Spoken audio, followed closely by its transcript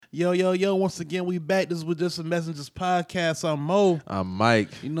Yo, yo, yo, once again, we back. This was Just a Messengers podcast. I'm Mo. I'm Mike.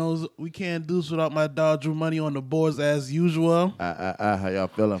 You know, we can't do this without my dog Drew Money on the boards as usual. How y'all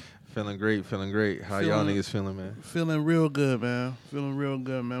feeling? Feeling great. How y'all niggas feeling, man? Feeling real good, man.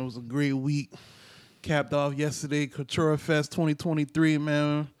 It was a great week. Capped off yesterday, Cultura Fest 2023,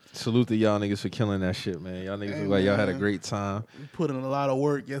 man. Salute to y'all niggas for killing that shit, man. Y'all niggas look like y'all had a great time. We put in a lot of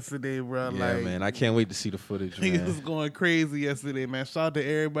work yesterday, bro. Yeah, man. I can't wait to see the footage, man. Niggas was going crazy yesterday, man. Shout out to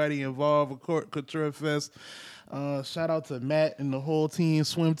everybody involved with Cultura Fest. Shout out to Matt and the whole team,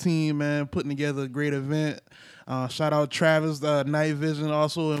 swim team, man, putting together a great event. Shout out Travis, Night Vision,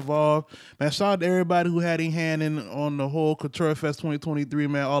 also involved. Man, shout out to everybody who had a hand in on the whole Cultura Fest 2023,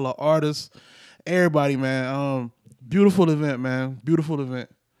 man. All the artists, everybody, man. Beautiful event, man. Beautiful event.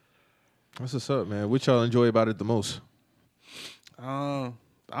 What's up, man? What y'all enjoy about it the most?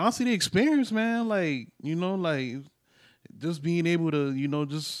 Honestly, the experience, man. Like, you know, like just being able to, you know,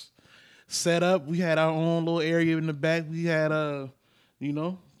 just set up. We had our own little area in the back. We had, you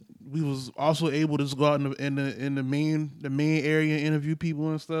know, we was also able to just go out in the main area and interview people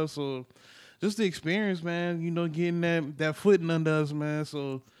and stuff. So just the experience, man. You know, getting that footing under us, man.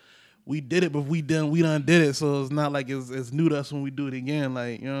 So we did it, but we done did it. So it's not like it's new to us when we do it again.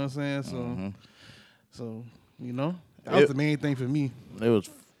 Like, you know what I'm saying? So you know, that was the main thing for me. It was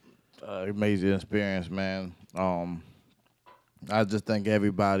an amazing experience, man. I just think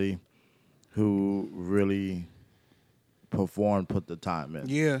everybody who really performed put the time in.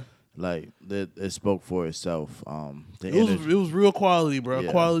 Yeah. Like it spoke for itself. It was real quality, bro.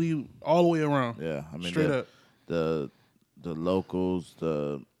 Yeah. Quality all the way around. Yeah, I mean, straight up. The locals,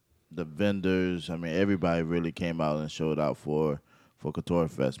 the vendors. I mean, everybody really came out and showed out for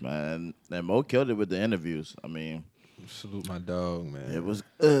Cultura Fest, man. And Mo killed it with the interviews. I mean, salute my dog, man. It was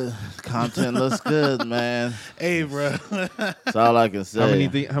content looks good, man. Hey, bro. That's all I can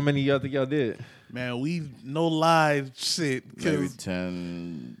say. How many y'all think y'all did? Man, no live shit. Maybe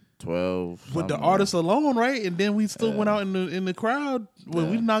 10, 12. With the artists alone, right? And then we still went out in the crowd. Well,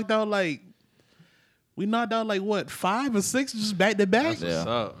 we knocked out like what, 5 or 6 just back to back. That's what's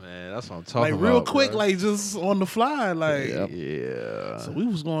up, man. That's what I'm talking about. Like real quick, bro. like just on the fly, like yeah. So we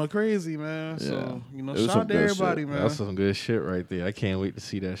was going crazy, man. Yeah. So you know, shout out to everybody, man. That's some good shit right there. I can't wait to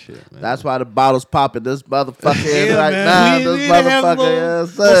see that shit, man. That's why the bottle's popping. This motherfucker is right man. now. We this motherfucker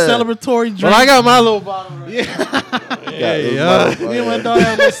is celebratory drink. Well, I got my little bottle right yeah. Me and my dog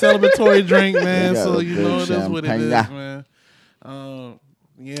have a celebratory drink, man. So you know that's what it is, man.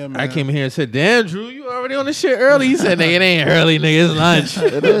 Yeah, man. I came here and said, "Damn, Drew, you already on the shit early." He said, "Nigga, it ain't early, nigga. It's lunch."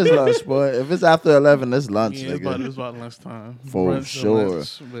 It is lunch, boy. If it's after 11, it's lunch, nigga. It's about lunchtime for sure.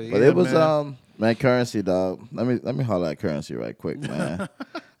 Lunch. But it was man, Currency, dog. Let me holler at Currency right quick, man.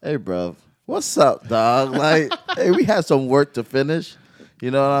 Hey, bro, what's up, dog? Like, hey, we had some work to finish.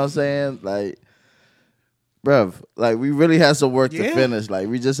 You know what I'm saying? Like, bruv, like we really had some work to finish. Like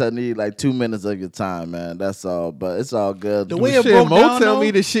we just need like 2 minutes of your time, man. That's all. But it's all good. The way it broke down, tell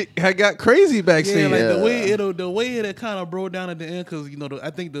me the shit had got crazy backstage. Yeah, like the way it kind of broke down at the end, because you know I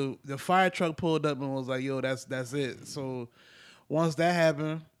think the fire truck pulled up and was like, "Yo, that's it." So once that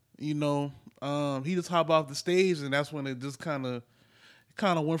happened, you know, he just hopped off the stage, and that's when it just kind of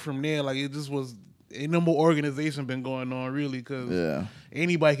went from there. Like it just was. Ain't no more organization been going on really, because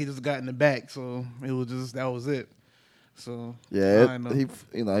anybody could just got in the back, so it was just that was it. So he ran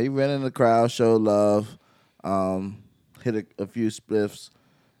in the crowd, showed love, hit a few spliffs,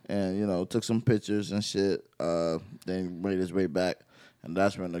 and took some pictures and shit. Then made his way back, and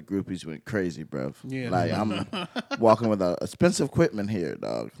that's when the groupies went crazy, bro. Yeah, like I'm walking with expensive equipment here,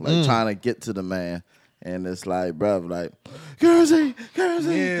 dog. Like trying to get to the man. And it's like, bruv, like, Currency.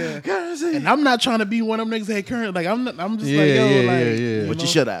 And I'm not trying to be one of them niggas that current. Like, I'm just like, yo, But you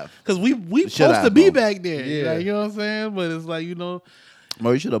should have. Because we supposed to be back there. Yeah. Like, you know what I'm saying? But it's like, Mo,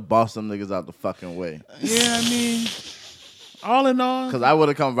 you should have bossed them niggas out the fucking way. Yeah, I mean, all in all. Because I would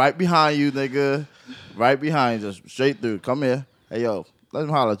have come right behind you, nigga. Right behind you, just straight through. Come here. Hey, yo, let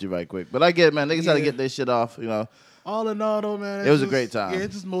me holler at you right quick. But I get it, man. Niggas had to get their shit off, All in all, though, man, it was a great time. Yeah,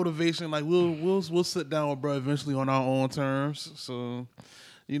 it's just motivation. Like we'll sit down with bro eventually on our own terms. So,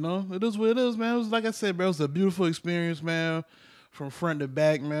 it is what it is, man. It was like I said, bro. It was a beautiful experience, man, from front to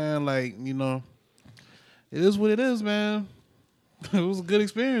back, man. Like it is what it is, man. It was a good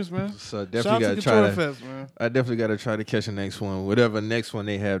experience, man. So I definitely got to try Fest, man. I definitely got to try to catch the next one, whatever next one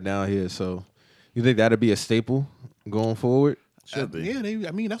they have down here. So, you think that'll be a staple going forward? Should be.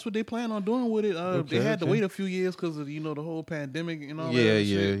 Yeah, that's what they plan on doing with it. They had to wait a few years because of the whole pandemic and all that.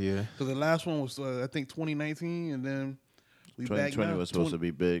 Yeah. Because the last one was I think 2019, and then we 2020 was supposed to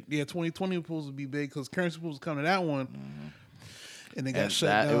be big. Yeah, 2020 was supposed to be big because Currency was coming to that one. And they got shut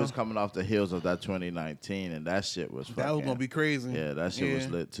down. It was coming off the heels of that 2019, and that shit was fucking. That was gonna be crazy. Yeah, that shit was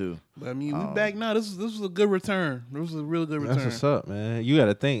lit too. But I mean, we back now. This was a good return. This was a real good return. That's what's up, man. You got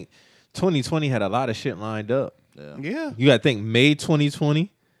to think, 2020 had a lot of shit lined up. Yeah. You got to think May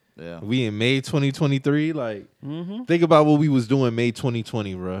 2020. Yeah. We in May 2023. Like, think about what we was doing May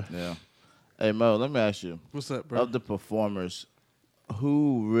 2020, bro. Yeah. Hey, Mo, let me ask you. What's up, bro? Of the performers,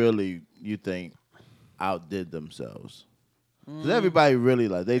 who really you think outdid themselves? Because everybody really,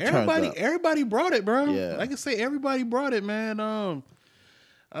 like, they turned up. Everybody brought it, bro. Yeah. I can say everybody brought it, man.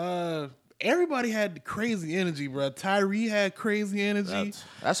 Everybody had crazy energy, bro. Tyree had crazy energy.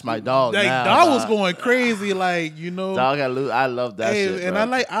 That's my dog. Like now, dog was going crazy, like Dog got loose. I love that shit, and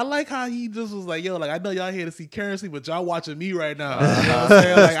bro. I like how he just was like, yo, like I know y'all here to see currency, but y'all watching me right now. You know what I'm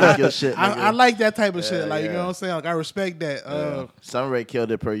saying? Like your shit, I like that type of shit. Like you know what I'm saying? Like I respect that. Sunray killed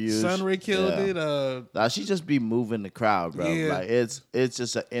it per use. Sunray killed it. Nah, she just be moving the crowd, bro. Yeah. Like it's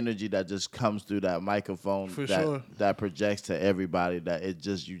just an energy that just comes through that microphone that projects to everybody that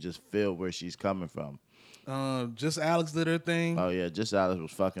you just feel where she's coming from. Just Alex did her thing. Oh yeah, just Alex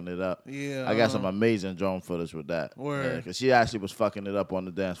was fucking it up. Yeah, I got some amazing drone footage with that. Word. Because she actually was fucking it up on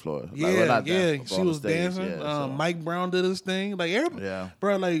the dance floor. She was dancing. Mike Brown did his thing. Like everybody,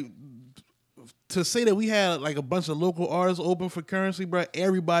 bro. Like to say that we had like a bunch of local artists open for currency, bro.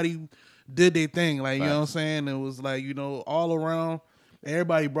 Everybody did their thing. Like you know what I'm saying. It was like all around.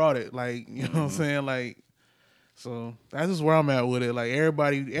 Everybody brought it. Like you know what I'm saying. Like so that's just where I'm at with it. Like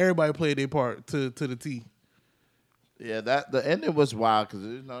everybody played their part to the T. Yeah, the ending was wild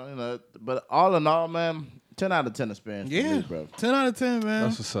because but all in all, man, 10 out of 10 experience. For me, bro. 10 out of 10, man.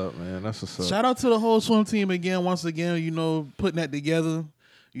 That's what's up, man. That's what's up. Shout out to the whole swim team again. Once again, putting that together.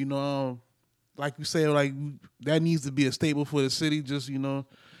 Like you said, like that needs to be a staple for the city. Just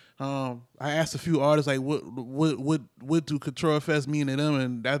I asked a few artists like, what do Cultura Fest mean to them,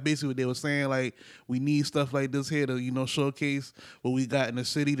 and that's basically what they were saying. Like, we need stuff like this here to showcase what we got in the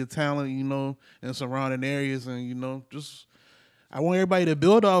city, the talent, and surrounding areas, and just I want everybody to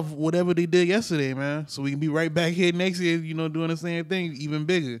build off whatever they did yesterday, man, so we can be right back here next year, doing the same thing, even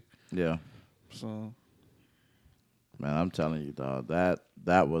bigger. Yeah. So, man, I'm telling you, dog, that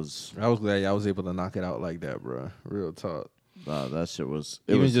was. I was glad I was able to knock it out like that, bro. Real talk. That shit was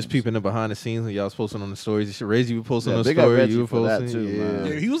even just peeping the behind the scenes when y'all was posting on the stories. Reggie was posting on the story. Story. You were posting that too, man.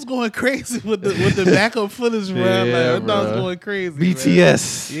 Yeah, he was going crazy with the backup footage, bro. Yeah, like, I thought it was going crazy.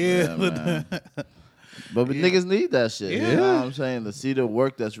 BTS. Man. Yeah. But niggas need that shit. Yeah. You know what I'm saying? To see the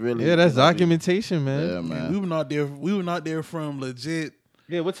work that's really that's documentation, man. Yeah, man. We were not there from legit.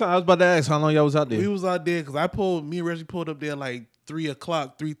 Yeah, what time? I was about to ask how long y'all was out there. We was out there because me and Reggie pulled up there like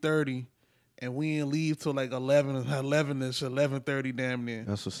 3:00, 3:30. And we didn't leave till like 11:30 damn near.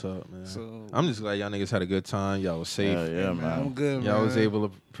 That's what's up, man. So I'm just glad y'all niggas had a good time. Y'all was safe. Yeah, man. I'm good, man. Y'all was able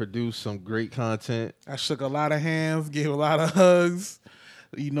to produce some great content. I shook a lot of hands, gave a lot of hugs.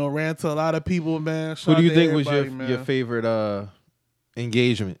 Ran to a lot of people, man. Who do you think was your favorite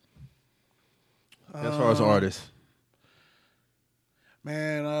engagement as far as artists?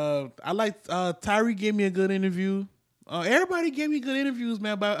 Man, I like Tyree gave me a good interview. Everybody gave me good interviews,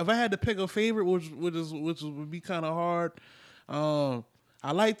 man. But if I had to pick a favorite, which would be kind of hard, I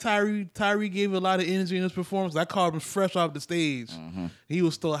like Tyree. Tyree gave a lot of energy in his performance. I called him fresh off the stage. Mm-hmm. He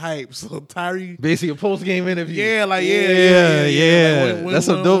was still hyped. So Tyree, basically a post game interview. Yeah. Like, that's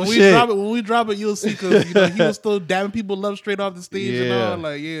some dope shit. When we drop it, you'll see because he was still dabbing people up straight off the stage and all.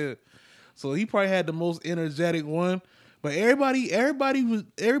 Like, so he probably had the most energetic one. But everybody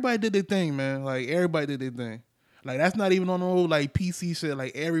did their thing, man. Like everybody did their thing. Like that's not even on the old like PC shit.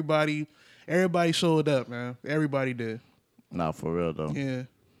 Like everybody showed up, man. Everybody did. No, for real though. Yeah.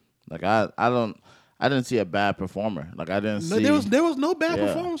 Like I didn't see a bad performer. Like I didn't see. There was no bad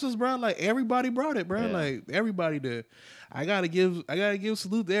performances, bro. Like everybody brought it, bro. Yeah. Like everybody did. I gotta give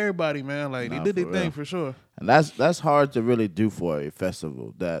salute to everybody, man. Like they did their thing for sure. And that's hard to really do for a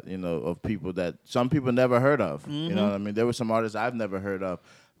festival that of people that some people never heard of. Mm-hmm. You know what I mean? There were some artists I've never heard of,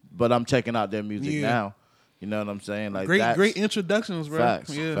 but I'm checking out their music now. You know what I'm saying? Like great introductions, bro.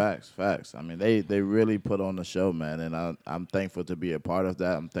 Facts. I mean, they really put on the show, man, and I'm thankful to be a part of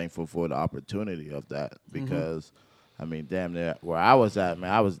that. I'm thankful for the opportunity of that because, I mean, damn near where I was at, man,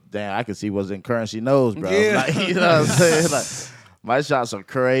 I could see what's in Currency Knows, bro. Yeah. Like, you know what I'm saying? Like, My shots are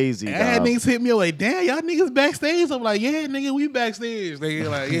crazy. I had niggas hit me like, damn, y'all niggas backstage. I'm like, yeah, nigga, we backstage. They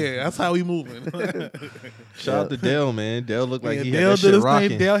like, yeah, that's how we moving. Shout out to Dale, man. Dale looked like he Dale had that shit his rocking.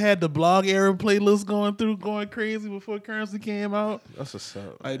 thing. Dale had the blog era playlist going crazy before Currency came out. That's what's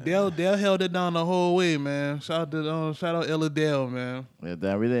up. Like Dale held it down the whole way, man. Shout out Ella Dale, man. Yeah,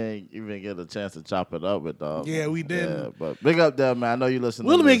 damn, we didn't even get a chance to chop it up with dog. Yeah, we didn't. Yeah, but big up Dale, man. I know you listen.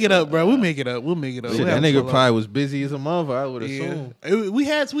 We'll make it up, bro. We'll make it up. Shit, that nigga probably was busy as a mother, I would assume. We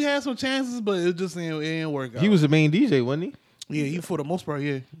had some chances, but it just didn't work out. He was the main DJ, wasn't he? Yeah, he for the most part,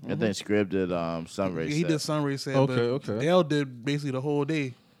 yeah. I think Scrib did Sunray set. He did Sunray set. Okay. Dale did basically the whole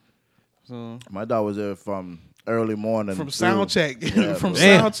day. So my dog was there from early morning. From sound check. Yeah, from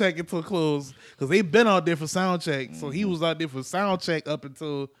sound check until close. Because they been out there for sound check. So he was out there for sound check up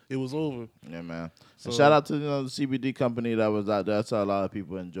until it was over. Yeah, man. So shout out to the CBD company that was out there. I saw a lot of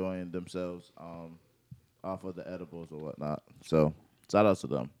people enjoying themselves off of the edibles or whatnot. So shout out to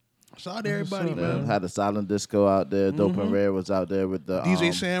them. Shout out to everybody, man. Had a silent disco out there. Dope and Rare was out there with the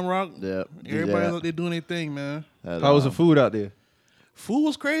DJ Shamrock. Yeah. Everybody out there doing their thing, man. How was the food out there? Food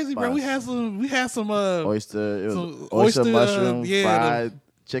was crazy, bro. We had some oyster. It was oyster mushroom, fried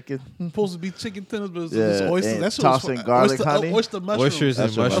chicken. Supposed to be chicken tenders, but it was oysters. That shit tossing was garlic honey. Oyster mushrooms. Oysters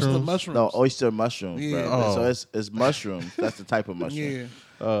and mushrooms. No, oyster mushrooms, yeah. bro. So it's mushrooms. That's the type of mushroom.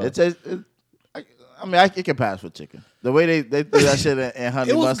 Yeah. It can pass for chicken. The way they do that shit in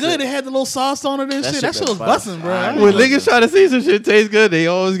honey mustard. It was good. It had the little sauce on it and shit. That shit was busting, bro. When niggas try to see some shit taste good, they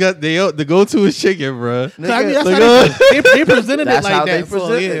always got the go-to is chicken, bro. They presented it like that.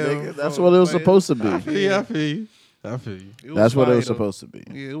 Nigga. That's what it was supposed to be. I feel you. That's what it was supposed to be.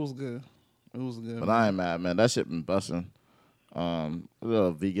 Yeah, it was good. But I ain't mad, man. That shit been busting. A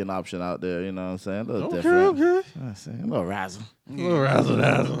little vegan option out there, you know what I'm saying? A little different. Okay. A little razzle. A little razzle.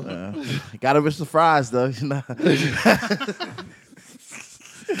 Gotta wish the fries, though, you know.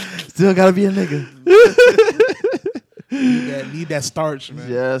 Still gotta be a nigga. Need that starch,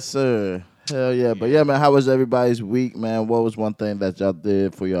 man. Yes, sir. Hell yeah. But yeah, man, how was everybody's week, man? What was one thing that y'all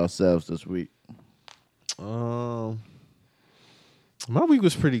did for yourselves this week? My week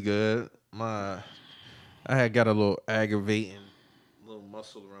was pretty good. I had got a little aggravating, little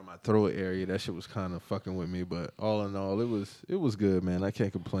muscle around my throat area. That shit was kind of fucking with me, but all in all, it was good, man. I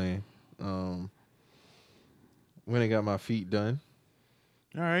can't complain. When I got my feet done.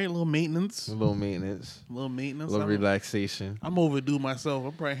 All right, a little maintenance. A little relaxation. I'm overdue myself.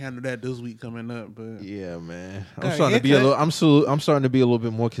 I'll probably handle that this week coming up, but yeah, man. I'm starting to be a little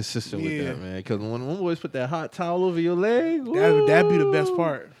bit more consistent with that, man. Because when one boys put that hot towel over your leg, that'd be the best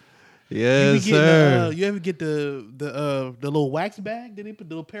part. Yes, sir. You ever get the little wax bag? Did they put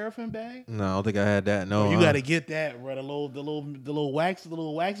the little paraffin bag? No, I don't think I had that. No, you got to get that, bro. The little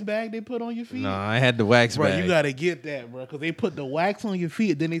wax bag they put on your feet. No, I had the wax bag. Bro, you got to get that, bro, because they put the wax on your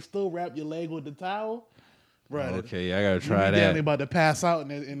feet, then they still wrap your leg with the towel. Bro, okay, I gotta try that. Damn, they about to pass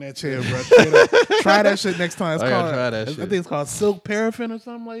out in that chair, bro. Try that shit next time. I think it's called silk paraffin or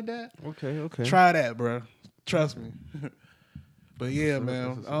something like that. Okay. Try that, bro. Trust me. But yeah,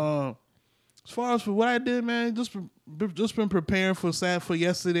 man. As far as for what I did, man, just been preparing for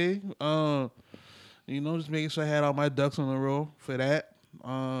yesterday. Just making sure I had all my ducks in a row for that.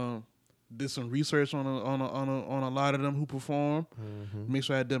 Did some research on a lot of them who perform. Mm-hmm. Make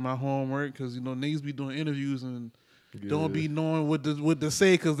sure I did my homework because niggas be doing interviews and don't be knowing what to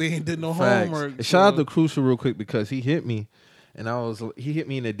say because they ain't did no homework. So. Shout out to Crucial real quick because he hit me, and he hit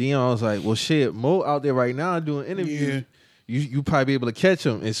me in the DM. I was like, well, shit, Mo out there right now doing interviews. Yeah. You probably be able to catch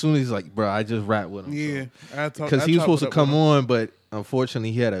him as soon as he's like, bro, I just rap with him. Yeah, because he was supposed to come on, but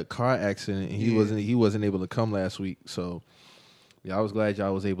unfortunately he had a car accident and he wasn't able to come last week. So yeah, I was glad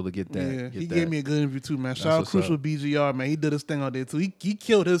y'all was able to get that. Yeah, he gave me a good interview too, man. Shout out Crucial BGR, man. He did his thing out there too. He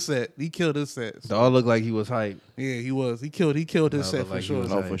killed his set. So. Dog looked like he was hype. Yeah, he was. He killed his set for sure.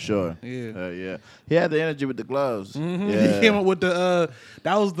 Oh, for sure. Yeah. He had the energy with the gloves. Mm-hmm. Yeah. He came up with the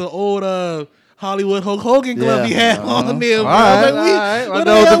that was the old Hollywood Hulk Hogan glove he had on there, bro. All right. I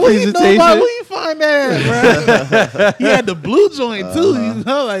know the presentation. Where you find that, bro? He had the blue joint too.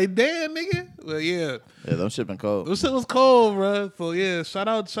 Like damn, nigga. Well, yeah. Yeah, them shit been cold. Them shit was cold, bro. So yeah, shout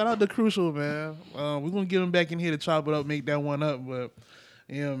out to Crucial, man. We're gonna get him back in here to chop it up, make that one up. But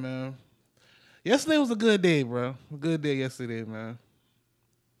yeah, man. Yesterday was a good day, bro. A good day yesterday, man.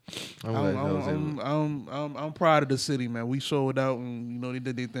 I'm proud of the city, man. We showed out and they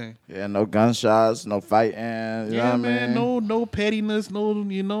did their thing. Yeah, no gunshots, no fighting. You know what man. I mean? No pettiness,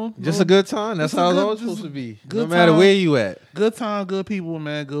 just a good time. That's how it's always supposed to be. No matter where you at. Good time, good people,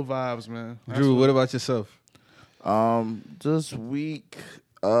 man. Good vibes, man. Drew, what about yourself? This week,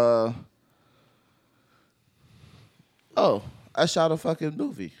 I shot a fucking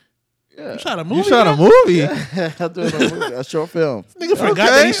movie. Yeah. You shot a movie? You shot a man? movie? I'm doing a movie, a short film. Nigga forgot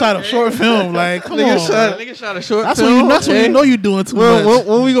that he shot a short film. Like, come on. Nigga shot a short That's film. when you know you doing too much.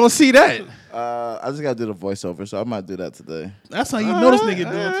 When we gonna see that? I just gotta do the voiceover, so I might do that today. That's how you know this nigga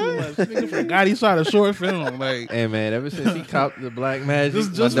doing too much. Nigga forgot he shot a short film. Like, Hey man, ever since he copped the black magic,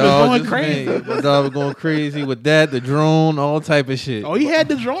 Just my been dog going just crazy. my dog was going crazy with that, the drone, all type of shit. oh, he had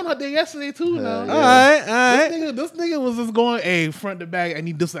the drone out there yesterday too. Now, yeah. All right. This nigga was just going, hey, front to back. I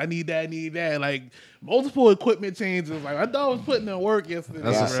need this. I need that. I need that. Like multiple equipment changes. Like I thought I was putting in work yesterday.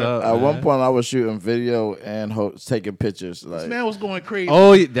 That's what's bro. up. At one man. point, I was shooting video and taking pictures. This Like, man was going crazy.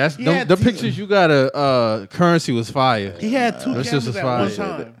 Oh, yeah, that's He the had pictures you got. Currency was fire. He had two This cameras shit was at one fire.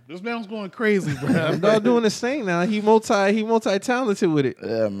 time. This man was going crazy, bro. My dog doing his thing now. He multi talented with it.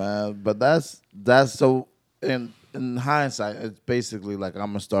 yeah, man. But that's so. In hindsight, it's basically like I'm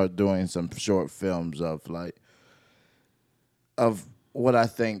gonna start doing some short films of what I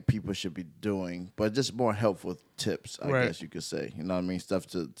think people should be doing, but just more helpful tips, I Right. guess you could say. You know what I mean? Stuff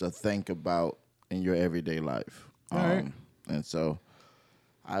to think about in your everyday life. All right. And so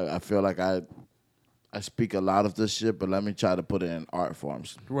I feel like I speak a lot of this shit, but let me try to put it in art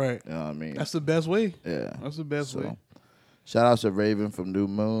forms. Right. You know what I mean? That's the best way. Yeah. That's the best way. Shout out to Raven from New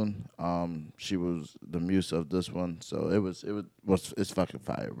Moon. She was the muse of this one, so it's fucking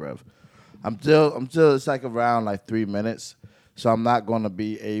fire, bruv. I'm still it's like around like 3 minutes, so I'm not gonna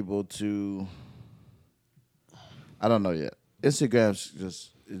be able to. I don't know yet. Instagram's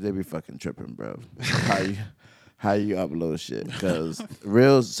just they be fucking tripping, bruv. how you upload shit, because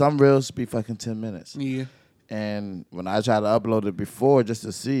some reels be fucking 10 minutes. Yeah. And when I tried to upload it before just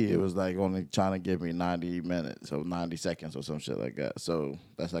to see, it was like only trying to give me 90 minutes or 90 seconds or some shit like that. So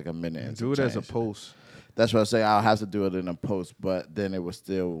that's like a minute. And Do it some as a change. post. That's what I say. I'll have to do it in a post, but then it will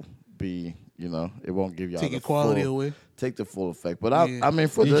still be, it won't give y'all Take the your quality full, away. Take the full effect. But Yeah. I mean,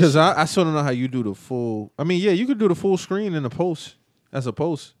 for Because this, I still don't know how you do the full. I mean, yeah, you could do the full screen in a post as a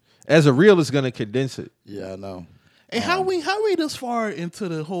post. As a reel, it's gonna condense it. yeah, I know. And how we this far into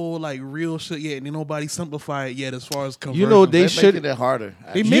the whole like real shit yet, and ain't nobody simplify it yet as far as conversion. You know They're they should. making it harder. They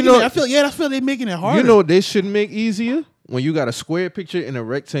actually. making know- it, I feel they making it harder. You know what they should make easier when you got a square picture and a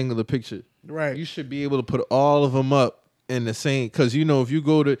rectangular picture. Right. You should be able to put all of them up in the same. Because if you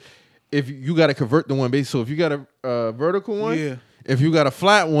got to convert the one base. So if you got a vertical one, Yeah. if you got a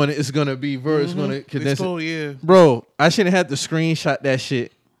flat one, it's gonna be it's gonna condense it. Yeah. Bro, I shouldn't have to screenshot that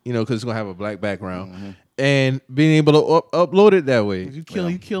shit. Because it's gonna have a black background, and being able to upload it that way. You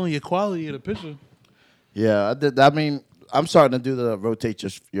killing your quality of the picture. Yeah, I did. I mean, I'm starting to do the rotate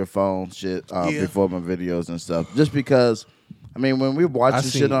your phone shit Yeah. before my videos and stuff, just because. I mean, when we're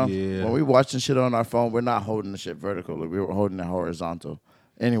watching when we watching shit on our phone, we're not holding the shit vertically. We were holding it horizontal.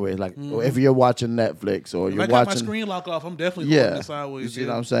 Anyway, like if you're watching Netflix or If you're I got my watching, screen lock off, I'm definitely holding yeah, it sideways. you see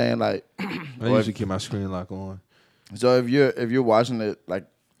what I'm saying? Like, I usually keep my screen lock on. so if you're watching it like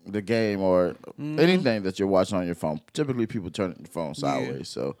the game or anything that you're watching on your phone, typically people turn the phone sideways.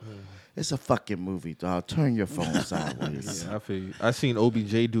 So it's a fucking movie, dog. Turn your phone sideways. Yeah, I feel you. I seen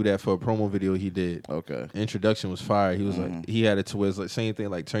OBJ do that for a promo video he did. Okay. Introduction was fire. He was like, he had it to where it's like same thing,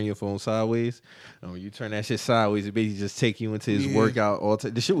 like turn your phone sideways. And when you turn that shit sideways, it basically just take you into his workout.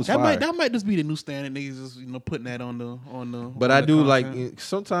 The shit was fire. That might just be the new standard. Niggas just putting that on the. But on I the do content. like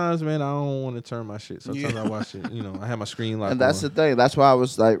sometimes, man. I don't want to turn my shit. Sometimes I watch it. I have my screen lock. And that's on. the thing. That's why I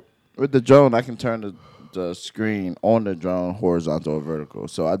was like, with the drone, I can turn the screen on the drone horizontal or vertical.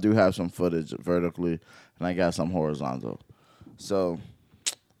 So I do have some footage vertically, and I got some horizontal. So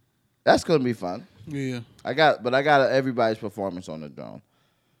that's gonna be fun. Yeah. I got everybody's performance on the drone.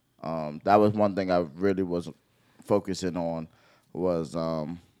 That was one thing I really was focusing on was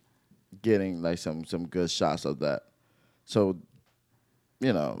getting like some good shots of that. So,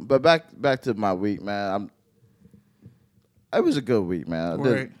 but back to my week, man. It was a good week, man. I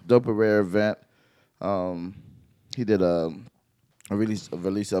did Dope Rare event. He did a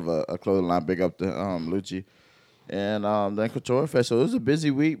release of a clothing line, big up to Lucci. And then Cultura Fest. So it was a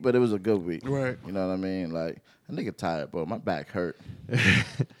busy week, but it was a good week. Right. You know what I mean? Like, a nigga tired, bro. My back hurt.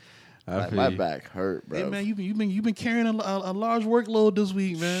 My back hurt, bro. Hey man, you been carrying a large workload this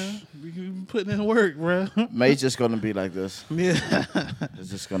week, man. You been putting in work, bro. May's just gonna be like this. Yeah. It's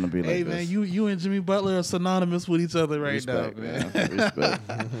just gonna be like Hey this. man, you and Jimmy Butler are synonymous with each other right Respect, now, man. Respect.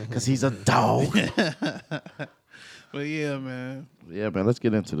 Because he's a dog. But yeah, man. Yeah, man. Let's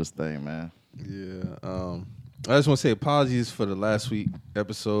get into this thing, man. Yeah. I just want to say apologies for the last week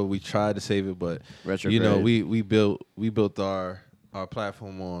episode. We tried to save it, but Retrograde. we built our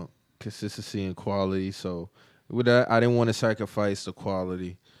platform on consistency and quality. So with that, I didn't want to sacrifice the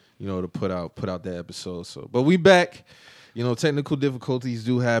quality, to put out that episode. So, but we back, technical difficulties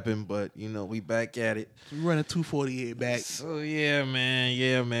do happen, but we back at it. We running 248 back. So yeah,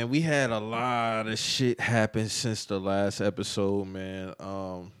 man. We had a lot of shit happen since the last episode, man.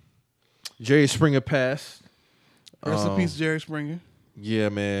 Jerry Springer passed. Rest in peace, Jerry Springer. Yeah,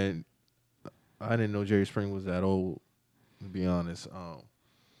 man. I didn't know Jerry Springer was that old, to be honest.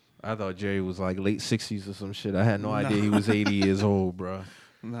 I thought Jerry was like late 60s or some shit. I had no idea he was 80 years old, bro.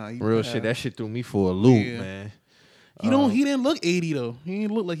 Nah, Real shit. That shit threw me for a loop, man. He didn't look 80 though. He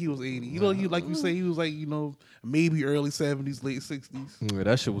didn't look like he was 80. Like you say, he was like, maybe early 70s, late 60s. Yeah,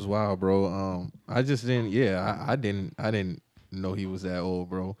 that shit was wild, bro. I just didn't. Yeah, I didn't know he was that old,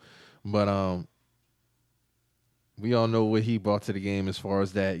 bro. But we all know what he brought to the game as far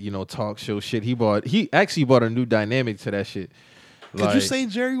as that, talk show shit. He actually brought a new dynamic to that shit. Could you say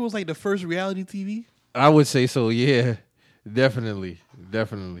Jerry was like the first reality TV? I would say so. Yeah, definitely.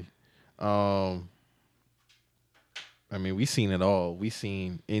 I mean, we seen it all. We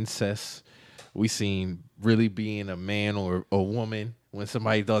seen incest. We seen really being a man or a woman when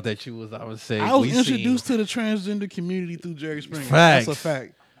somebody thought that you was. I would say I was introduced to the transgender community through Jerry Springer. Facts. That's a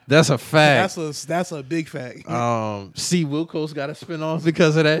fact. That's a fact. That's a big fact. See, Wilco's got a spinoff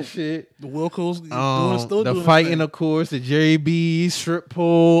because of that shit. The Wilco's still doing fighting, of course, the Jerry B, strip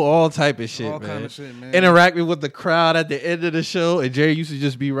pole, all type of shit, man. Kind of shit, man. Interacting with the crowd at the end of the show, and Jerry used to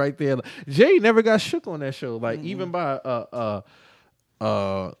just be right there. Jerry never got shook on that show, even by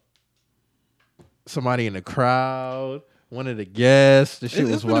somebody in the crowd. One of the guests, the shit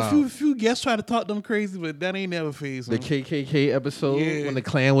was wild. A few guests try to talk them crazy, but that ain't never phased them. The KKK episode when the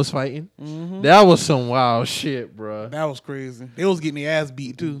Klan was fighting, that was some wild shit, bro. That was crazy. They was getting their ass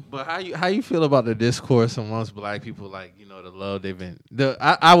beat too. But how you feel about the discourse amongst black people, like the love they've been?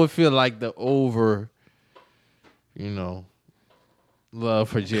 I would feel like the over, love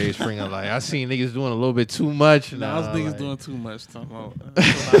for Jerry Springer. Like I seen niggas doing a little bit too much. Nah, those niggas doing too much.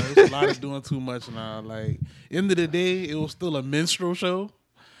 There's a lot of doing too much now. Like end of the day, it was still a minstrel show,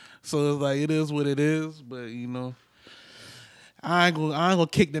 so it's like it is what it is. But I ain't gonna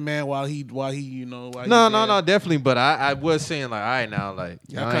kick the man while he No, definitely. But I was saying like, all right now, like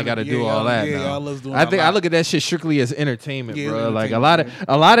I ain't got to do all that. Now. I look at that shit strictly as entertainment, bro. Like a lot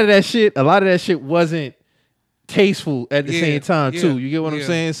of that shit wasn't tasteful at the same time too. You get what I'm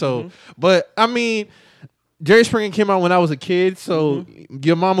saying? So, but I mean, Jerry Springer came out when I was a kid, so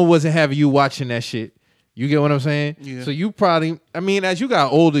your mama wasn't having you watching that shit. You get what I'm saying? Yeah. So you probably, as you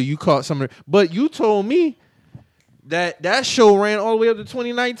got older, you caught some of it. But you told me that show ran all the way up to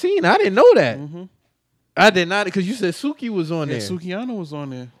 2019. I didn't know that. I did not, because you said Suki was on there. Sukiyana was on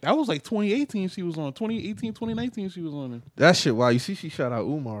there. That was like 2018 she was on. 2018, 2019 she was on there. That shit, wow. You see she shout out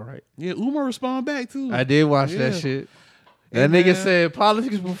Umar, right? Yeah, Umar responded back too. I did watch that shit. That nigga said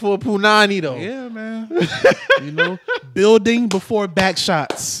politics before Punani though. Yeah, man. Building before back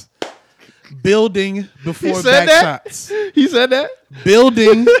shots. Building before back shots. He said that?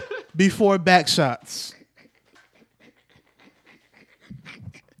 Building before back shots.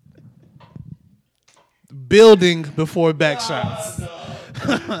 Building before back shots.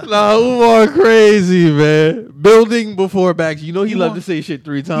 Nah, Umar crazy, man. Building before back. He loved to say shit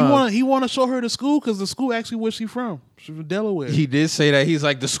 3 times. He want to show her the school because the school actually where she from. She's from Delaware. He did say that. He's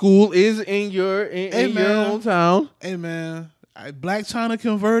like, the school is in your hometown. Hey man, Black China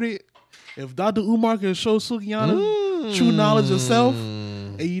converted. If Dr. Umar can show Sukiyana true knowledge of self,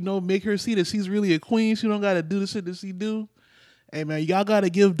 and make her see that she's really a queen, she don't got to do the shit that she do. Hey man, y'all gotta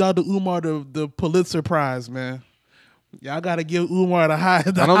give Dr. Umar the Pulitzer Prize, man. Y'all gotta give Umar the high.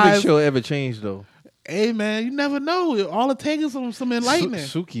 I don't think she'll ever change though. Hey man, you never know. All it takes is some enlightenment.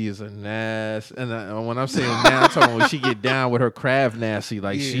 Suki is a nasty, and when I'm saying now, I'm talking about when she get down with her craft nasty.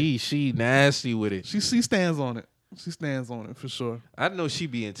 Like she nasty with it. She stands on it. She stands on it for sure. I know she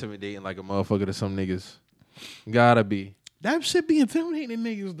be intimidating like a motherfucker to some niggas. Gotta be. That shit be intimidating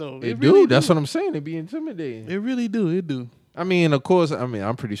niggas though. It really do. That's what I'm saying. It be intimidating. It really do. It do. Of course,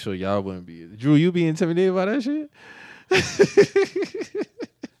 I'm pretty sure y'all wouldn't be. Drew, you be intimidated by that shit?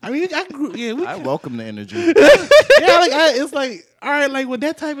 I welcome the energy. It's like, all right, like with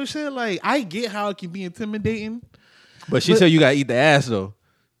that type of shit, like I get how it can be intimidating. But she said you gotta eat the ass though.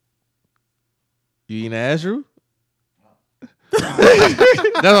 You eating the ass, Drew?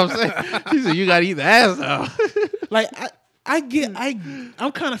 That's what I'm saying. She said you gotta eat the ass though. Like I'm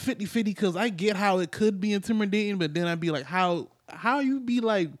kind of 50-50 because I get how it could be intimidating, but then I'd be like, how you be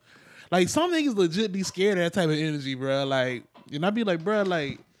like some niggas legit be scared of that type of energy, bro. Like, and I'd be like, bro,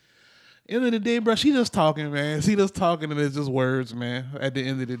 like, end of the day, bro, she just talking, man. She just talking and it's just words, man. At the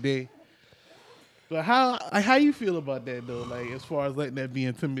end of the day, but how you feel about that though? Like, as far as letting that be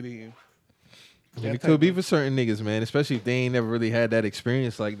intimidating. And it could be for certain niggas, man, especially if they ain't never really had that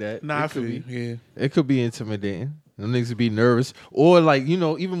experience like that. Nah, I feel you. Yeah. It could be intimidating. Them niggas would be nervous. Or like,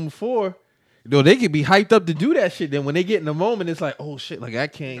 even before, they could be hyped up to do that shit. Then when they get in the moment, it's like, oh shit, like I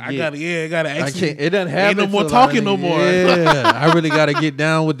gotta actually. It doesn't happen. Ain't no more talking no more. Yeah, I really gotta get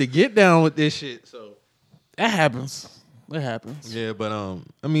down with this shit. So that happens. It happens. Yeah, but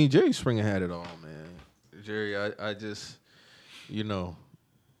Jerry Springer had it all, man. Jerry, I just,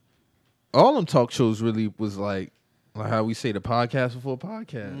 all them talk shows really was like how we say the podcast before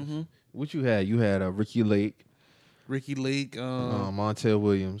podcast. Mm-hmm. What you had? You had Ricky Lake, Montel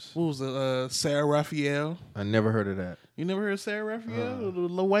Williams. What was it? Sarah Raphael. I never heard of that. You never heard of Sarah Raphael? The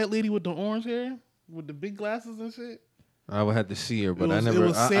little white lady with the orange hair, with the big glasses and shit. I would have to see her, but I never. It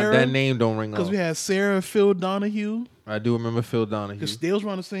was Sarah, that name don't ring. Because we had Sarah and Phil Donahue. I do remember Phil Donahue. Because they was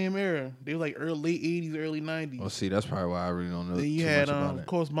around the same era. They were like late 80s, early 90s. Oh, see, that's probably why I really don't know. Then you had, of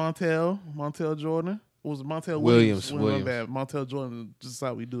course, Montel Jordan. What was it? Montel Williams. Bad. Montel Jordan. Just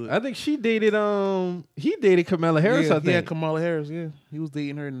how we do it. I think she dated. He dated Kamala Harris. I think. Yeah, Kamala Harris. Yeah, he was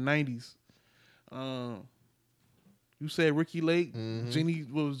dating her in the 90s. You said Ricky Lake, Jenny.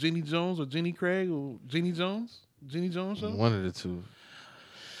 What was Jenny Jones or Jenny Craig or Jenny Jones? Jenny Jones show. One of the two.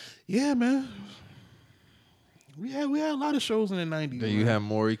 Yeah, man. We had a lot of shows in the 90s. Then you had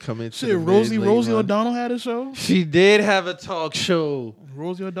Maury come in. Shit, Rosie O'Donnell had a show. She did have a talk show.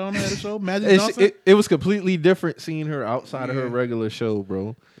 Rosie O'Donnell had a show. Magic Johnson. It was completely different seeing her outside of her regular show,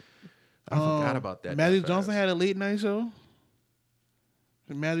 bro. I forgot about that. Magic Johnson had a late night show.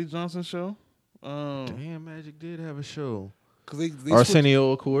 The Magic Johnson show. Damn, Magic did have a show. They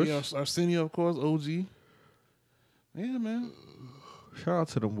Arsenio, of course. Yeah, Arsenio, of course. OG. Yeah, man. Shout out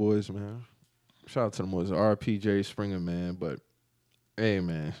to them boys, man. Shout out to them boys. RP Jerry Springer, man. But hey,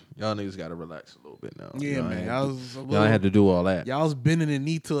 man, y'all niggas gotta relax a little bit now. Yeah, man. Y'all had to do all that. Y'all was bending the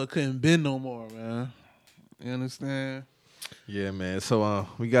knee till it couldn't bend no more, man. You understand? Yeah, man. So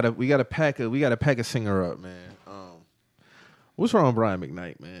we gotta pack a singer up, man. What's wrong with Brian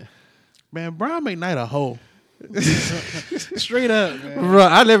McKnight, man? Man, Brian McKnight a hoe. Straight up, man. Bro,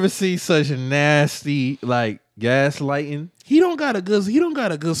 I never see such nasty gaslighting. He don't got a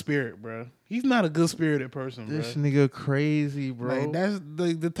good spirit, bro. He's not a good spirited person, bro. This nigga crazy, bro. Like, that's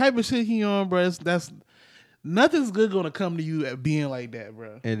the type of shit he on, bro. That's nothing's good gonna come to you at being like that,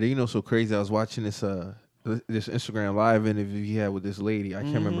 bro. And so crazy. I was watching this Instagram live interview he had with this lady. I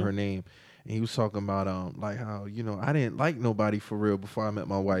can't remember her name. And he was talking about like how I didn't like nobody for real before I met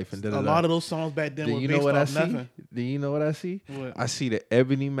my wife. And a lot of those songs back then were based off nothing. Do you know what I see? What? I see the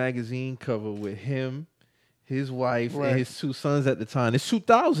Ebony magazine cover with him, his wife, and his two sons at the time. It's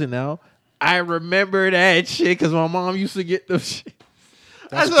 2000 now. I remember that shit because my mom used to get those shit.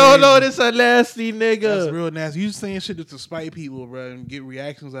 I said, oh no, this a nasty nigga. That's real nasty. You saying shit just to spite people, bro, and get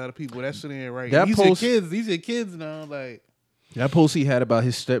reactions out of people. That shit ain't right. These are kids now, like. That post he had about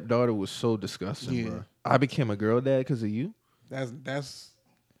his stepdaughter was so disgusting, bro. I became a girl dad because of you. That's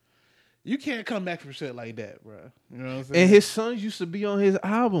you can't come back from shit like that, bro. You know what I'm saying? And his sons used to be on his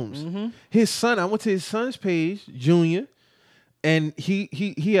albums. Mm-hmm. His son, I went to his son's page, Junior, and he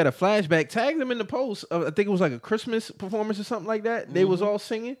had a flashback. Tagged him in the post. I think it was like a Christmas performance or something like that. Mm-hmm. They was all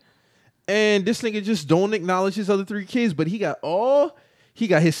singing, and this nigga just don't acknowledge his other 3 kids, but he got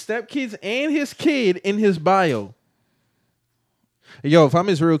his stepkids and his kid in his bio. Yo, if I'm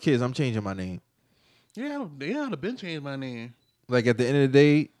his real kids, I'm changing my name. Yeah, they ought to been changed my name. Like at the end of the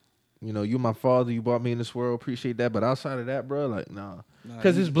day, you my father, you brought me in this world, appreciate that. But outside of that, bro, like nah,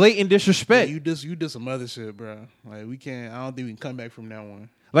 because it's blatant disrespect. Yeah, you did some other shit, bro. Like we can't. I don't think we can come back from that one.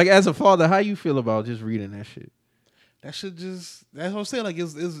 Like as a father, how you feel about just reading that shit? That shit that's what I'm saying. Like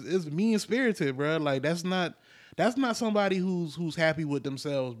it's mean spirited, bro. Like that's not somebody who's happy with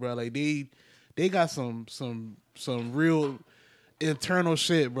themselves, bro. Like they got some real internal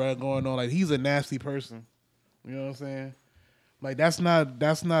shit, bro, going on. Like he's a nasty person. You know what I'm saying? Like that's not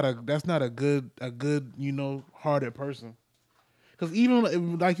a good hearted person. Cause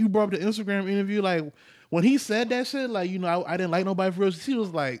even like you brought up the Instagram interview, like when he said that shit, like I didn't like nobody for real. She was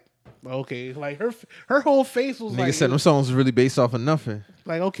like, okay, like her whole face was like. Nigga said them songs was really based off of nothing.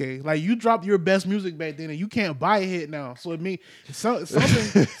 Like okay, like you dropped your best music back then, and you can't buy a hit now. So it means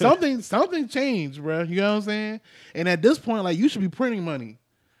something changed, bro. You know what I'm saying? And at this point, like you should be printing money.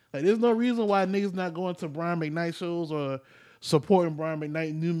 Like there's no reason why niggas not going to Brian McKnight shows or supporting Brian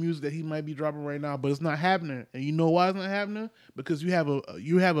McKnight new music that he might be dropping right now, but it's not happening. And you know why it's not happening? Because you have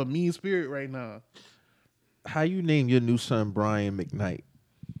a mean spirit right now. How you name your new son Brian McKnight?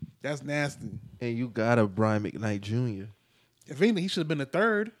 That's nasty. And you got a Brian McKnight Jr. If anything, he should have been the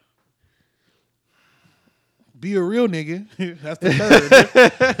third. Be a real nigga. That's the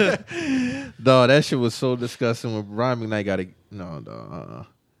third. Dog, that shit was so disgusting. When Bronny McKnight got no.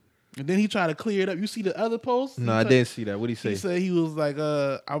 And then he tried to clear it up. You see the other post? No, I didn't see that. What did he say? He said he was like,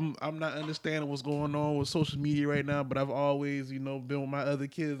 I'm not understanding what's going on with social media right now, but I've always, been with my other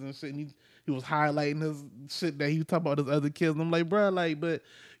kids and shit. And he was highlighting his shit that he was talking about his other kids. And I'm like, bro, but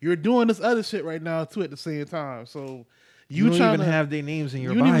you're doing this other shit right now too at the same time. So you don't even have their names in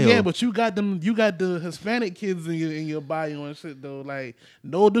your bio. Yeah, but you got them. You got the Hispanic kids in your bio and shit though. Like,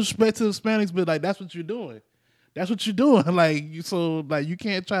 no disrespect to Hispanics, but like that's what you're doing. That's what you're doing. Like, you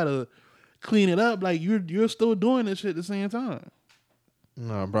can't try to clean it up. Like, you're still doing this shit at the same time.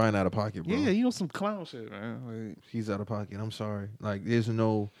 No, Brian out of pocket, bro. Yeah, you on some clown shit, man. Like, he's out of pocket. I'm sorry. Like, there's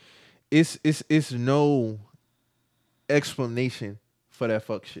no, it's no explanation for that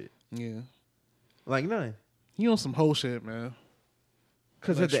fuck shit. Yeah, like none. He on some whole shit, man.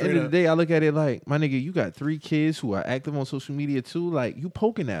 Because at the end of the day, I look at it like, my nigga, you got 3 kids who are active on social media too. Like, you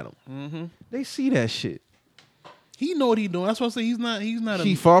poking at them. Mm-hmm. They see that shit. He know what he doing. That's why I say he's not.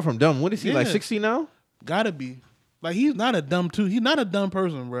 He's far from dumb. What is he, like 60 now? Gotta be. Like, he's not a dumb too. He's not a dumb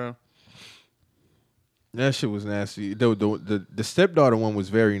person, bro. That shit was nasty. The stepdaughter one was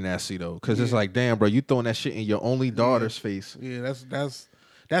very nasty though, because it's like, damn, bro, you throwing that shit in your only daughter's face. Yeah,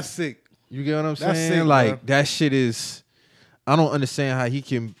 that's sick. You get what I'm saying? Sick, like, bro. that shit is. I don't understand how he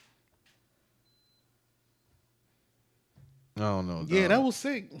can. I don't know. Dog. Yeah, that was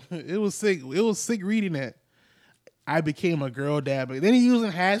sick. It was sick. It was sick reading that. I became a girl dad, but then he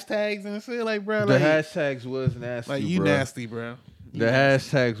using hashtags and shit, like, bro. The like, hashtags was nasty. Like, you bro. nasty, bro. The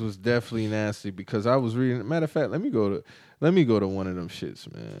hashtags was definitely nasty because I was reading. Matter of fact, let me go to one of them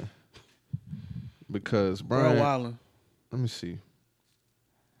shits, man. Because Brian, Wildin'. let me see.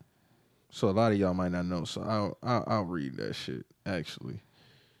 So a lot of y'all might not know, so I'll read that shit. Actually,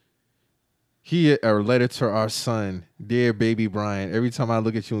 a letter to our son, dear baby Brian. Every time I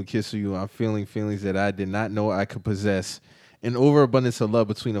look at you and kiss you, I'm feeling feelings that I did not know I could possess. An overabundance of love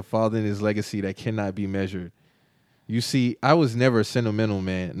between a father and his legacy that cannot be measured. You see, I was never a sentimental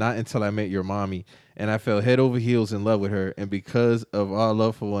man, not until I met your mommy, and I fell head over heels in love with her. And because of our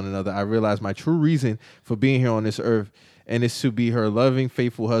love for one another, I realized my true reason for being here on this earth, and it's to be her loving,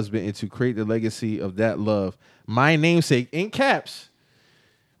 faithful husband and to create the legacy of that love. My namesake, in caps.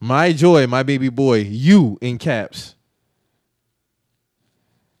 My joy, my baby boy, you, in caps.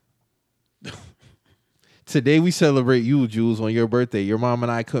 Today we celebrate you, Jules, on your birthday. Your mom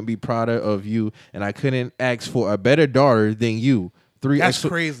and I couldn't be prouder of you, and I couldn't ask for a better daughter than you. That's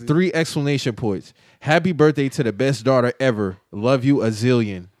crazy. 3 exclamation points. Happy birthday to the best daughter ever. Love you a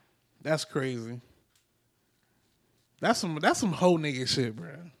zillion. That's crazy. That's some whole nigga shit, bro.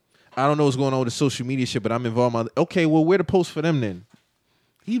 I don't know what's going on with the social media shit, but I'm involved. Okay, well, where the post for them then?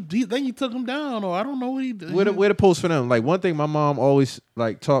 Then you took him down, or I don't know what he did. Where the post for them? Like, one thing my mom always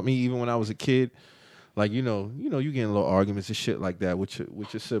like taught me, even when I was a kid. Like, you getting little arguments and shit like that with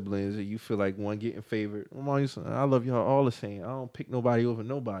your siblings, and you feel like one getting favored. My mom used to say, I love y'all all the same. I don't pick nobody over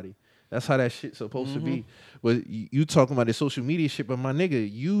nobody. That's how that shit's supposed to be. But you talking about the social media shit, but my nigga,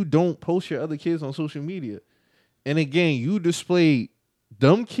 you don't post your other kids on social media. And again, you displayed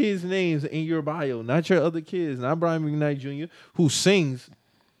dumb kids' names in your bio, not your other kids, not Bronny McKnight Jr., who sings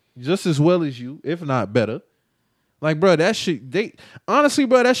just as well as you, if not better. Like, bro, honestly,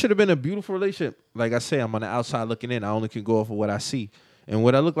 bro, that should have been a beautiful relationship. Like I say, I'm on the outside looking in. I only can go off of what I see. And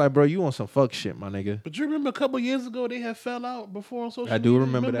what I look like, bro, you on some fuck shit, my nigga. But you remember a couple years ago they had fell out before on social media? I do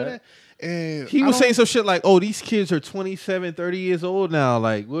remember that. And he was saying some shit like, oh, these kids are 27, 30 years old now.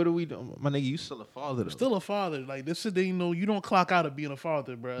 Like, what do we do? My nigga, you still a father, though. Still a father. Like, this shit, you don't clock out of being a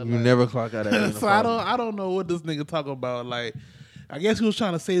father, bro. You never clock out of being a father. I don't know what this nigga talking about. Like, I guess he was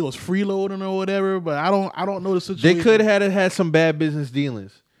trying to say it was freeloading or whatever, but I don't know the situation. They could have had some bad business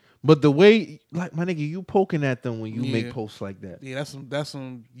dealings. But the way, like, my nigga, you poking at them when you make posts like that. Yeah, that's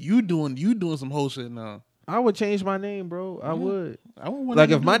some you doing some whole shit now. I would change my name, bro. I would. I would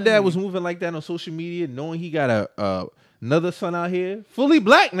like, if my dad was moving like that on social media, knowing he got another son out here, fully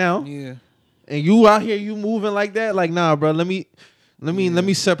black now. Yeah. And you out here, you moving like that, like, nah, bro, let me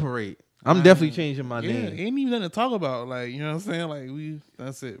separate. I'm definitely changing my name. Ain't even nothing to talk about. Like, you know what I'm saying? Like,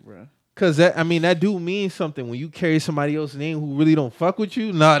 that's it, bro. Cause that do mean something when you carry somebody else's name who really don't fuck with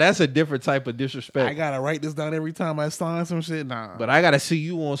you. Nah, that's a different type of disrespect. I gotta write this down every time I sign some shit. Nah, but I gotta see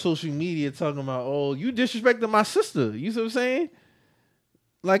you on social media talking about, oh, you disrespecting my sister. You see what I'm saying?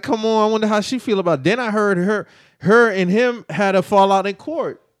 Like, come on, I wonder how she feel about it. Then I heard her and him had a fallout in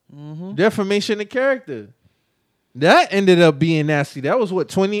court. Defamation of character. That ended up being nasty. That was what,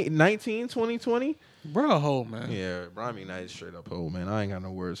 2019, 2020? Bro, a hoe, man. Yeah, Bronny McKnight is straight up hoe, man. I ain't got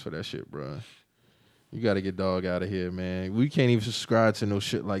no words for that shit, bro. You gotta get dog out of here, man. We can't even subscribe to no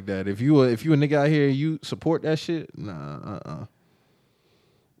shit like that. If you a nigga out here and you support that shit, nah,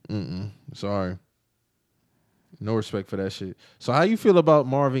 sorry. No respect for that shit. So how you feel about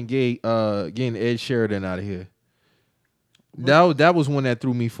Marvin Gaye getting Ed Sheridan out of here? That was one that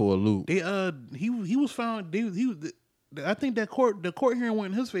threw me for a loop. He was found. I think the court hearing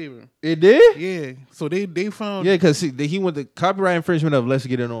went in his favor. It did? Yeah. So they found. Yeah, because he went the copyright infringement of Let's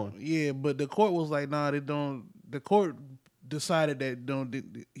Get It On. Yeah, but the court was like, nah, they don't. The court decided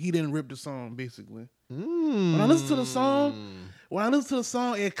that he didn't rip the song, basically. When I listen to the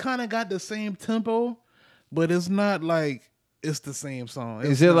song, it kind of got the same tempo, but it's not like it's the same song.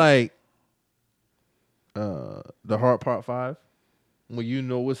 Is it like The Heart Part 5? When you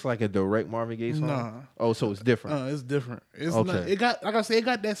know it's like a direct Marvin Gaye song? Nah. Oh, so it's different. It's different. It's okay. not. It got, like I said, it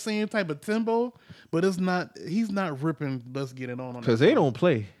got that same type of tempo, but it's not. He's not ripping Let's Get It On. Because they don't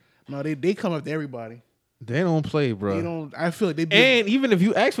play. No, they come up to everybody. They don't play, bro. They don't. I feel like they. And even if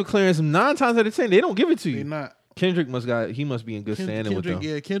you ask for clearance, 9 times out of 10, they don't give it to you. They're not. Kendrick must be in good standing with them.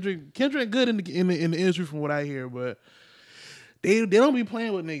 Yeah, Kendrick good in the industry from what I hear, but they don't be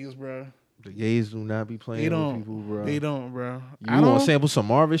playing with niggas, bro. The Gays do not be playing with people, bro. They don't, bro. You want to sample some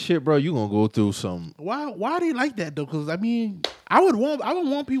Marvin shit, bro? You gonna go through some. Why they like that though? Because I mean, I would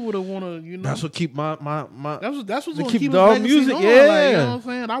want people to want to, you know. That's what keep my. That's what's gonna keep the dog music. On, yeah, like, you know what I'm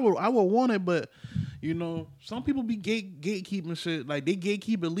saying. I would want it, but you know, some people be gatekeeping shit. Like they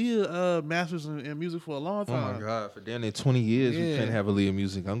gatekeep Aaliyah masters and music for a long time. Oh my god, for damn near 20 years we can't have Aaliyah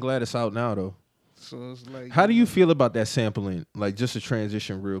music. I'm glad it's out now though. So it's like, how do you feel about that sampling? Like just to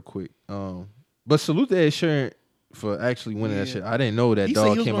transition real quick. But salute to Ed Sheeran for actually winning that shit. I didn't know that he dog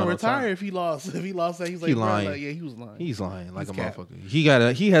said he was came gonna out retire if he lost. If he lost that, he's like, lying. Bro, like, yeah, he was lying. He's lying like He's a cap.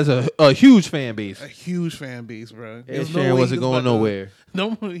 motherfucker. He has a huge fan base. A huge fan base, bro. Ed Sheeran wasn't going nowhere.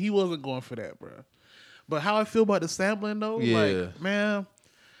 No, he wasn't going for that, bro. But how I feel about the sampling though, like, man,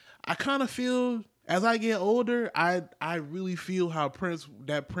 I kind of feel as I get older, I really feel how Prince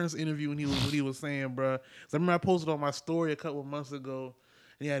interview when he was saying, bro. So I remember I posted on my story a couple of months ago,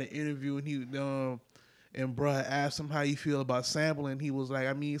 and he had an interview, and bro asked him how you feel about sampling. He was like,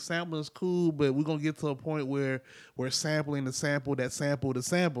 I mean, sampling is cool, but we're gonna get to a point where we're sampling the sample that sample the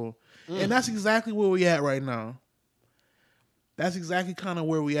sample, and that's exactly where we at right now. That's exactly kind of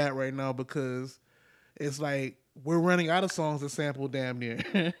where we at right now because it's like we're running out of songs to sample damn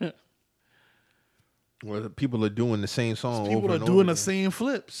near. Where people are doing the same song over and over. People are doing the same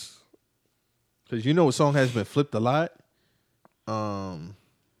flips. Because you know a song has been flipped a lot?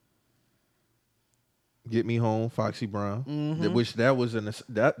 Get Me Home, Foxy Brown. Mm-hmm. Which that was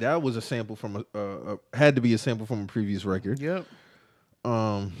a sample from had to be a sample from a previous record. Yep.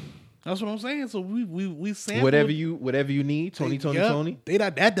 That's what I'm saying. So we sampled whatever you need, Tony.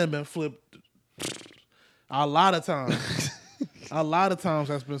 That done been flipped a lot of times. A lot of times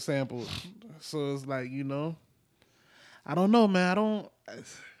that's been sampled. So it's like, you know, I don't know, man.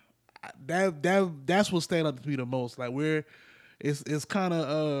 That's what stand out to me the most. Like it's kind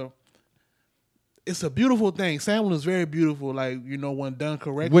of it's a beautiful thing. Sampling is very beautiful. Like, you know, when done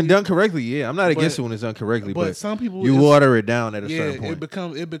correctly. When done correctly, yeah. I'm not against it when it's done correctly, but some people you water it down at a certain point.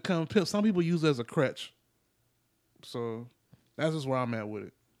 It becomes some people use it as a crutch. So that's just where I'm at with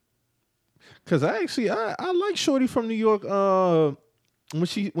it. Cause I like Shorty from New York. When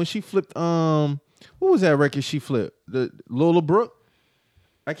she flipped what was that record she flipped? The Lola Brooke?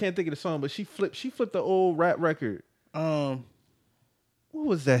 I can't think of the song, but she flipped the old rap record. What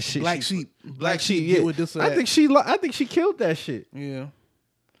was that shit? Black Sheep. Black Sheep, yeah. With this I think she killed that shit. Yeah.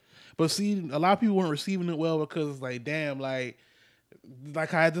 But see, a lot of people weren't receiving it well because it's like, damn, like I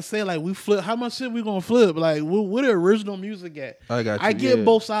had to say, like, we flip. How much shit we gonna flip? Like, where the original music at? I got you. I get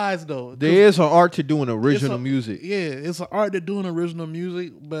both sides though. There is an art to doing original music. Yeah, it's an art to doing original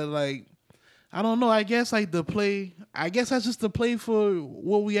music, but like, I don't know. I guess like the play. I guess that's just the play for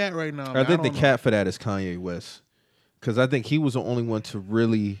where we at right now. I think the cat for that is Kanye West, because I think he was the only one to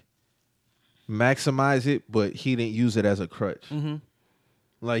really maximize it, but he didn't use it as a crutch. Mm-hmm.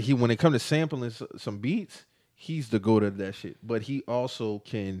 Like when it comes to sampling some beats. He's the goat of that shit, but he also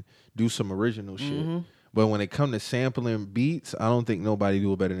can do some original shit. Mm-hmm. But when it comes to sampling beats, I don't think nobody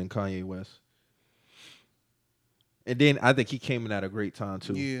do it better than Kanye West. And then I think he came in at a great time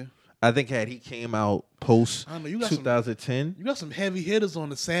too. Yeah, I think had he came out post 2010, you got some heavy hitters on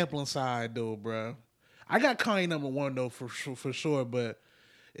the sampling side though, bro. I got Kanye #1 though for sure, but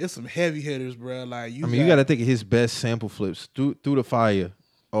it's some heavy hitters, bro. Like you got to think of his best sample flips through the fire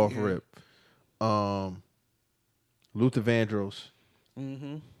off rip. Luther Vandross.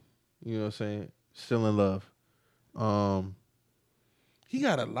 Mm-hmm. You know what I'm saying? Still in Love. He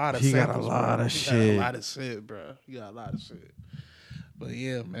got a lot of He got samples, a lot bro. of He shit. got a lot of shit, bro. He got a lot of shit. But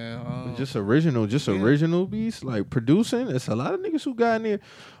yeah, man. Just original beats, like producing. It's a lot of niggas who got in there.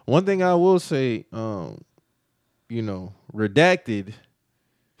 One thing I will say, Redacted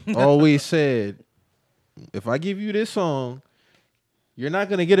always said, if I give you this song, you're not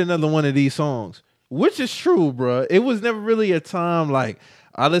gonna get another one of these songs. Which is true, bro. It was never really a time like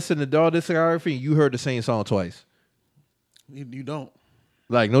I listened to Dog discography and you heard the same song twice. You don't.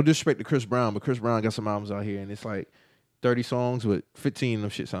 Like, no disrespect to Chris Brown, but Chris Brown got some albums out here and it's like 30 songs with 15 of them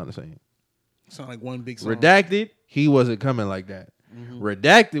shit sound the same. Sound like one big song. Redacted, he wasn't coming like that. Mm-hmm.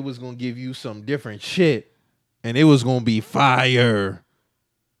 Redacted was gonna give you some different shit and it was gonna be fire.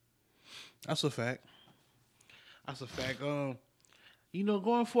 That's a fact.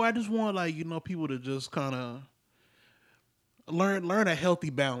 Going forward, I just want people to just kind of learn a healthy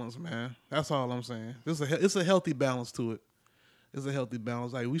balance, man. That's all I'm saying. It's a healthy balance to it. It's a healthy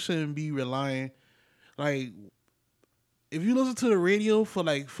balance. Like, we shouldn't be relying, like, if you listen to the radio for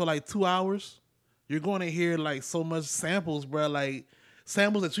 2 hours, you're going to hear like so much samples, bro. Like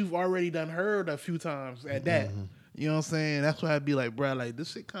samples that you've already done heard a few times at that. Mm-hmm. You know what I'm saying? That's why I'd be like, bro, like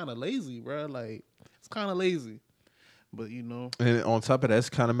this shit kind of lazy, bro. Like it's kind of lazy. But and on top of that, it's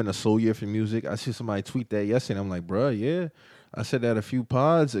kind of been a slow year for music. I see somebody tweet that yesterday. I'm like, bro, yeah. I said that a few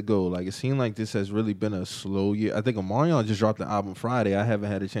pods ago. Like, it seemed like this has really been a slow year. I think Omarion just dropped the album Friday. I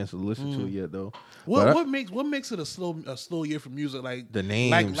haven't had a chance to listen to it yet, though. What makes it a slow year for music? Like the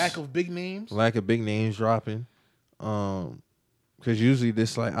names, lack of big names, dropping. Because usually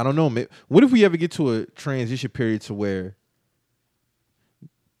this, like, I don't know. What if we ever get to a transition period to where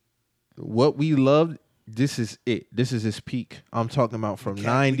what we loved, this is it. This is its peak. I'm talking about from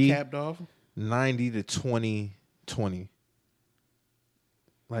 90 to 2020.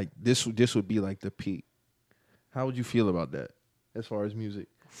 Like this would be like the peak. How would you feel about that as far as music?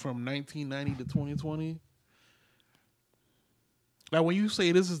 From 1990 to 2020? Like when you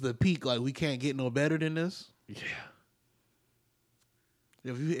say this is the peak, like we can't get no better than this? Yeah.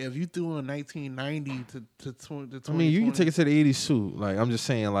 If you threw in 1990 to 2020. I mean, you can take it to the 80s too. Like, I'm just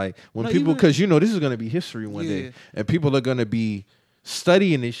saying, like, when people, because this is going to be history one day. And people are going to be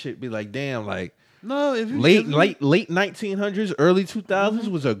studying this shit, be like, damn, like, no, late 1900s, early 2000s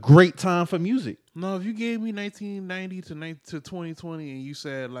was a great time for music. No, if you gave me 1990 to 2020 and you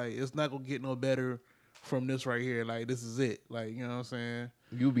said, like, it's not going to get no better from this right here, like, this is it. Like, you know what I'm saying?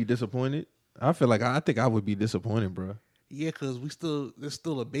 You'd be disappointed? I think I would be disappointed, bro. Yeah, because it's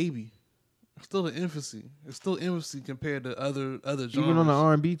still a baby. It's still an infancy. It's still infancy compared to other genres. Even on the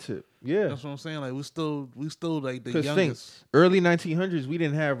R&B tip. Yeah. That's what I'm saying. Like, we still like the youngest. Think, early 1900s, we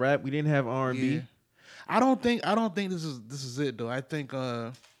didn't have rap. We didn't have R&B. Yeah. I don't think this is it though. I think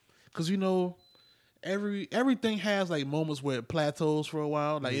because everything has like moments where it plateaus for a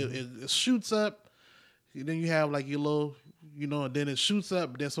while. Like it shoots up, and then you have like your little, and then it shoots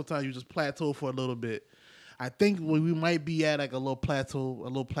up. But then sometimes you just plateau for a little bit. I think we might be at like a little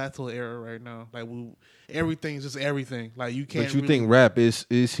plateau era right now. Like everything's just everything. Like you can't. But you think rap is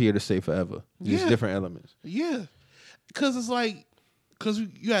here to stay forever? Just different elements. Yeah, because it's like. Because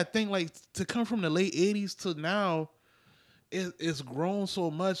you gotta think, like, to come from the late 80s to now, it's grown so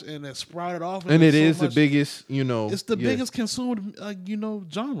much and it's sprouted off. And it is the biggest, It's the biggest consumed,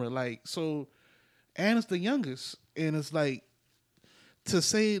 genre. Like, so, and it's the youngest. And it's like, to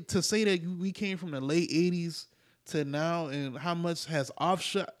say that we came from the late 80s to now and how much has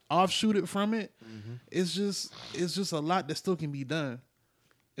offshooted from it, it's just a lot that still can be done.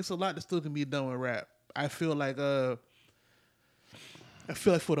 It's a lot that still can be done with rap. I feel like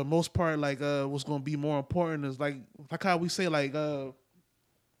for the most part, like what's gonna be more important is like how we say like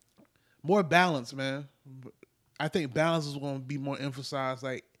more balance, man. I think balance is gonna be more emphasized.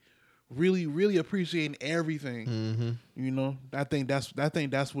 Like really, really appreciating everything. I think that's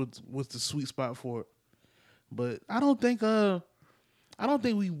what's the sweet spot for it. But I don't think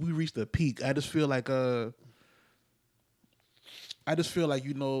we reached a peak. I just feel like we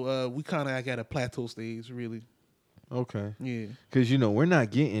kind of like at a plateau stage, really. Okay. Yeah. Because, we're not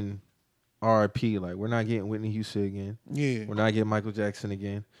getting R.I.P. Like, we're not getting Whitney Houston again. Yeah. We're not getting Michael Jackson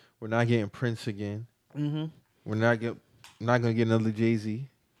again. We're not getting Prince again. Mm-hmm. We're not going to get another Jay-Z.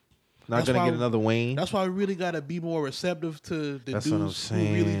 Not going to get another Wayne. That's why we really got to be more receptive to the that's dudes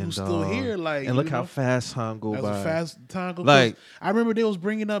who's still here. Like, and look how fast time go by. That's a fast time go. Like, I remember they was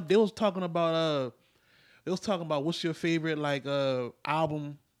talking about what's your favorite, like,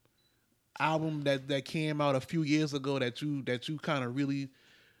 album that came out a few years ago that you kind of really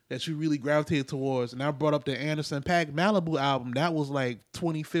gravitated towards. And I brought up the Anderson .Paak Malibu album. That was like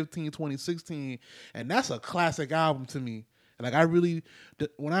 2015, 2016. And that's a classic album to me. Like I really,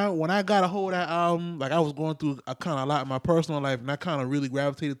 when I got a hold of that album, like I was going through a kind of a lot in my personal life, and I kind of really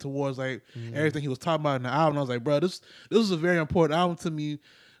gravitated towards like everything he was talking about in the album. I was like, bro, this is a very important album to me,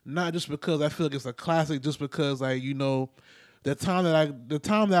 not just because I feel like it's a classic, just because like the time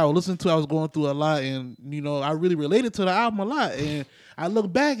that I was listening to, I was going through a lot, and I really related to the album a lot, and I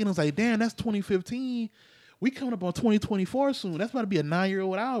look back and it's like, damn, that's 2015. We coming up on 2024 soon. That's about to be a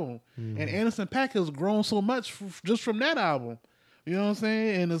 9-year-old album. And Anderson .Paak has grown so much just from that album. You know what I'm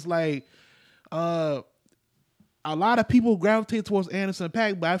saying? And it's like a lot of people gravitate towards Anderson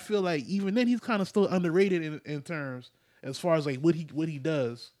 .Paak, but I feel like even then he's kind of still underrated in terms as far as like what he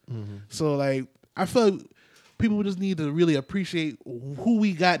does. So like I feel like people just need to really appreciate who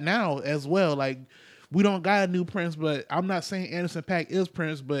we got now as well. Like we don't got a new Prince, but I'm not saying Anderson .Paak is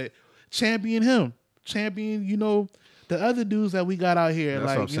Prince, but champion him. Champion, the other dudes that we got out here. That's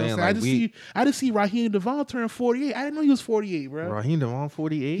like, what I'm saying. Like, I just see Raheem DeVaughn turn 48. I didn't know he was 48, bro. Raheem DeVaughn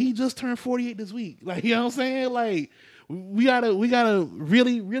 48? He just turned 48 this week. Like, you know what I'm saying? Like, we gotta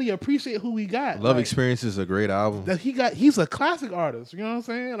really, really appreciate who we got. Love Experience is a great album. That he's a classic artist. You know what I'm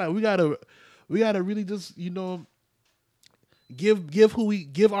saying? Like, we gotta really just,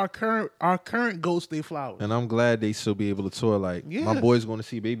 give our current ghosts their flowers. And I'm glad they still be able to tour. Like my boy's going to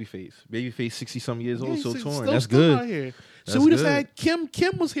see Babyface. Babyface 60-something years old, still touring. That's good. Out here. So we just had Kim.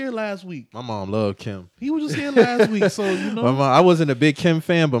 Kim was here last week. My mom loved Kim. He was just here last week. So my mom, I wasn't a big Kim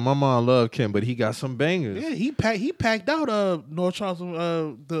fan, but my mom loved Kim. But he got some bangers. Yeah, he packed out North Charleston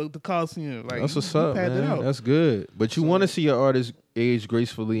the Coliseum. Like that's what's up, man. That's good. But you want to see your artists age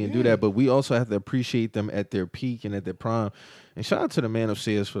gracefully and do that. But we also have to appreciate them at their peak and at their prime. And shout out to the man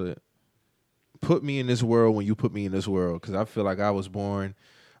upstairs for put me in this world when you put me in this world. Because I feel like I was born.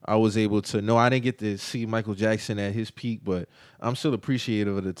 I was able to I didn't get to see Michael Jackson at his peak, but I'm still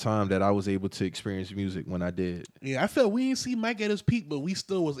appreciative of the time that I was able to experience music when I did. Yeah, I felt we didn't see Mike at his peak, but we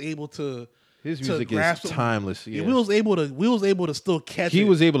still was able to. His music is timeless. Yeah, we was able to still catch it. He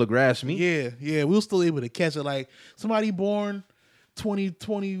was able to grasp me. Yeah, we were still able to catch it. Like somebody born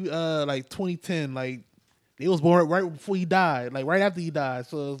 2020, like 2010, like. They was born right before he died, like right after he died.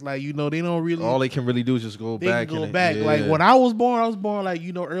 So it's like, they don't really. All they can really do is just go back. They can go back. Yeah. Like when I was born like,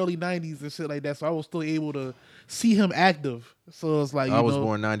 early 90s and shit like that. So I was still able to see him active. So it's like, I was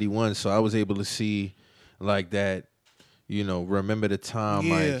born 91, so I was able to see like that, remember the time,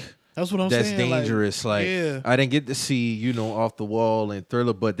 like. That's what I'm saying. That's dangerous. Like I didn't get to see, Off the Wall and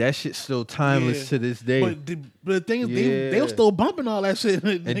Thriller, but that shit's still timeless to this day. But the thing is, they were still bumping all that shit.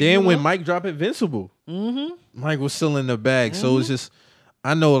 And then when Mike dropped Invincible, Mike was still in the bag. So it's just,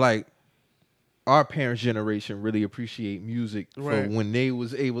 I know like our parents' generation really appreciate music for when they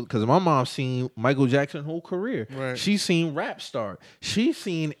was able, because my mom seen Michael Jackson's whole career. Right. She seen rap start. She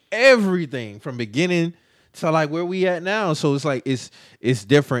seen everything from beginning to like where we at now. So it's like it's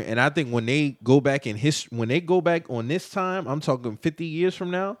different. And I think when they go back in history, when they go back on this time, I'm talking 50 years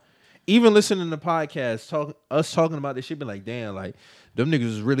from now, even listening to podcasts, talking about this shit, be like, damn, like them niggas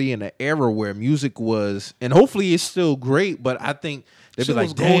was really in an era where music was, and hopefully it's still great, but I think they'd be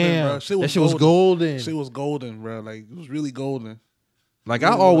like, damn, that shit was golden. Shit was golden, bro. Like it was really golden. Like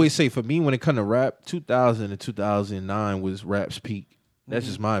I always say, for me, when it comes to rap, 2000 to 2009 was rap's peak. That's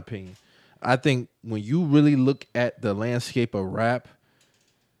just my opinion. I think when you really look at the landscape of rap,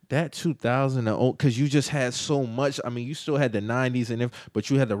 that 2000, because you just had so much. I mean, you still had the 90s, but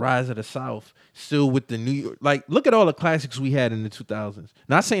you had the rise of the South still with the New York. Like, look at all the classics we had in the 2000s.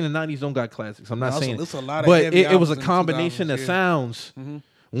 Not saying the 90s don't got classics. I'm not saying it's a lot of but it was a combination of sounds.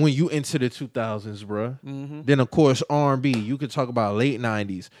 when you enter the 2000s, bro. Mm-hmm. Then, of course, R&B. You could talk about late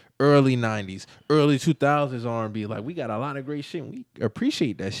 90s, early 2000s R&B. Like, we got a lot of great shit. We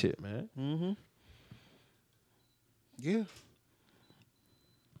appreciate that shit, man. Mm-hmm. Yeah.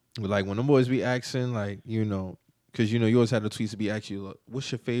 Like, when them boys be asking, like, you know, because, you know, you always had the tweets to be asking you, like, what's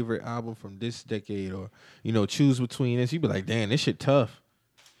your favorite album from this decade? Or, you know, choose between this. You be like, damn, this shit tough.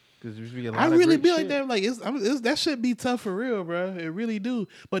 Cause there's be a lot I of really great be shit. like that. Like it's that shit be tough for real, bro. It really do.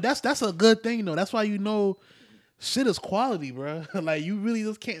 But that's a good thing though. That's why you know shit is quality, bro. Like you really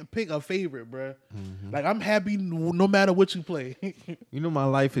just can't pick a favorite, bro. Mm-hmm. Like I'm happy no matter what you play. You know my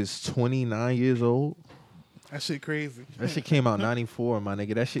life is 29 years old. That shit crazy. That shit came out 94, my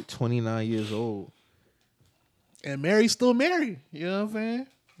nigga. That shit 29 years old. And Mary's still married. You know what I'm saying?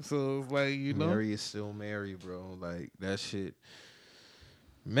 So it's like, you know, Mary is still married, bro. Like that shit.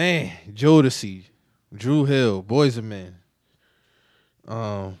 Man, Jodeci, Drew Hill, Boys and Men.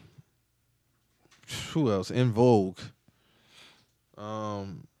 Who else? In Vogue.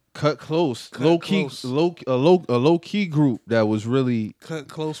 Cut Close, Cut low Close. key, low key group that was really Cut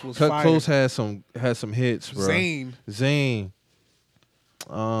Close was Cut fire. Close had some hits, bro. Zayn.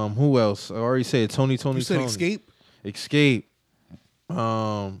 Who else? I already said Tony. You said Tony. Escape.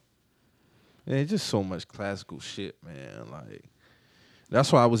 Man, just so much classical shit, man. Like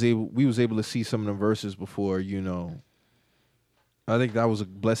that's why we was able to see some of the verses before, you know. I think that was a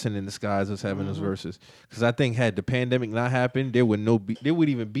blessing in disguise, us having those verses. Because I think had the pandemic not happened, there would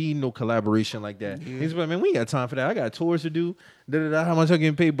even be no collaboration like that. Yeah. He's like, man, we ain't got time for that. I got tours to do. How much I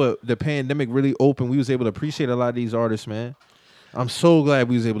getting paid? But the pandemic really opened. We was able to appreciate a lot of these artists, man. I'm so glad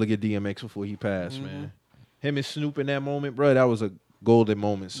we was able to get DMX before he passed, man. Him and Snoop in that moment, bro, that was a golden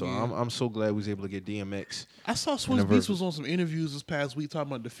moment. So I'm so glad we was able to get DMX. I saw Swizz Beatz was on some interviews this past week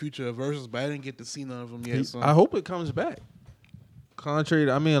talking about the future of verses, but I didn't get to see none of them yet. So. I hope it comes back. Contrary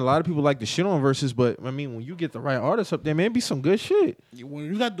to, I mean, a lot of people like the shit on verses, but I mean, when you get the right artists up there, man, it be some good shit. When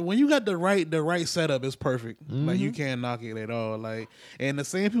you got the right setup, it's perfect. Like you can't knock it at all. Like, and the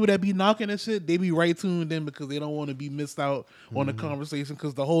same people that be knocking that shit, they be right tuned in because they don't want to be missed out on the conversation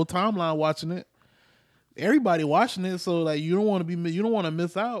because the whole timeline watching it, everybody watching it. So like, you don't want to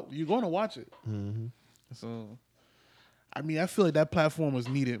miss out. You're going to watch it. So, I mean, I feel like that platform was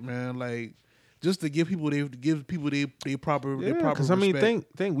needed, man. Like. Just to give people their proper because I mean,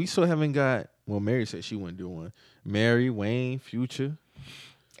 think we still haven't got. Well, Mary said she wouldn't do one. Mary, Wayne, Future,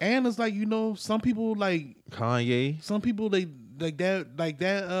 and it's like, you know, some people like Kanye. Some people they like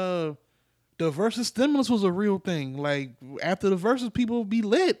that. The versus stimulus was a real thing. Like after the versus, people be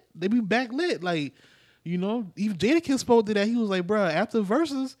lit. They be back lit. Like, you know, even Jadakiss spoke to that. He was like, "Bro, after the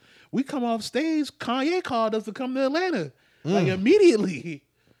versus, we come off stage. Kanye called us to come to Atlanta, like immediately."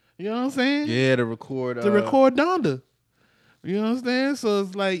 You know what I'm saying? Yeah, to record Donda. You know what I'm saying? So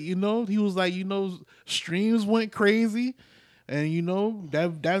it's like, you know, he was like, you know, streams went crazy, and you know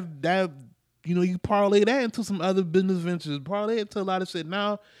that you know, you parlay that into some other business ventures, parlay it into a lot of shit.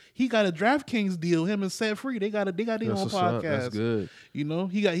 Now he got a DraftKings deal. Him and Set Free, they got their own podcast. That's good. You know,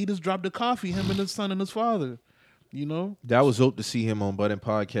 he just dropped a coffee. Him and his son and his father. You know, that was dope to see him on Button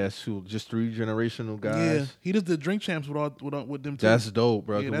Podcast too. Just 3 generational guys. Yeah, he just did Drink Champs with them too. That's dope,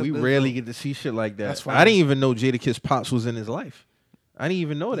 bro. Yeah, we rarely get to see shit like that. That's fine. I didn't even know Jadakiss Pops was in his life. I didn't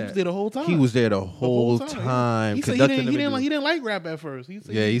even know that. He was there the whole time. He was there the whole time. He said he didn't like rap at first. He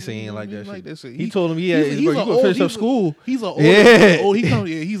said he said he didn't like that shit. He told him he's you gonna finish up school. He's a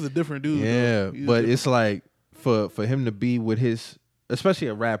he's a different dude. Yeah, but it's like for him to be with his, especially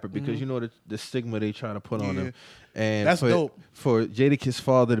a rapper, because you know the stigma they try to put on him. And that's dope. For Jadakiss'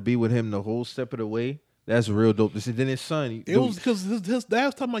 father to be with him the whole step of the way, that's real dope. Then his son. It was because his dad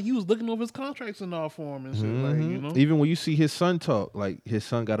was talking about he was looking over his contracts and all for him and shit. Like, you know? Even when you see his son talk, like his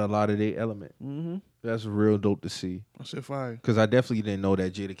son got a lot of their element. That's real dope to see. That shit fire. Because I definitely didn't know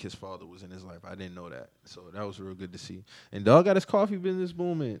that Jadakiss' father was in his life. I didn't know that. So that was real good to see. And dog got his coffee business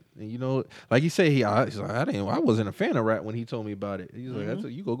booming. And you know, like he said, he's like, I wasn't a fan of rap when he told me about it. He's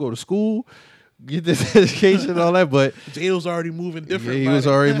like, you go to school, get this education and all that, but Jay was already moving different. Yeah, he was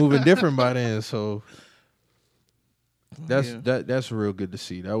already moving different by then. So that's real good to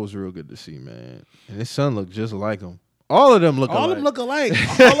see. That was real good to see, man. And his son looked just like him. All of them look alike. All of them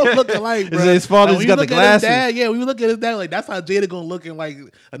look alike, bro. His father's got the glasses. When we look at his dad, like that's how Jada gonna look in like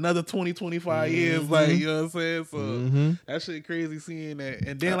another 20, 25 years. Like, you know what I'm saying? So that shit crazy seeing that.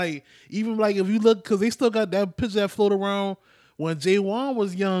 And then like even like if you look, because they still got that picture that floated around when Jay Wan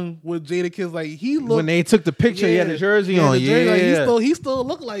was young with Jadakiss, like he looked when they took the picture, he had a jersey on. Like, he still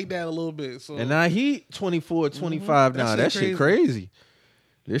looked like that a little bit. So and now he 24, 25 now. That shit crazy.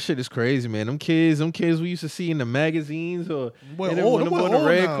 This shit is crazy, man. Them kids we used to see in the magazines or on the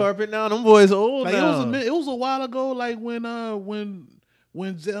red carpet now. Them boys old like now. It was a while ago, like when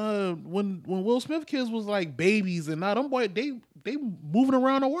Will Smith kids was like babies, and now them boys they moving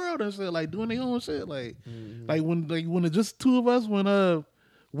around the world and shit, like doing their own shit, like when it's just two of us, when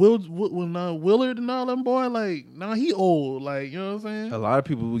Willard and all them boy, like now he old, like, you know what I'm saying. A lot of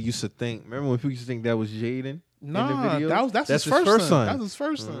people used to think. Remember when people used to think that was Jaden? Nah, that's his first son. That's his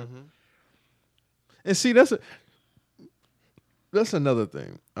first son. And see, that's another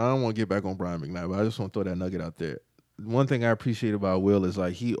thing. I don't want to get back on Brian McKnight, but I just want to throw that nugget out there. One thing I appreciate about Will is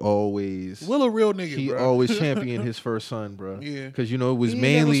like Will a real nigga. He always championed his first son, bro. Yeah, because you know it was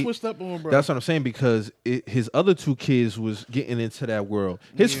mainly never switched up on him, bro. That's what I'm saying, because his other two kids was getting into that world.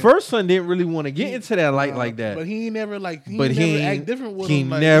 His first son didn't really want to get into that like that. But he never act different with him. He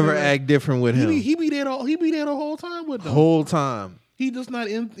never act different with him. He be there the whole time with them. Whole time. He just not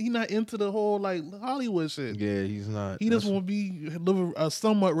into the whole like Hollywood shit. Yeah, he's not. He just want to be live a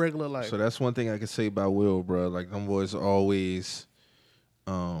somewhat regular life. So that's one thing I can say about Will, bro. Like them boys always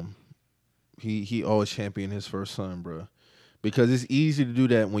he always championed his first son, bro. Because it's easy to do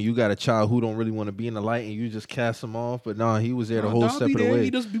that when you got a child who don't really want to be in the light and you just cast him off. But nah, he was there the whole step of the way. He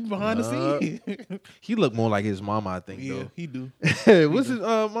just be behind the scene. He looked more like his mama, I think. Yeah, though. he do. What's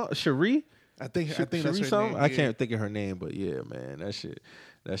his Cherie? I think that's her something. name. I can't think of her name, but yeah, man,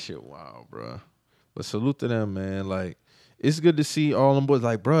 that shit, wild, bro. But salute to them, man. Like, it's good to see all them boys.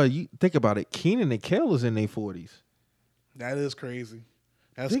 Like, bro, you think about it. Keenan and Kel is in their 40s. That is crazy.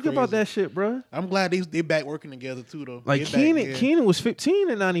 Think about that shit, bro. I'm glad they back working together too, though. Like Keenan was 15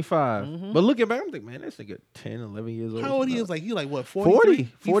 in 95. Mm-hmm. But looking back, I'm thinking, man, this nigga 10, 11 years old. How old he is? Like, he like what, 40?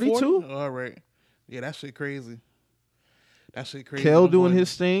 42? All right. Yeah, that shit crazy. Kel doing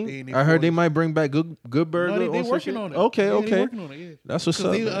his thing. I heard they might bring back Good Burger. No, they working on it. Okay. They working on it, yeah. That's what's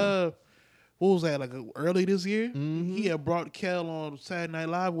up. What was that, like early this year? Mm-hmm. He had brought Kel on Saturday Night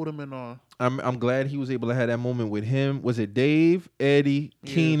Live with him and all. I'm glad he was able to have that moment with him. Was it Dave, Eddie,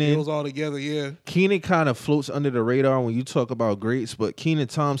 Keenan? It was all together, yeah. Keenan kind of floats under the radar when you talk about greats, but Kenan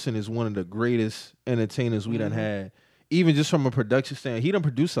Thompson is one of the greatest entertainers we done had. Even just from a production standpoint, he done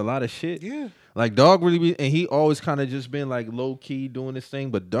produced a lot of shit. Yeah. Like Dog really and he always kind of just been like low key doing this thing,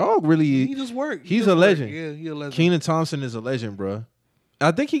 but Dog really he just worked. He's a legend. Yeah, he's a legend. Kenan Thompson is a legend, bro.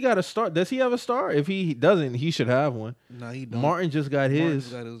 I think he got a star. Does he have a star? If he doesn't, he should have one. Nah, he don't. Martin just got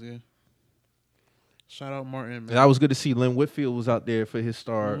his. Yeah. Shout out Martin, man. That was good to see. Lynn Whitfield was out there for his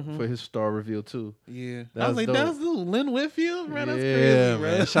star reveal too. Yeah, I was like, dope. That's Lynn Whitfield, man. That's crazy, man.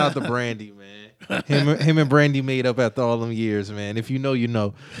 man. Shout out to Brandy, man. Him and Brandy made up after all them years, man. If you know, you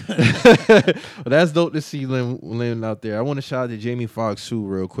know. Well, that's dope to see Lynn out there. I want to shout out to Jamie Foxx too,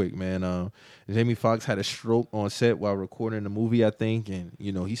 real quick, man. Jamie Foxx had a stroke on set while recording the movie, I think, and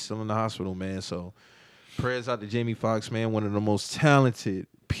he's still in the hospital, man. So prayers out to Jamie Foxx, man. One of the most talented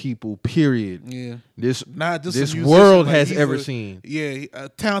people, period. Yeah. This musician, world has ever seen. Yeah, a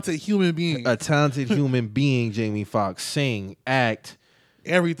talented human being. A talented human being, Jamie Foxx. Sing, act,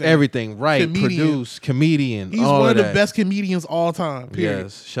 everything. Write, produce, comedian. He's all one of that. the best comedians all time. Period.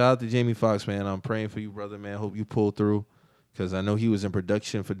 Yes. Shout out to Jamie Foxx, man. I'm praying for you, brother, man. Hope you pull through. Because I know he was in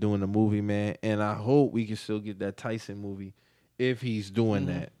production for doing the movie, man. And I hope we can still get that Tyson movie if he's doing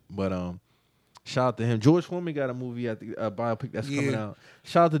that. But shout out to him. George Foreman got a movie a biopic that's coming out.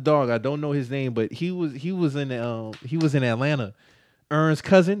 Shout out to Dog. I don't know his name, but he was in Atlanta. Ern's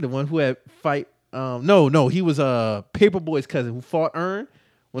cousin, the one who had fight. No, he was Paperboy's cousin who fought Ern.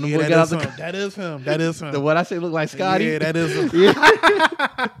 When the boy got out the that is him. That is him. The what I say look like Scotty. Yeah, that is him.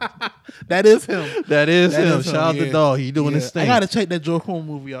 That is him. That is him. Shout out to Dog. He doing his thing. I gotta check that George Foreman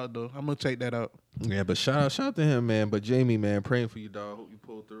movie out though. I'm gonna check that out. Yeah, but shout out to him, man. But Jamie, man, praying for you, dog. Hope you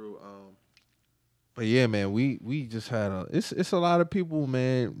pull through. But yeah, man, we just had it's a lot of people,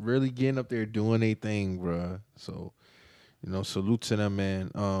 man, really getting up there doing their thing, bro. So, salute to them,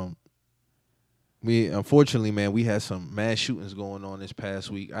 man. We unfortunately, man, we had some mass shootings going on this past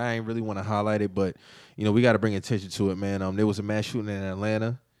week. I ain't really want to highlight it, but we got to bring attention to it, man. There was a mass shooting in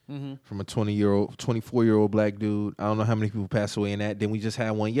Atlanta from a 24-year-old black dude. I don't know how many people passed away in that. Then we just had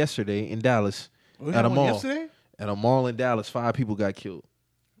one yesterday in Dallas at a mall. Yesterday? At a mall in Dallas, 5 people got killed.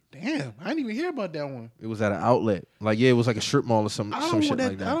 Damn, I didn't even hear about that one. It was at an outlet. It was like a strip mall or some shit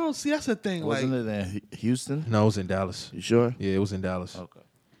like that. I don't see. That's the thing. Wasn't it in Houston? No, it was in Dallas. You sure? Yeah, it was in Dallas. Okay.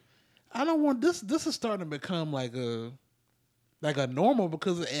 I don't want this. This is starting to become like a normal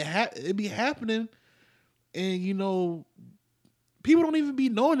because it be happening, and people don't even be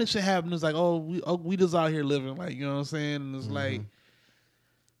knowing this shit happening. It's like, we just out here living, like, you know what I'm saying? And it's like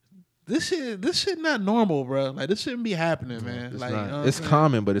this shit not normal, bro. Like, this shouldn't be happening, man. It's like, not. It's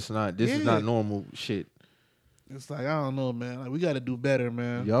common, but it's not. This is not normal shit. It's like, I don't know, man. Like, we got to do better,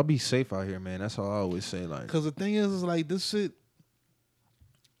 man. Y'all be safe out here, man. That's all I always say. Like, because the thing is like this shit.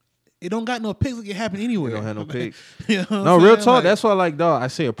 It don't got no pics that can happen anywhere. It don't have no pics. No, real talk. Like, that's why, like, dog, I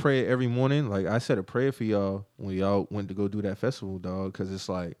say a prayer every morning. Like, I said a prayer for y'all when y'all went to go do that festival, dog. Because it's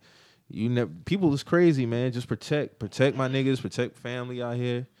like, people is crazy, man. Just protect my niggas, protect family out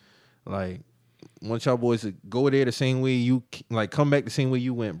here. Like, want y'all boys to go there the same way you, like, come back the same way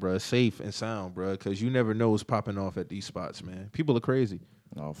you went, bro. Safe and sound, bro. Because you never know what's popping off at these spots, man. People are crazy.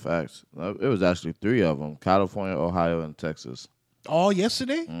 No, facts. It was actually 3 of them: California, Ohio, and Texas. All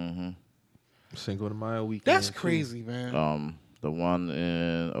yesterday? Mm-hmm. Cinco de Mayo weekend. That's crazy, man. The one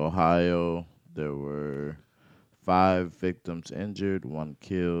in Ohio, there were 5 victims injured, 1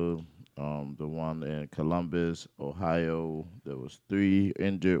 killed. The one in Columbus, Ohio, there was 3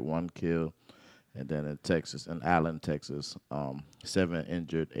 injured, 1 killed. And then in Texas, in Allen, Texas, 7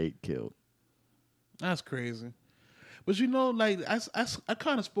 injured, 8 killed. That's crazy. But like, I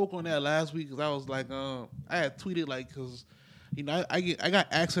kind of spoke on that last week because I was like, I had tweeted, like, because you know, I got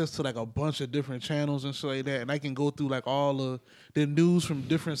access to like a bunch of different channels and shit like that, and I can go through like all of the news from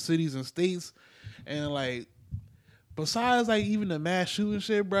different cities and states, and like besides like even the mass shooting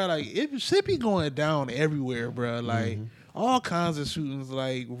shit, bro, like it shit be going down everywhere, bro. Like all kinds of shootings,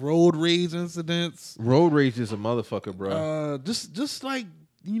 like road rage incidents. Road rage is a motherfucker, bro. Just like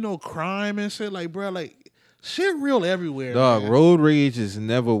you know, crime and shit, like bro, like shit real everywhere. Dog, man. road rage is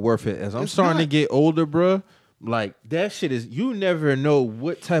never worth it. As I'm It's starting to not. get older, bro, like that shit is. You never know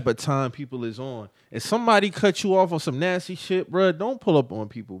what type of time people is on. If somebody cut you off on some nasty shit, bro, don't pull up on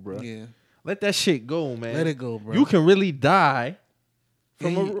people, bro. Yeah, Let that shit go, man. let it go, bro. You can really die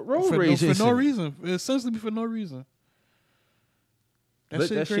from a road rage for no incident. reason. Essentially for no reason. Let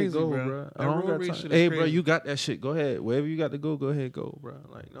that crazy, shit go, bro. bro. That I don't road got rage time. shit is Hey, bro, crazy. you got that shit. Go ahead. Wherever you got to go ahead, go, bro.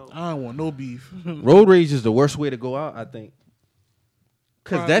 Like, no. I don't want no beef. Road rage is the worst way to go out, I think.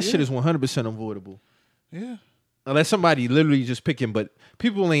 Because Probably, that shit yeah. is 100% avoidable. Yeah. Unless somebody literally just picking, but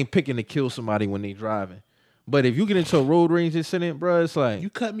people ain't picking to kill somebody when they driving. But if you get into a road rage incident, bro, it's like You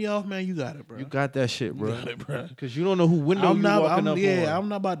cut me off, man. You got it, bro. you got that shit, bro. You got it, bro. Because you don't know who window you walking up on. I'm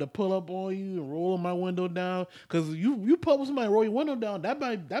not about to pull up on you and roll my window down. Because you pull up with somebody and roll your window down, that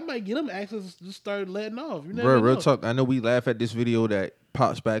might get them access to just start letting off. You never Bro, know. real talk. I know we laugh at this video that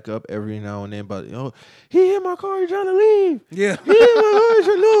pops back up every now and then, but he hit my car, he's trying to leave. Yeah. He hit my car, he's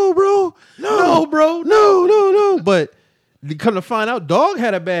trying, no, bro. No, bro. No. But come to find out, dog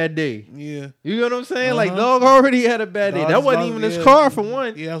had a bad day. Yeah. You know what I'm saying? Like, Uh-huh. dog already had a bad day. Dog- That wasn't dog- even his yeah. car for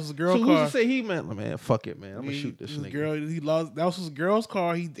one. Yeah, it was a girl so car. who's to say he meant, man, fuck it, man. I'm going to shoot this his nigga. girl, he lost. That was his girl's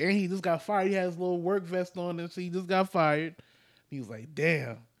car. He just got fired. He had his little work vest on, and so he just got fired. He was like,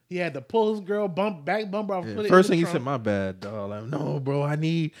 damn. He had to pull his girl back bumper off. Yeah, Put it first in thing the he said, trunk. my bad, dog. Like, no, bro, I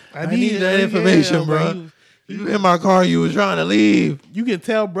need need that it. information, Yeah, bro. like, You hit my car, you was trying to leave. You can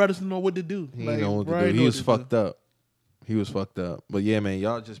tell brothers don't know what to do. He Like, didn't know what bro, to do. ain't He know was what to fucked up. He was fucked up. But yeah, man,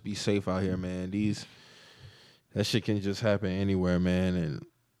 y'all just be safe out here, man. That shit can just happen anywhere, man. And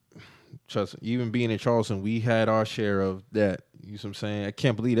trust me, even being in Charleston, we had our share of that. You know what I'm saying? I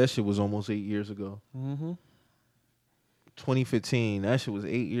can't believe that shit was almost 8 years ago. Mm-hmm. 2015, that shit was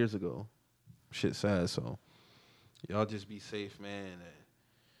 8 years ago. Shit sad, so y'all just be safe, man.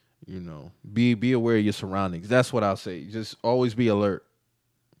 And, you know, be aware of your surroundings. That's what I'll say. Just always be alert.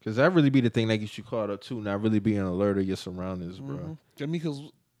 Because that really be the thing that gets you caught up, too, not really being alert of your surroundings, bro. Mm-hmm. I mean, because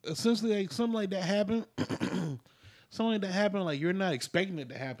essentially, like, something like that happened. Something like that happened, like, you're not expecting it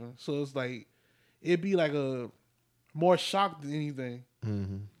to happen. So it's like, it'd be like a more shock than anything.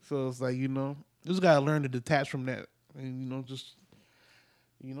 Mm-hmm. So it's like, you know, just got to learn to detach from that. And, just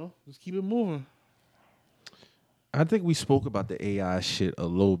keep it moving. I think we spoke about the AI shit a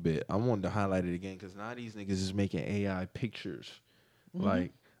little bit. I wanted to highlight it again because now these niggas is making AI pictures. Mm-hmm.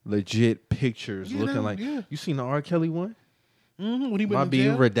 Like, legit pictures Yeah, looking like... yeah. You seen the R. Kelly one? Mm-hmm. When he went My to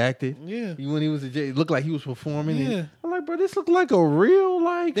being jail? redacted. Yeah. When he was in jail, it looked like he was performing. Yeah. And I'm like, bro, this looked like a real,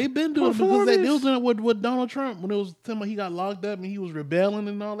 like, They've been doing it because performance. they was doing it with Donald Trump when it was time he got locked up and he was rebelling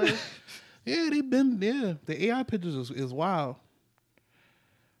and all that. Yeah, the AI pictures is wild.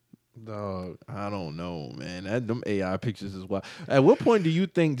 Dog, I don't know, man. Them AI pictures is wild. At what point do you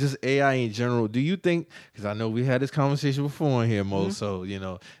think just AI in general, do you think, because I know we had this conversation before in here, Mo, so,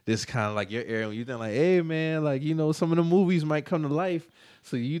 this kind of like your area, when you think like, hey, man, like, some of the movies might come to life.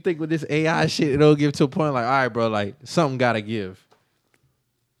 So you think with this AI shit, it'll give to a point like, all right, bro, like, something got to give.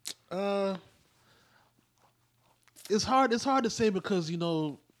 It's hard to say because,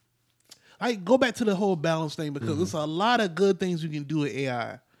 I go back to the whole balance thing because it's a lot of good things you can do with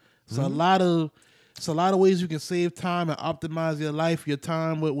AI. It's a lot of ways you can save time and optimize your life, your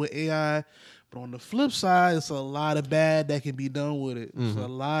time with AI. But on the flip side, it's a lot of bad that can be done with it. It's a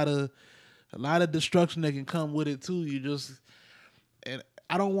lot of destruction that can come with it too. And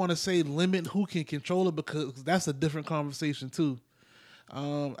I don't want to say limit who can control it because that's a different conversation too.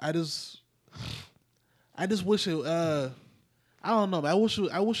 I just wish it. I don't know. I wish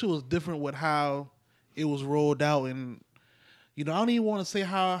it was different with how it was rolled out, and I don't even want to say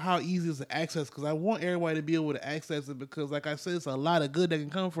how easy it is to access because I want everybody to be able to access it because, like I said, it's a lot of good that can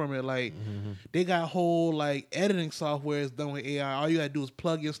come from it. Like they got whole like editing software is done with AI. All you gotta do is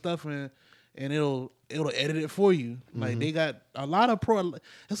plug your stuff in, and it'll edit it for you. Like they got a lot of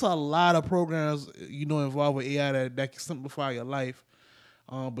it's a lot of programs involved with AI that can simplify your life.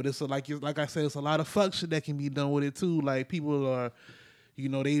 But it's like I said, it's a lot of fuck shit that can be done with it too. Like people are, they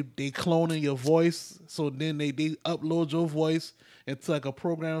cloning your voice, so then they upload your voice into like a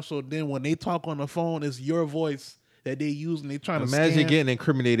program. So then when they talk on the phone, it's your voice that they use, and they trying to Imagine getting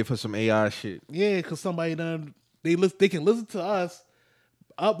incriminated for some AI shit. Yeah, because somebody they can listen to us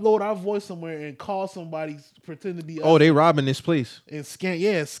upload our voice somewhere and call somebody, pretend to be Oh, us they robbing this place. and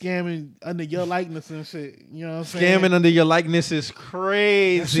scamming under your likeness and shit. You know what I'm saying? Scamming under your likeness is That shit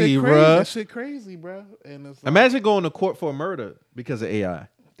crazy, crazy. bruh. That shit crazy, bro. And it's like, Imagine going to court for a murder because of AI.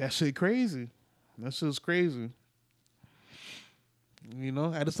 that shit crazy. That shit's crazy. You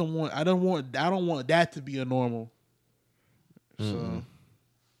know, I don't want that to be a normal. So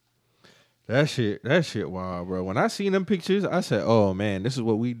That shit wild, bro. When I seen them pictures, I said, oh man, this is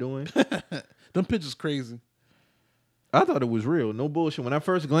what we doing. them pictures crazy. I thought it was real. No bullshit. When I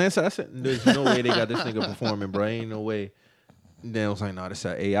first glanced at it, I said, there's no way they got this nigga performing, bro. Ain't no way. And then I was like, no, this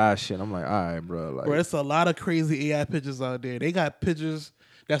that AI shit. I'm like, all right, bro. Like, Bro, it's a lot of crazy AI pictures out there. They got pictures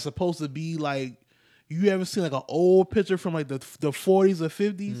that's supposed to be like, you ever seen like an old picture from like the 40s or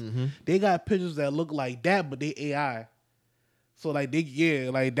 50s? They got pictures that look like that, but they AI. So like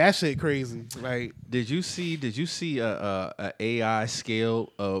like that shit crazy. Like, did you see a AI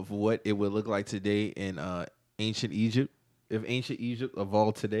scale of what it would look like today in ancient Egypt? If ancient Egypt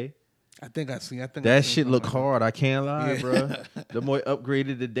evolved today? I think That shit look hard. I can't lie, Yeah. bro. The more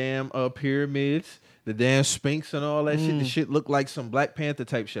upgraded the damn pyramids, the damn Sphinx and all that shit. The shit looked like some Black Panther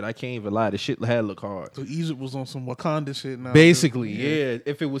type shit. I can't even lie. The shit had look hard. So Egypt was on some Wakanda shit now. Basically, yeah.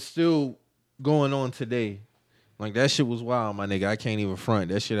 If it was still going on today, like that shit was wild, my nigga. I can't even front.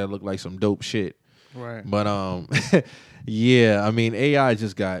 That shit had looked like some dope shit. Right. But yeah. I mean, AI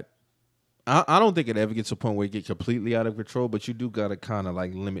just got. I don't think it ever gets to a point where it get completely out of control, but you do gotta kind of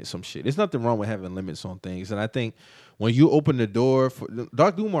like limit some shit. There's nothing wrong with having limits on things, and I think when you open the door for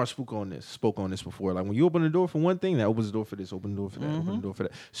Doc Dumar spoke on this before. Like when you open the door for one thing, that opens the door for this, open the door for that, open the door for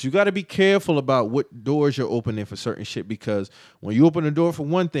that. So you got to be careful about what doors you're opening for certain shit, because when you open the door for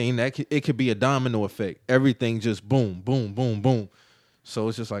one thing, it could be a domino effect. Everything just boom, boom, boom, boom. So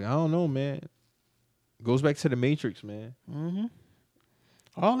it's just like, I don't know, man. Goes back to the Matrix, man.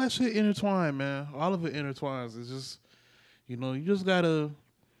 All that shit intertwined, man. All of it intertwines. It's just, you know, you just gotta.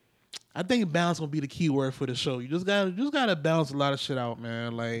 I think balance gonna be the key word for the show. You just gotta balance a lot of shit out,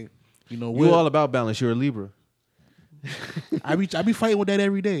 man. Like, you know, You're all about balance. You're a Libra. I be fighting with that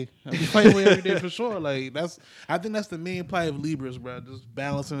every day. I be fighting with it every day for sure. Like I think that's the main part of Libras, bro. Just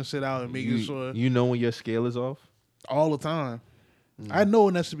balancing the shit out and making sure You know when your scale is off? all the time. I know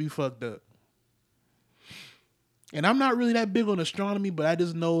when that should be fucked up. And I'm not really that big on astronomy, but I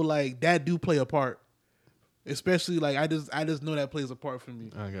just know like that do play a part. Especially like I just know that plays a part for me.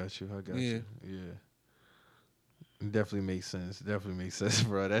 I got you. Yeah. It definitely makes sense.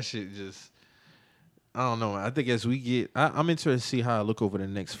 Bro. That shit just, I don't know. I think as we get, I'm interested to see how I look over the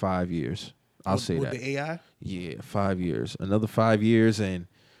next 5 years. I'll say with that. the AI? Yeah, 5 years. Another 5 years, and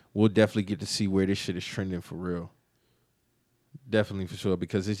we'll definitely get to see where this shit is trending for real. Definitely for sure,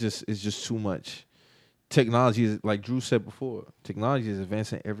 because it's just too much. Technology is, like Drew said before, technology is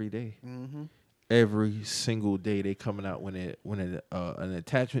advancing every day. Every single day they coming out when an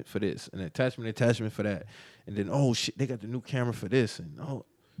attachment for this, an attachment for that, and then oh shit, they got the new camera for this, and oh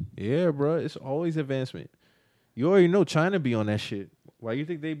yeah, bro, it's always advancement. You already know China be on that shit. Why you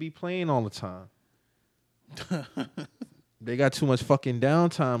think they be playing all the time? They got too much fucking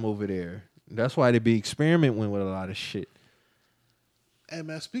downtime over there. That's why they be experimenting with a lot of shit. Hey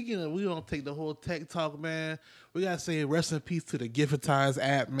man, speaking of, we don't take the whole tech talk, man. We gotta say rest in peace to the Giffortize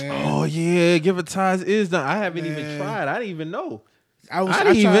app, man. Oh yeah, Giffortize is done. I haven't even Man. tried. I didn't even know. I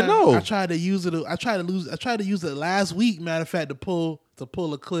didn't even know. I tried to use it. I tried to use it last week. Matter of fact, to pull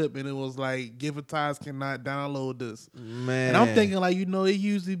a clip, and it was like Giffortize cannot download this. Man, And I'm thinking like, you know, it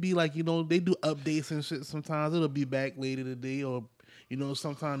usually be like, you know, they do updates and shit. Sometimes it'll be back later today, or you know,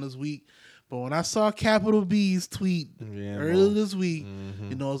 sometime this week. But when I saw Capital B's tweet earlier this week,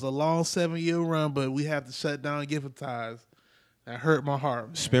 you know, it's a long 7-year run, but we have to shut down Giffortize. That hurt my heart.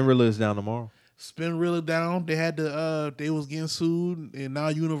 Man. Spinrilla is down tomorrow. Spinrilla down. They had to. They was getting sued, and now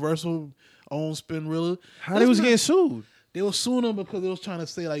Universal owns Spinrilla. How they was getting sued? They was suing them because they was trying to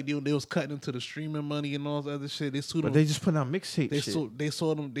say like they was cutting into the streaming money and all this other shit. They sued them. But they just putting out mixtape They shit. They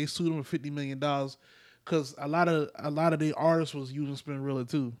sued them for $50 million because a lot of the artists was using Spinrilla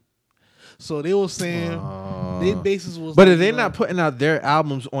too. So they was saying their basis was. But like, if they're you know, not putting out their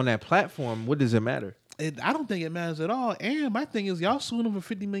albums on that platform, what does it matter? I don't think it matters at all. And my thing is, y'all suing them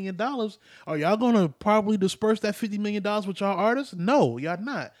for $50 million. Are y'all gonna probably disperse that $50 million with y'all artists? No, y'all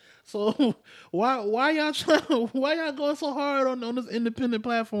not. So why y'all going so hard on this independent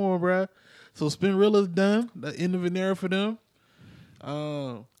platform, bruh? So Spinrilla's done. The end of an era for them.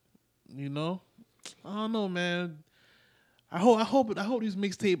 You know, I don't know, man. I hope these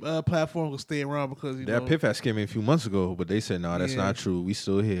mixtape platforms will stay around because that Piff had scared me a few months ago, but they said no, that's not true. We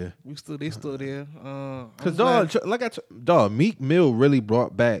still here. They still there. Cause dog, Meek Mill really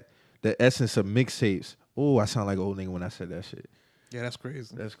brought back the essence of mixtapes. Oh, I sound like an old nigga when I said that shit. Yeah, that's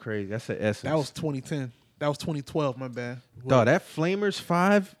crazy. That's crazy. That's the essence. That was 2010. That was 2012. My bad. Dog, that Flamers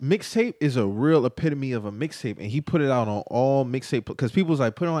 5 mixtape is a real epitome of a mixtape, and he put it out on all mixtape because people was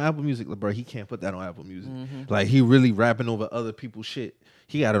like, put it on Apple Music. Like, bro, he can't put that on Apple Music. Like, he really rapping over other people's shit.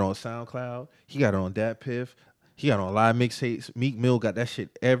 He got it on SoundCloud. He got it on Dat Piff. He got it on live mixtapes. Meek Mill got that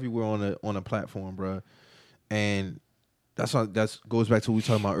shit everywhere on a platform, bro. And that goes back to what we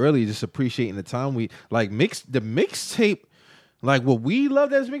talking about earlier, just appreciating the time we like the mixtape. Like what we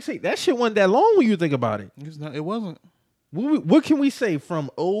loved as mixtape, that shit wasn't that long when you think about it. It wasn't. What can we say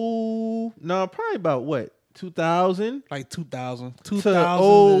from probably about what 2000? Like 2000 to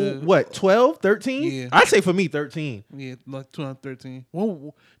 12, 13? Yeah, I'd say for me 13. Yeah, like 2013.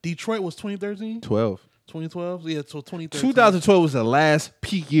 Well, Detroit was 2013. 2012. Yeah, so 2013. 2012 was the last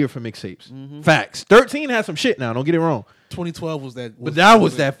peak year for mixtapes. Facts. 13 had some shit now. Don't get it wrong. 2012 was that. But that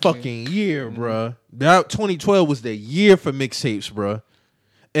was that fucking year, bruh. That 2012 was the year for mixtapes, bruh.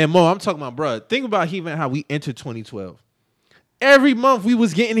 And Mo, I'm talking about, bruh. Think about even how we entered 2012. Every month we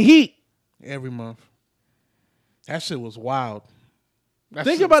was getting heat. Every month. That shit was wild.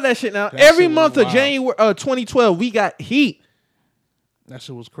 Think about that shit now. Every month of January 2012, we got heat. That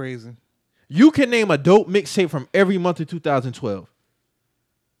shit was crazy. You can name a dope mixtape from every month of 2012.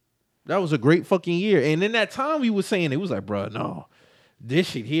 That was a great fucking year. And in that time, we was saying, it was like, bro, no, this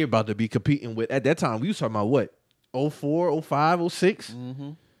shit here about to be competing with, at that time, we was talking about what? 04, 05, 06?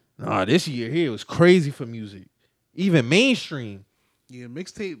 Nah, this year here was crazy for music. Even mainstream. Yeah,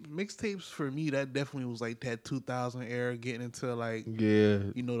 mixtapes for me, that definitely was like that 2000 era, getting into like,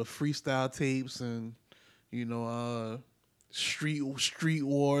 the freestyle tapes and, street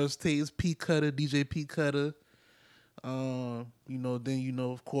wars tapes, P Cutter, DJ P Cutter. Then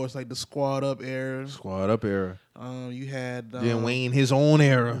of course like the Squad Up era. You had then Wayne his own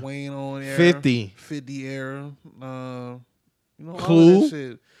era. 50 era. Clue. All that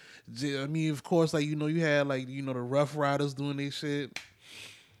shit. I mean, of course, like you had like the Rough Riders doing their shit.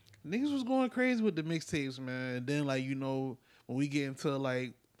 Niggas was going crazy with the mixtapes, man. And then like when we get into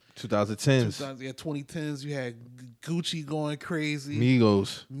like 2010s, 2010s, you had Gucci going crazy,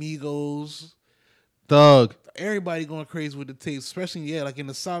 Migos, Thug. Everybody going crazy with the tapes, especially like in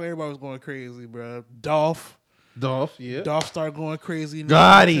the South, everybody was going crazy, bro. Dolph, yeah. Dolph started going crazy.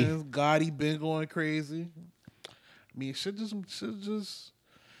 Gotti been going crazy. I mean, shit just,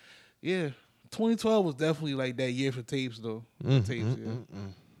 yeah. 2012 was definitely like that year for tapes, though.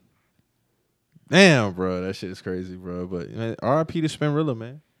 Damn, bro, that shit is crazy, bro. But man, R.I.P. to Spinrilla,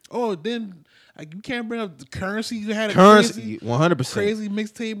 man. Oh, then you can't bring up the Currency. You had a 100%, crazy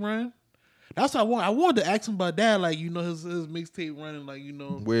mixtape run. That's what I wanted to ask him about that. Like, his mixtape running, like,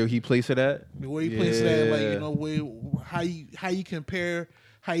 where he placed it at? Where he placed it at, like, how you compare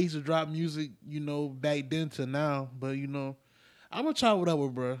how he used to drop music, back then to now. But, I'm gonna try whatever,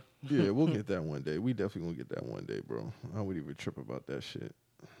 bro. Yeah, we'll get that one day. We definitely gonna get that one day, bro. I wouldn't even trip about that shit.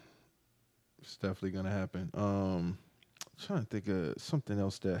 It's definitely gonna happen. I'm trying to think of something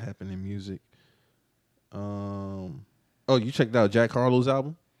else that happened in music. You checked out Jack Harlow's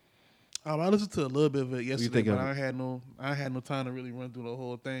album? I listened to a little bit of it yesterday, but I had no time to really run through the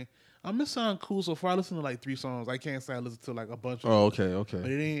whole thing. It sound cool so far. I listened to like 3 songs. I can't say I listened to like a bunch of them. Okay.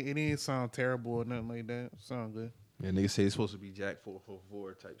 But it ain't sound terrible or nothing like that. It sound good. Yeah, niggas say it's supposed to be Jack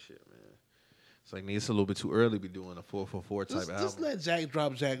 444 type shit, man. It's like, it's a little bit too early to be doing a 444 type album. Just let Jack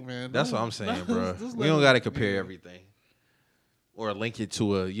drop Jack, man. That's what I'm saying, bro. We don't got to compare everything. Or link it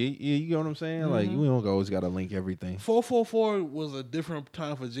to you know what I'm saying? Like, we don't always got to link everything. 444 was a different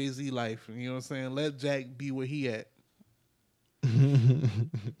time for Jay-Z life. You know what I'm saying? Let Jack be where he at.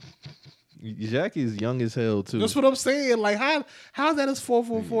 Jack is young as hell, too. That's what I'm saying. Like, how's that his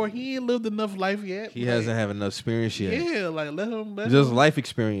 444? He ain't lived enough life yet. He hasn't had enough experience yet. Yeah, like, let him. Just life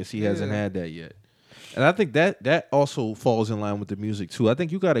experience. He hasn't had that yet. And I think that also falls in line with the music, too. I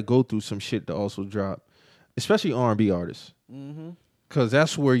think you got to go through some shit to also drop, especially R&B artists. Because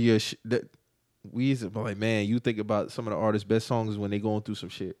that's where like, man, you think about some of the artists' best songs when they going through some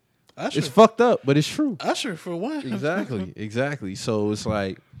shit. Usher. It's fucked up, but it's true. Usher, for one. Exactly. So it's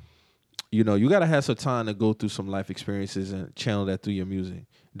like, you got to have some time to go through some life experiences and channel that through your music.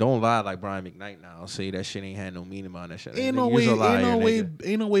 Don't lie like Brian McKnight now. Say that shit ain't had no meaning behind that shit. Ain't no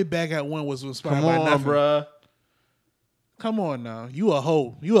way Back at One was inspired by nothing. Come on, bruh. Come on now. You a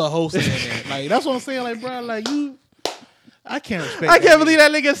hoe. You a hoe saying that. Like, that's what I'm saying. Like, bro, like, you... I can't respect. I can't believe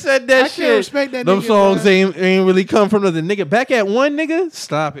that nigga said that shit. I can't respect that. Them nigga, songs bro. ain't really come from the nigga. Back at one, nigga.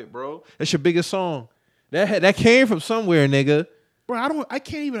 Stop it, bro. That's your biggest song. That came from somewhere, nigga. Bro, I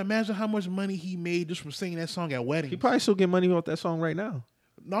can't even imagine how much money he made just from singing that song at weddings. He probably still get money off that song right now.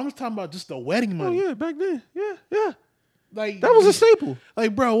 No, I'm just talking about just the wedding money. Oh yeah, back then. Yeah. Like That was a staple.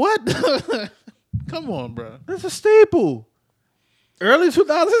 Like, bro, what? Come on, bro. That's a staple. Early 2000s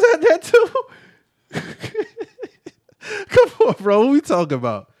had that too. Come on, bro. What we talking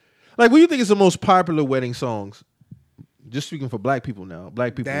about? Like, what do you think is the most popular wedding songs? Just speaking for black people now.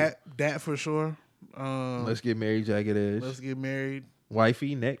 Black people. That for sure. Let's Get Married, Jagged Edge. Let's Get Married.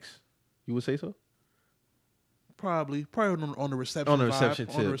 Wifey next. You would say so? Probably on the reception. On the vibe, reception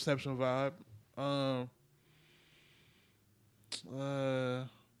On tip. the reception vibe.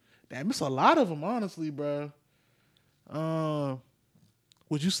 Damn, it's a lot of them, honestly, bro.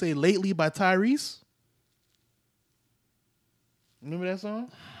 Would you say Lately by Tyrese? Remember that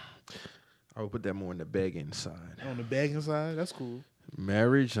song? I would put that more on the begging side. On the begging side? That's cool.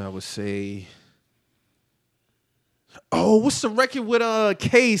 Marriage, I would say. Oh, what's the record with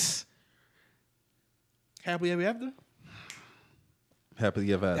Case? Happily Ever After?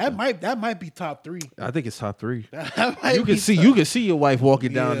 Happily Ever After. That might be top 3. I think it's top 3. That might You be can see your wife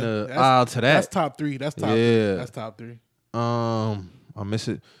walking down the aisle to that. That's top 3. That's top 3. That's top 3. I miss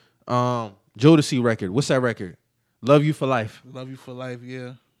it. Jodeci record. What's that record? Love You for Life. Love You for Life,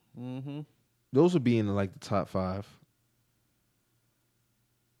 yeah. Mm-hmm. Those would be in like the top 5.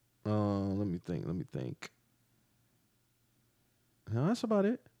 Let me think. No, that's about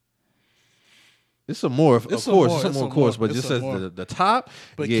it. It's some more, of course. It's some more, of course. But just as the top.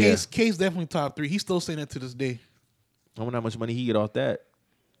 But yeah. Case definitely top 3. He's still saying that to this day. I wonder how much money he get off that.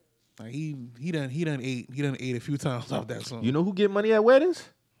 Like he done ate a few times off that song. You know who get money at weddings?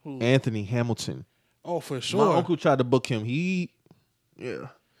 Who? Anthony Hamilton. Oh, for sure. My uncle tried to book him. Yeah.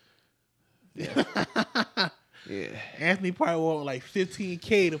 Anthony probably want like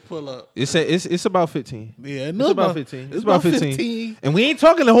 $15K to pull up. It's about 15. Yeah, It's about 15. It's about 15. And we ain't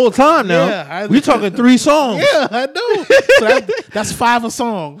talking the whole time now. Yeah, we talking 3 songs. Yeah, I know. So that's 5 a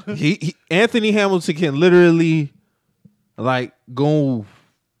song. Anthony Hamilton can literally like go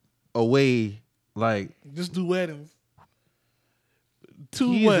away like just do weddings.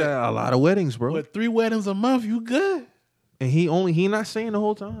 He's at a lot of weddings, bro. What, 3 weddings a month? You good? And he not saying the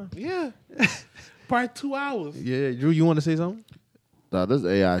whole time. Yeah. Probably 2 hours. Yeah, Drew, you want to say something? No, this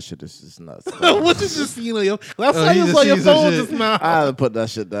AI shit is just nuts. What you just seen on your? That's how you saw your phone just now. I had to put that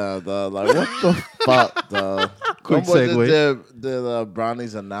shit down, dog. Like, what the fuck, dog? Quick segue. Did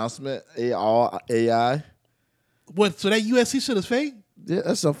Bronny's announcement all AI? What? So that USC shit is fake? Yeah,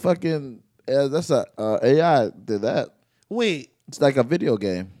 that's a fucking. AI did that. Wait, it's like a video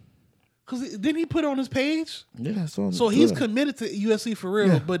game. Cause didn't he put it on his page? Yeah, so he's committed to USC for real.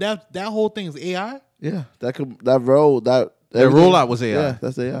 Yeah. But that whole thing is AI. Yeah, that rollout was AI. Yeah,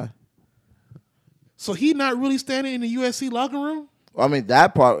 that's AI. So he not really standing in the USC locker room. I mean,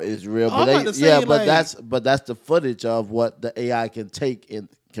 that part is real, but that's the footage of what the AI can take and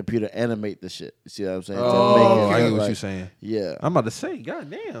computer animate the shit. You see what I'm saying? Oh, I get what you're saying. Yeah, I'm about to say,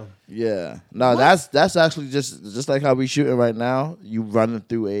 goddamn. Yeah, no, that's actually just like how we shooting right now. You running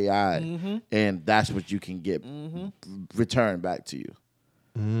through AI, and that's what you can get return back to you.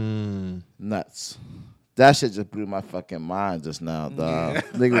 Nuts. That shit just blew my fucking mind just now, dog. Yeah,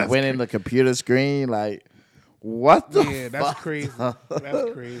 nigga went in the computer screen like. What the fuck? That's crazy.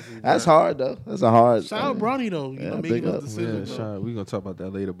 That's crazy. That's hard though. That's a hard. Shout out Bronny though. You know, making those decisions. Yeah, we gonna talk about that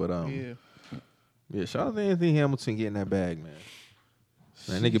later, but shout out to Anthony Hamilton getting that bag, man.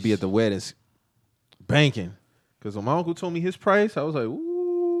 That nigga be at the weddings banking. Cause when my uncle told me his price, I was like,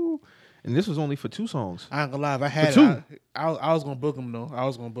 ooh. And this was only for 2 songs. I ain't gonna lie, if I had it, I was gonna book him though. I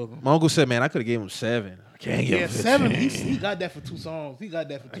was gonna book him. My uncle said, man, I could have gave him 7. I can't give him 7. He got that for 2 songs. He got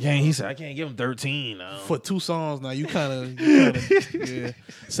that for 2 songs. He said, I can't give him 13 now. For 2 songs now. You kinda yeah.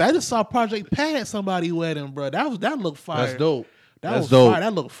 So I just saw Project Pat at somebody's wedding, bro. That looked fire. That's dope. That's dope. Fire.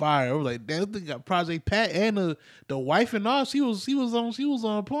 That looked fire. I was like, damn, this got Project Pat and the wife and all. She was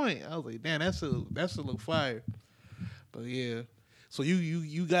on point. I was like, damn, that should look fire. But yeah. So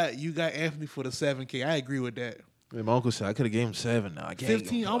you got Anthony for the 7K. I agree with that. Yeah, my uncle said I could have gave him 7. Now I can't.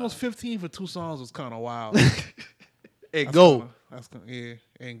 15, almost 15 for 2 songs was kind of wild. And go.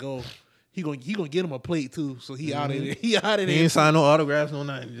 And go. He gonna get him a plate too. So he out of there. He out of there. He ain't sign no autographs, no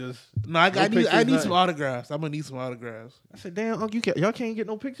nothing. Just I need some autographs. I'm gonna need some autographs. I said, damn, Uncle, y'all can't get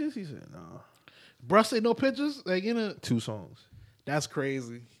no pictures. He said, no. Bruh said no pictures. Like 2 songs. That's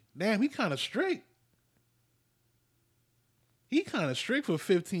crazy. Damn, he kind of strict. He kind of strict for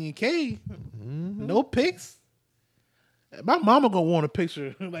 15K. No pics. My mama gonna want a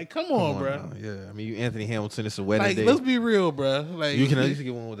picture. Like, come on, bro. Now. Yeah, I mean, you Anthony Hamilton. It's a wedding Like, day. let's be real, bro. Like, You can at least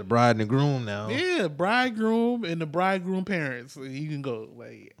get one with the bride and the groom now. Yeah, bridegroom and the bridegroom parents. You can go.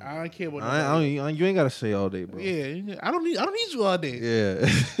 Like, I don't care what. You ain't gotta say all day, bro. Yeah, I don't need you all day. Yeah,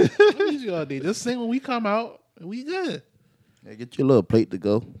 I don't need you all day. Just sing when we come out, and we good. Yeah, get your little plate to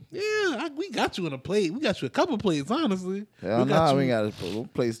go. Yeah, we got you in a plate. We got you a couple plates, honestly. Hell no, we got a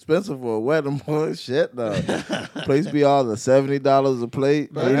plate expensive for a wedding, boy. Shit, no. Plates be all the $70 a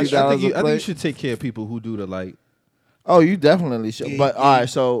plate, $80 a plate. I think you should take care of people who do the like. Oh, you definitely should. Yeah, but yeah. all right,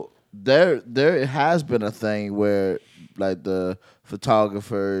 so there has been a thing where like the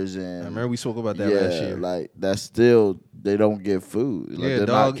photographers and I remember we spoke about that last year. like that's still they don't get food. Like, Yeah, they're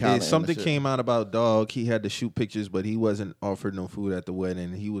dog. not counting Something the shit. came out about dog. He had to shoot pictures, but he wasn't offered no food at the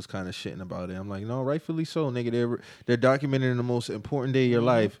wedding. He was kind of shitting about it. I'm like, no, rightfully so, nigga. They're documenting the most important day of your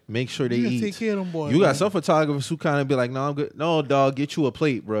life. Make sure they You gotta eat. take care of them boys. You got man. some photographers who kind of be like, no, I'm good. No, dog, get you a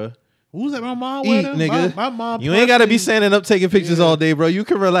plate, bro. Who's at my mom Eat, wedding? nigga. My mom. You ain't got to be personally- standing up taking pictures all day, bro. You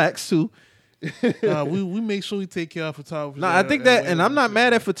can relax too. Nah, we make sure we take care of photographers. No, I think that, and I'm not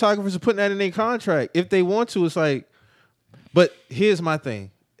mad at photographers for putting that in their contract. If they want to, it's like, but here's my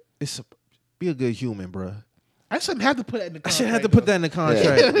thing. Be a good human, bro. I shouldn't have to put that in the I contract. shouldn't have to put that in the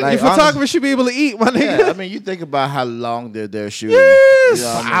contract. Yeah. Like, Your photographer should be able to eat, my nigga. Yeah, I mean, you think about how long they're shooting. Yes. You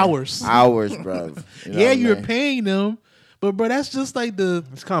know what I mean? Hours. Hours, bro. You know Yeah, what I you're mean? paying them, but bro, that's just like the.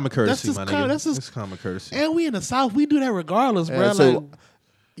 It's common courtesy, just my com- nigga. that's just- It's common courtesy. And we in the South, we do that regardless, bro. Yeah, so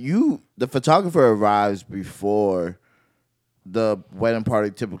like, the photographer arrives before the wedding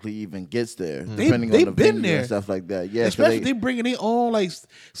party typically even gets there, depending on they've the been venue there. and stuff like that. Yeah, 'cause especially they bringing their own, like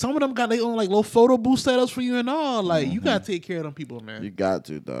some of them got their own like little photo booth setups for you and all. Like you gotta take care of them people, man. you got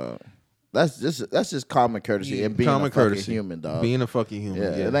to, dog. That's just common courtesy Yeah. and being Common a fucking courtesy. human, dog. Being a fucking human.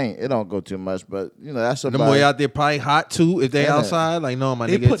 yeah, Yeah. it don't go too much, but you know that's Them somebody. boy out there probably hot too if they Yeah. outside. Like, no, my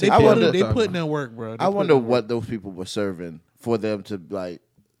They nigga. put take I care of wonder- the they photographer. putting in work, bro. They I putting wonder in work. what those people were serving for them to like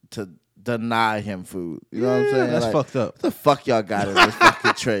to deny him food. You know what I'm Yeah, saying? that's Like, fucked up. What the fuck y'all got in this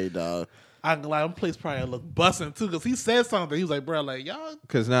fucking tray, dog? I can lie, them place probably look busting too, because he said something. He was like, bro, like y'all,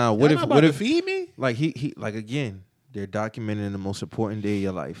 Because now, what what if feed me? like he like again, they're documenting the most important day of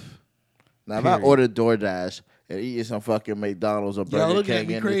your life. Now, if I Period. order DoorDash and eating some fucking McDonald's or Burger looking King, at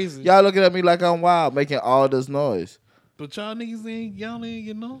me and crazy. y'all looking at me like I'm wild, making all this noise. But y'all niggas ain't,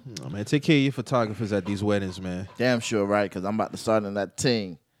 you know. Oh, man, take care of your photographers at these weddings, man. Damn sure right, because I'm about to start in that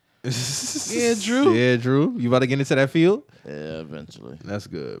team. Yeah, Drew. Yeah, Drew. You about to get into that field? Yeah, eventually. That's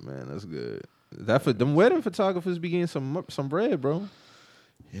good, man. That's good. That for them wedding photographers be getting some bread, bro.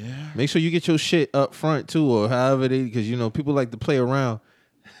 Yeah. Make sure you get your shit up front too, or however they, because you know people like to play around.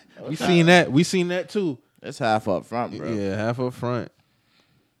 We seen that too. It's half up front, bro. Yeah, half up front.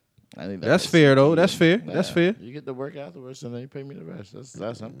 I think That's fair though. That's fair. That's fair. You get the work afterwards and then you pay me the rest.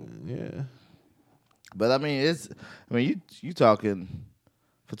 That's simple. Yeah. But I mean, you talking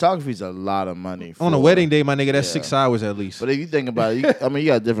photography's a lot of money. On a wedding day, my nigga, that's Yeah. 6 hours at least. But if you think about it, you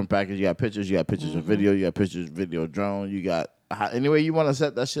got different packages. You got pictures of video, you got pictures, video drone, you got any way you want to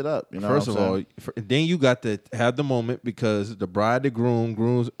set that shit up. You know First what of I'm all, then you got to have the moment because the bride, the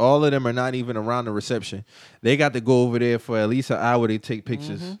grooms, all of them are not even around the reception. They got to go over there for at least an hour. They take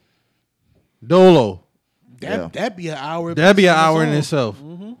pictures. Dolo. That'd be an hour. That'd be an hour in own. itself.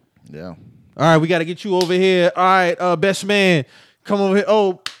 saying? Yeah. All right, we got to get you over here. All right, best man, come over here.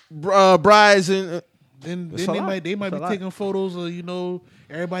 Oh, brides and Then That's they a lot. might That's be a lot. taking photos of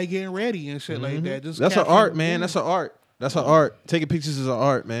everybody getting ready and shit like that. Just that's an capture art, the man. moment. That's an art. That's an art. Taking pictures is an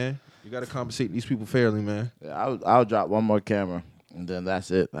art, man. You got to compensate these people fairly, man. Yeah, I'll drop one more camera and then that's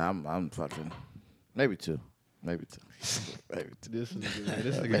it. I'm fucking maybe two. Maybe two. This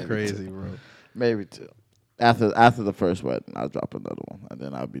nigga crazy, bro. Maybe two. After the first wedding, I'll drop another one and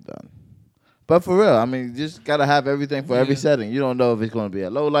then I'll be done. But for real, I mean, you just gotta have everything for every setting. You don't know if it's gonna be a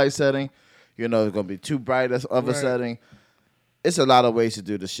low light setting. You know, it's gonna be too bright of a Right. setting. It's a lot of ways to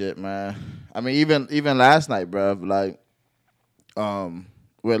do the shit, man. I mean, even last night, bro, like,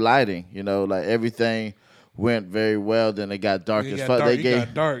 with lighting, you know, like everything went very well. Then it got dark It as got fuck. dark. They It gave,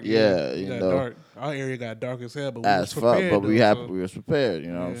 got dark. yeah, It you got know, dark. Our area got dark as hell, but we as was fuck. prepared, But we though, so- was prepared.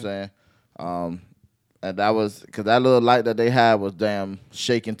 You know what I'm Yeah. saying? And that was because that little light that they had was damn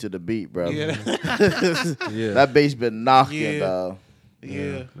shaking to the beat, bro. Yeah, Yeah. That bass been knocking, Yeah. dog.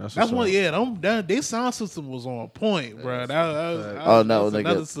 yeah. that's That's what's one. up. Yeah, their sound system was on point, bro. Oh no, that's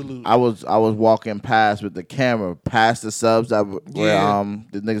another nigga! salute. I was walking past with the camera past the subs that where Yeah.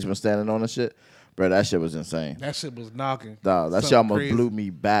 the niggas been standing on and shit, bro. That shit was insane. That shit was knocking. Dog, that shit Something almost crazy. blew me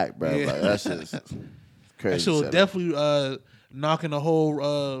back, bro. Yeah. Like, that shit's crazy. That shit was shit. definitely knocking the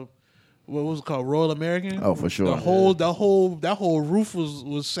whole what was it called? Royal American. Oh, for sure. The whole roof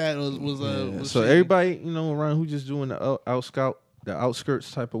was sad. Was so shaky. everybody, around who just doing the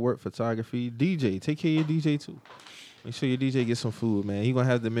outskirts type of work, photography, DJ, take care of your DJ too. Make sure your DJ get some food, man. He gonna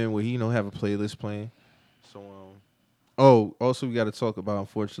have them in where he have a playlist playing. So also we got to talk about,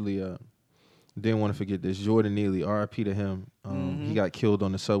 unfortunately, didn't want to forget this, Jordan Neely, R.I.P. to him. He got killed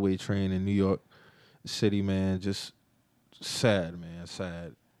on the subway train in New York City, man. Just sad, man,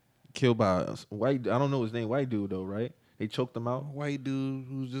 sad. Killed by a white, I don't know his name, white dude though, right? They choked him out. White dude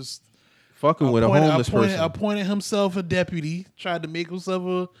who just fucking with a homeless person. Appointed himself a deputy, tried to make himself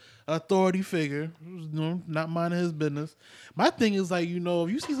a authority figure, not minding his business. My thing is like, if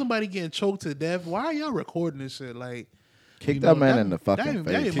you see somebody getting choked to death, why are y'all recording this shit? Like, kick that man in the fucking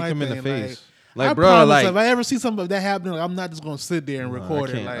face. Kick him in the face. Like, bro, if I ever see something like that happening, I'm not just gonna sit there and record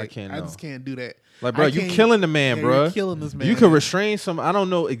it. Like, I just can't do that. Like, bro, you killing the man, bro. You're killing this man. You could restrain some. I don't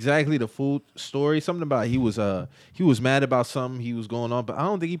know exactly the full story. Something about he was mad about something he was going on, but I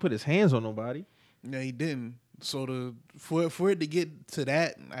don't think he put his hands on nobody. No, he didn't. So for it to get to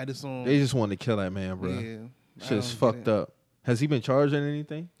that, I just don't. They just wanted to kill that man, bro. Yeah, shit's fucked up. Has he been charged in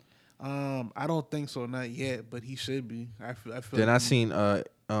anything? I don't think so, not yet, but he should be. I feel. Then I seen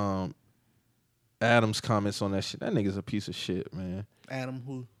Adams' comments on that shit. That nigga's a piece of shit, man. Adam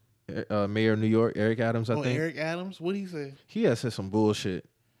who? Mayor of New York, Eric Adams, I think. Eric Adams? What did he say? He had said some bullshit.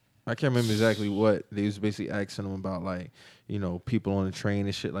 I can't remember exactly what. They was basically asking him about, like, people on the train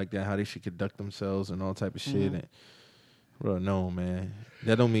and shit like that, how they should conduct themselves and all type of shit. And, bro, no, man.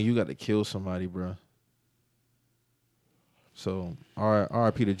 That don't mean you got to kill somebody, bro. So,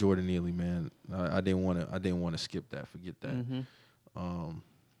 R.I.P. to Jordan Neely, man. I didn't want to skip that. Forget that.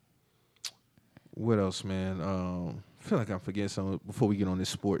 What else, man? I feel like I'm forgetting something before we get on this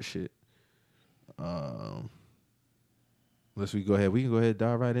sports shit. Let's we can go ahead and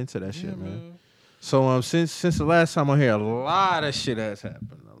dive right into that shit, man. So since the last time I'm here, a lot of shit has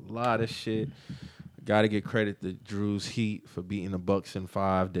happened. A lot of shit. Got to give credit to Drew's Heat for beating the Bucks in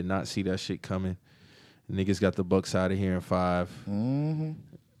 5. Did not see that shit coming. Niggas got the Bucks out of here in 5.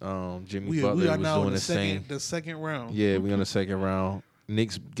 Jimmy Butler was doing the same. The second round. Yeah, we on the second round.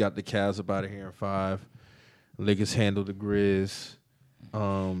 Knicks got the Cavs up out of here in 5. Lakers handled the Grizz.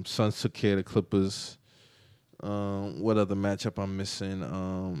 Suns took care of the Clippers. What other matchup I'm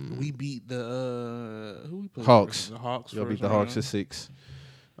missing? We beat the who we played? Hawks. The Hawks. Y'all beat the Hawks at 6.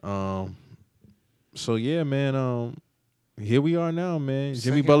 So yeah, man. Here we are now, man.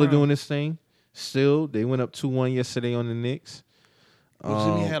 Jimmy Butler doing this thing. Still, they went up 2-1 yesterday on the Knicks.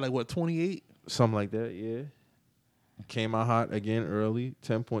 Jimmy had 28? Something like that, yeah. Came out hot again early.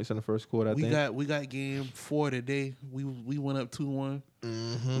 10 points in the first quarter, I think. We got game 4 today. We went up 2-1.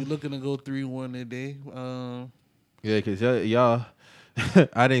 We looking to go 3-1 today. Yeah, because y'all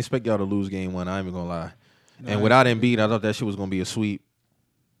I didn't expect y'all to lose game 1. I ain't even going to lie. And without Embiid, I thought that shit was going to be a sweep.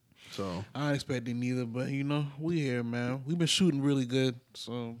 So I don't expect it neither, but we here, man. We've been shooting really good,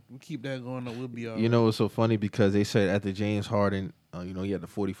 so we keep that going up. We'll be all right. It's so funny because they said after James Harden, he had the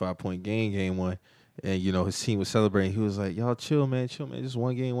 45-point game 1, and his team was celebrating. He was like, "Y'all chill, man, just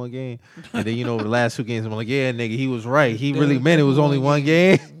one game." And then the last 2 games, I'm like, "Yeah, nigga, he was right. He really meant it was only one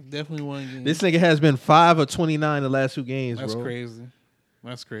game." Definitely one game. This nigga has been 5 of 29 the last 2 games, That's bro.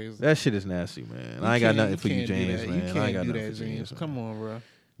 That's crazy. That shit is nasty, man. I ain't got nothing for you, James, man. You I ain't got do nothing that, for James. Come on, bro.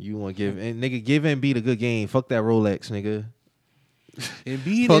 You want to give Embiid a good game. Fuck that Rolex, nigga.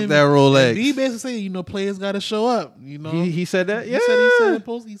 Embiid, fuck that Rolex. Embiid basically said, players got to show up. He said that. Yeah,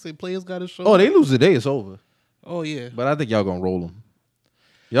 he said players got to show. Oh, they lose today. It's over. Oh yeah. But I think y'all gonna roll them.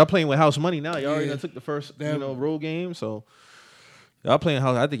 Y'all playing with house money now. Y'all already took the first road game, so y'all playing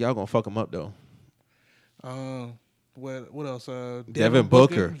house. I think y'all gonna fuck them up though. What else? Devin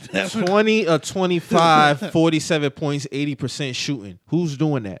Booker. 20 of 25, 47 points, 80% shooting. Who's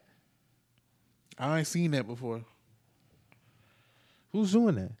doing that? I ain't seen that before. Who's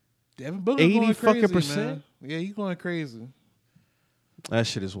doing that? Devin Booker 80 going crazy, fucking percent. Man. Yeah, he's going crazy. That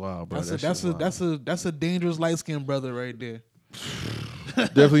shit is wild, bro. That's a dangerous light skinned brother right there.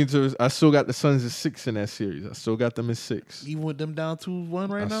 Definitely. I still got the Suns at 6 in that series. I still got them at 6. You want them down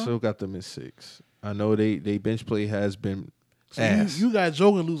 2-1 right now? I still got them at 6. I know they bench play has been ass. You got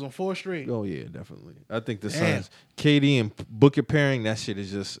Joker losing 4 straight. Oh yeah, definitely. I think the Suns, KD and Booker pairing, that shit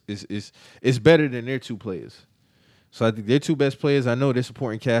is just it's better than their 2 players. So I think their 2 best players. I know their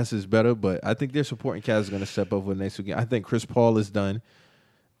supporting cast is better, but I think their supporting cast is going to step up for the next 2 games. I think Chris Paul is done.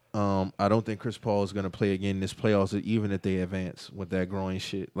 I don't think Chris Paul is going to play again in this playoffs, even if they advance with that groin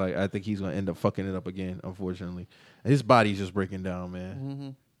shit. Like I think he's going to end up fucking it up again. Unfortunately, his body's just breaking down,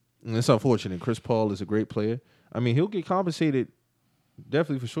 man. And it's unfortunate. Chris Paul is a great player. I mean, he'll get compensated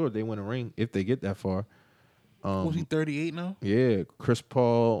Definitely for sure they win a ring if they get that far. Was he 38 now? Yeah, Chris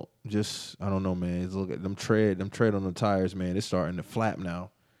Paul just I don't know, man. Look at them tread on the tires, man. It's starting to flap now.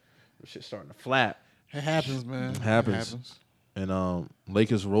 Shit's starting to flap. It happens, man. It happens. And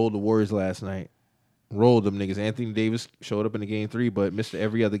Lakers rolled the Warriors last night. Rolled them niggas. Anthony Davis showed up in the game 3, but missed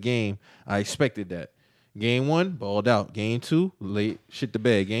every other game. I expected that. Game 1, balled out. Game 2, late shit the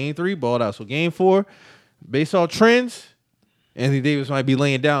bed. Game 3, balled out. So game 4, based off trends, Anthony Davis might be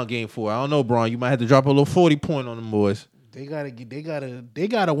laying down game 4. I don't know, Bron. You might have to drop a little 40 point on them boys. They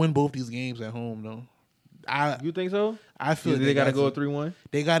gotta win both these games at home though. You think so? I feel they gotta go 3-1.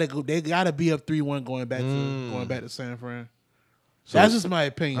 They gotta be up 3-1 going back to San Fran. So that's just my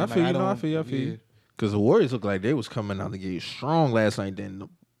opinion. I feel you. Because the Warriors looked like they was coming out the gate strong last night. Then the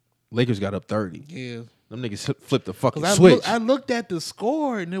Lakers got up 30. Yeah. Them niggas flipped the fucking switch. I looked at the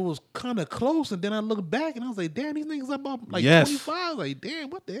score and it was kind of close, and then I looked back and I was like, damn, these niggas up like 25. Like, damn,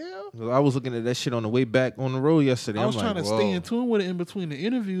 what the hell? I was looking at that shit on the way back on the road yesterday. I was trying to stay in tune with it in between the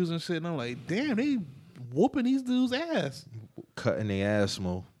interviews and shit, and I'm like, damn, they whooping these dudes' ass. Cutting their ass,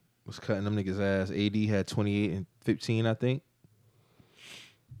 Mo. Was cutting them niggas' ass. AD had 28 and 15, I think.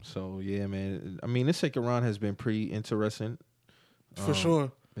 So, yeah, man. I mean, this second round has been pretty interesting. For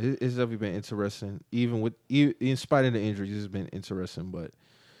sure. It's definitely been interesting. Even in spite of the injuries, it's been interesting. But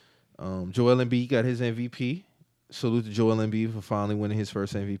Joel Embiid got his MVP. Salute to Joel Embiid for finally winning his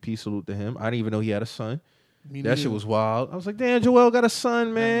first MVP. Salute to him. I didn't even know he had a son. That shit was wild. I was like, damn, Joel got a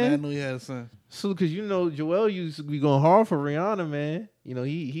son, man. I knew he had a son. So, because Joel used to be going hard for Rihanna, man.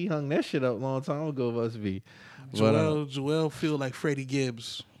 He hung that shit up a long time ago, must be. Joel feel like Freddie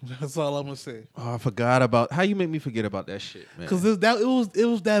Gibbs. That's all I'm gonna say. Oh, I forgot about how you make me forget about that shit, man. Because it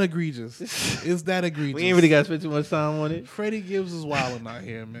was that egregious. It's that egregious. We ain't really gotta spend too much time on it. Freddie Gibbs is wilding out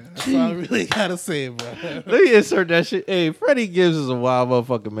here, man. That's all I really gotta say, bro. Let me insert that shit. Hey, Freddie Gibbs is a wild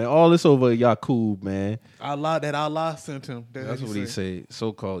motherfucker, man. All this over Yaqub, man. Allah sent him. That's what he say.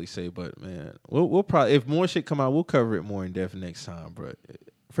 So called he say, but man, we'll probably if more shit come out, we'll cover it more in depth next time, bro.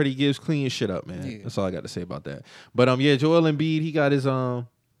 Freddie Gibbs clean shit up, man. Yeah. That's all I got to say about that. But Joel Embiid, he got his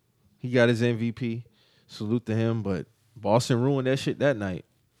MVP. Salute to him. But Boston ruined that shit that night.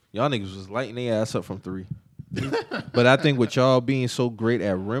 Y'all niggas was lighting their ass up from 3. But I think with y'all being so great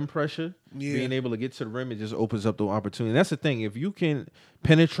at rim pressure, being able to get to the rim, it just opens up the opportunity. And that's the thing. If you can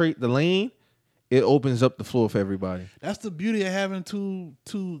penetrate the lane, it opens up the floor for everybody. That's the beauty of having two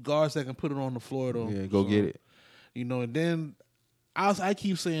guards that can put it on the floor, though. Yeah, go get it. And then I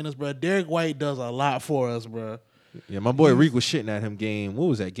keep saying this, bro. Derek White does a lot for us, bro. Yeah, my boy Reek was shitting at him what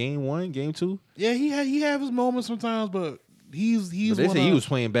was that, game 1, game 2? Yeah, he have his moments sometimes, but he's they say he was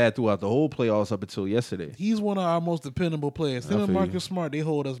playing bad throughout the whole playoffs up until yesterday. He's one of our most dependable players. Him and Marcus Smart, they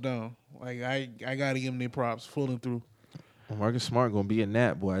hold us down. Like I gotta give him their props, fooling through. Well, Marcus Smart gonna be a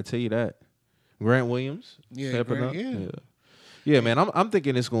nap, boy. I tell you that. Grant Williams, stepping up. Yeah, man. I'm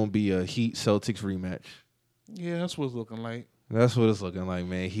thinking it's gonna be a Heat Celtics rematch. Yeah, that's what it's looking like. That's what it's looking like,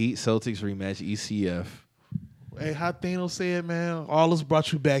 man. Heat Celtics rematch, ECF. Hey, how Thanos said, man, all this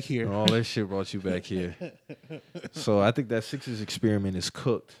brought you back here. All that shit brought you back here. So I think that Sixers experiment is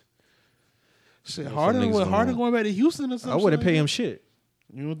cooked. Shit, Harden going back to Houston or something. I wouldn't pay him shit.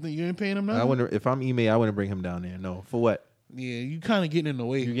 You ain't paying him nothing? I wouldn't. If I'm Ime, I wouldn't bring him down there. No, for what? Yeah, you kind of getting in the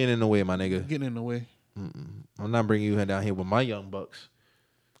way. You're getting in the way, my nigga. You're getting in the way. I'm not bringing you down here with my young bucks.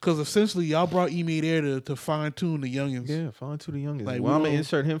 Because essentially, y'all brought Ime there to fine-tune the youngins. Yeah, fine-tune the youngins. Like, I'm going to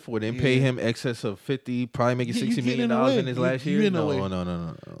insert him for it. Then pay him excess of 50, probably making $60 million in his last year. No.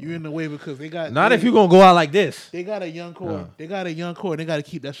 You're in the way because they got... Not if you're going to go out like this. They got a young core. No. They got a young core, and they got to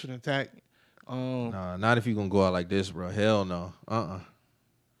keep that shit intact. Nah, not if you're going to go out like this, bro. Hell no.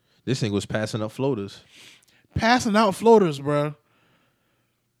 This thing was passing up floaters. Passing out floaters, bro.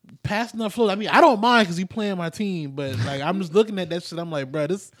 Passing up floaters. I mean, I don't mind because he playing my team, but like I'm just looking at that shit. I'm like, bro,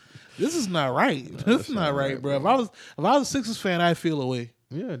 this is not right. This is not right, bro. If I was a Sixers fan, I'd feel away.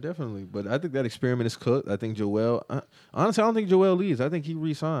 Yeah, definitely. But I think that experiment is cooked. I think Joel. Honestly, I don't think Joel leaves. I think he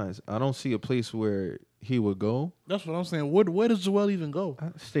resigns. I don't see a place where he would go. That's what I'm saying. Where does Joel even go?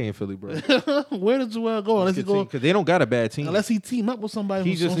 Stay in Philly, bro. Where does Joel go? Unless he go, because they don't got a bad team. Unless he team up with somebody.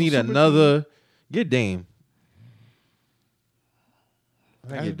 He just need another. Get Dame.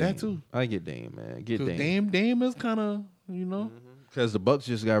 I get Dame, man. Get Dame. Dame is kind of, because the Bucks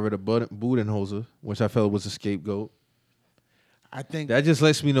just got rid of Budenholzer, which I felt was a scapegoat. I think that just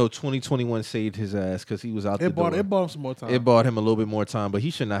lets me know 2021 saved his ass because he was out the door. It bought him some more time. It bought him a little bit more time, but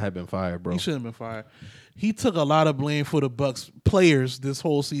he should not have been fired, bro. He shouldn't have been fired. He took a lot of blame for the Bucks players this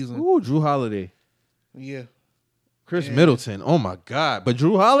whole season. Ooh, Drew Holiday. Yeah. Chris Middleton. Oh my God. But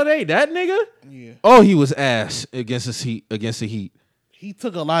Drew Holiday, that nigga? Yeah. Oh, he was ass against the Heat. he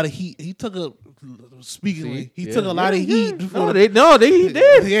took a lot of heat. He took a speakingly. He Yeah, took a lot of heat. He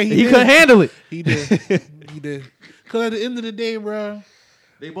did. Yeah, he couldn't handle it. He did. He did. Because at the end of the day, bro.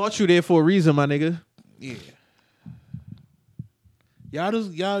 They brought you there for a reason, my nigga. Yeah.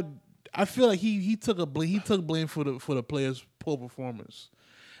 Y'all. I feel like he took blame. He took blame for the players' poor performance,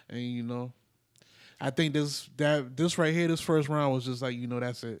 and you know, I think this right here, this first round was just like, you know,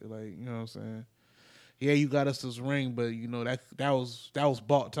 that's it. Like, you know what I'm saying? Yeah, you got us this ring, but you know that was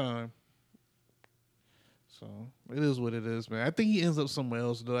bought time. So it is what it is, man. I think he ends up somewhere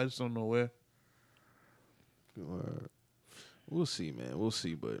else though. I just don't know where. We'll see, man. We'll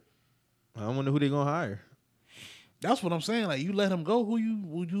see, but I wonder who they gonna hire. That's what I'm saying. Like, you let him go, who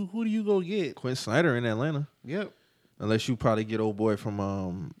do you go get? Quinn Snyder in Atlanta. Yep. Unless you probably get old boy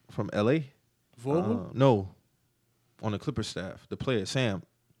from LA. Vogel? No. On the Clippers staff. The player, Sam.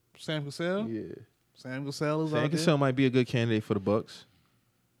 Sam Cassell? Yeah. Sam Cassell is out Sam there. Cassell might be a good candidate for the Bucks.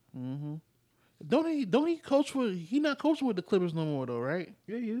 Mm-hmm. Don't he coach with? He not coaching with the Clippers no more though, right?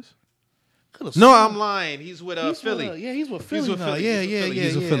 Yeah, he is. No, I'm lying. He's with Philly. He's with Philly. He's with now. Philly. Yeah.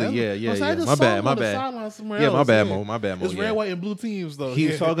 He's with Philly. Yeah. My bad. Yeah, My bad, Mo. My bad, Mo. It's red, white, and blue teams though. He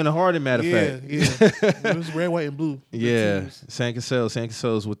was talking to Harden, matter of fact. Yeah. It was red, white, and blue. Yeah. Sam Cassell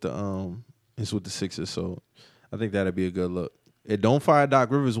is with the Sixers, so I think that'd be a good look. And don't fire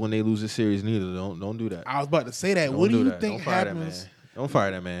Doc Rivers when they lose the series neither. Don't do that. I was about to say that. What do you think happens? Don't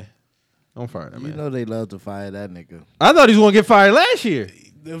fire that man. You know they love to fire that nigga. I thought he was gonna get fired last year.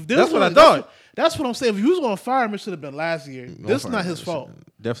 That's what I thought. That's what I'm saying. If you was gonna fire him, it should have been last year. This is not his fault.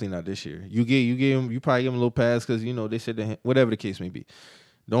 Definitely not this year. You probably give him a little pass because you know they said that, whatever the case may be.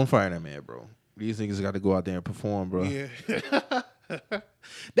 Don't fire that man, bro. These niggas got to go out there and perform, bro. Yeah.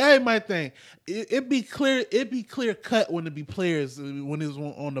 That ain't my thing. It be clear cut when it be players, when it's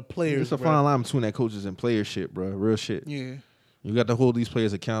on the players. It's a fine line between that coaches and player shit, bro. Real shit. Yeah. You got to hold these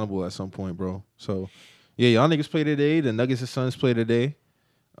players accountable at some point, bro. So, yeah, y'all niggas play today. The Nuggets and Suns play today.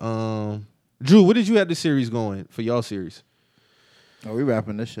 Drew, what did you have the series going for y'all series? Oh, we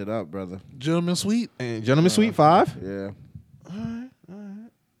wrapping this shit up, brother. Gentleman Sweep. And Gentleman Sweep 5? Yeah. All right.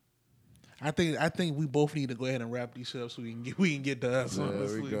 I think we both need to go ahead and wrap these shit up so we can get to us. Yeah,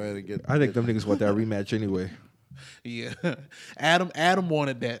 we go ahead and get. I think them niggas want that rematch anyway. Yeah. Adam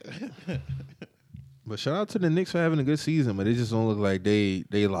wanted that. But shout out to the Knicks for having a good season, but it just don't look like they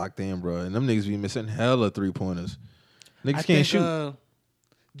locked in, bro. And them niggas be missing hella 3-pointers. Niggas can't shoot.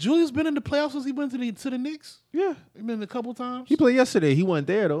 Julius been in the playoffs since he went to the Knicks. Yeah, he been a couple times. He played yesterday. He wasn't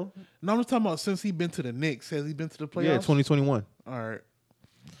there though. No, I'm just talking about since he been to the Knicks. Has he been to the playoffs? Yeah, 2021. All right.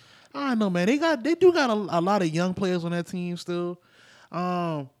 I don't know, man. They do got a lot of young players on that team still.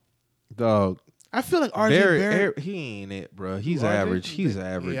 Dog. I feel like RJ Barrett. He ain't it, bro. He's average. He's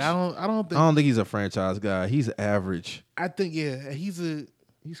average. Yeah, I don't think he's a franchise guy. He's average. I think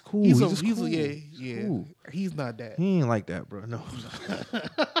he's cool. He's cool. Yeah. Cool. He's not that. He ain't like that, bro. No.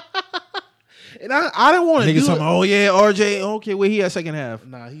 And I don't want to niggas talking, oh yeah, RJ. Okay, wait, he at second half.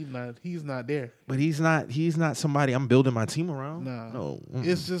 Nah, he's not there. But he's not somebody I'm building my team around. Nah. No.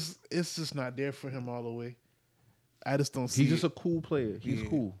 It's just not there for him all the way. I just don't see. He's just a cool player. He's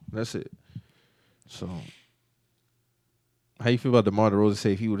cool. That's it. So, how you feel about DeMar DeRozan?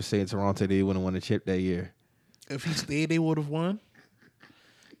 Say if he would have stayed in Toronto, they wouldn't have won the chip that year. If he stayed, they would have won.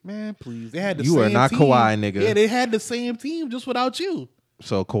 Man, please. They had the you same are not team. Kawhi, nigga. Yeah, they had the same team just without you.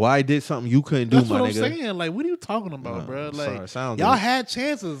 So Kawhi did something you couldn't do, That's my what nigga. I'm saying. Like, what are you talking about, bro? Like, y'all good. Had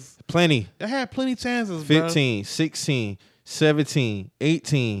chances. Plenty. Y'all had plenty chances, 15, 16, 17,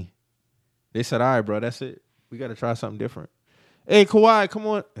 18. They said, all right, bro, that's it. We got to try something different. Hey, Kawhi, come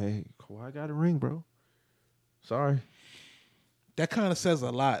on. Hey, Kawhi got a ring, bro. Sorry. That kind of says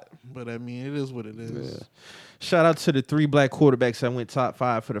a lot, but I mean, it is what it is. Yeah. Shout out to the 3 black quarterbacks that went top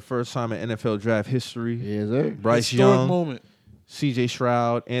 5 for the first time in NFL draft history. Yes, sir. Bryce Historic Young, moment. C.J.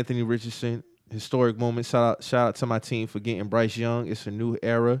 Stroud, Anthony Richardson. Historic moment. Shout out to my team for getting Bryce Young. It's a new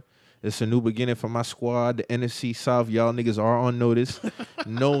era. It's a new beginning for my squad. The NFC South, y'all niggas are on notice.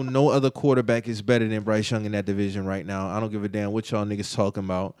 No other quarterback is better than Bryce Young in that division right now. I don't give a damn what y'all niggas talking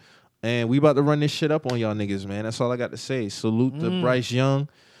about. And we about to run this shit up on y'all niggas, man. That's all I got to say. Salute to Bryce Young.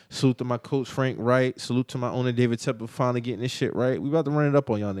 Salute to my coach, Frank Wright. Salute to my owner, David Tepper, finally getting this shit right. We about to run it up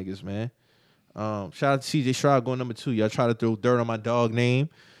on y'all niggas, man. Shout out to C.J. Stroud going number 2. Y'all try to throw dirt on my dog name.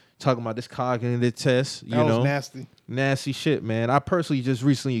 Talking about this cognitive test. That was nasty. Nasty shit, man. I personally just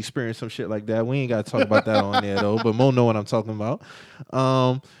recently experienced some shit like that. We ain't got to talk about that on there, though. But Mo know what I'm talking about.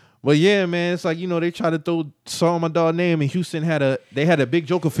 But yeah, man, it's like, they try to throw salt on my dog name, and Houston had a big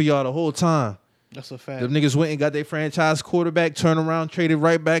joker for y'all the whole time. That's a fact. Them niggas went and got their franchise quarterback, turned around, traded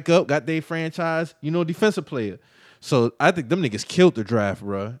right back up, got their franchise, defensive player. So I think them niggas killed the draft,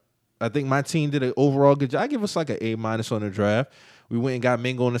 bro. I think my team did an overall good job. I give us like an A- on the draft. We went and got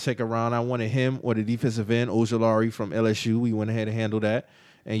Mingo in the second round. I wanted him or the defensive end, Ojolari from LSU. We went ahead and handled that.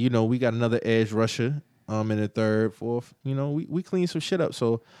 And, you know, we got another edge rusher in the third, fourth. You know, we cleaned some shit up.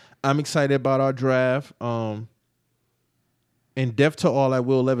 So I'm excited about our draft. And death to all that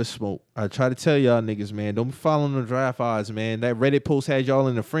Will Levis smoke. I try to tell y'all niggas, man, don't be following the draft odds, man. That Reddit post had y'all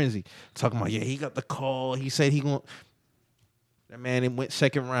in a frenzy. Talking about, yeah, he got the call. He said he going. That man, it went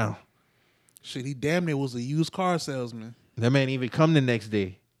second round. Shit, he damn near was a used car salesman. That man didn't even come the next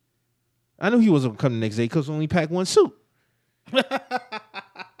day. I knew he wasn't coming the next day because he only packed one suit.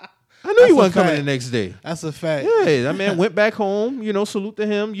 I knew he wasn't coming the next day. That's a fact. Yeah, that man went back home. You know, salute to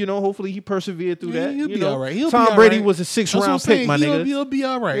him. You know, hopefully he persevered through that. He'll you be know, all right. Tom Brady was a 6th round pick, my nigga. He'll be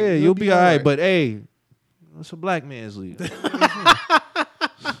all right. Yeah, you'll be all right. But hey, it's a black man's league.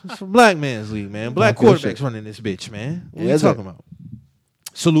 It's a black man's league, man. Black quarterbacks running this bitch, man. What are you talking about?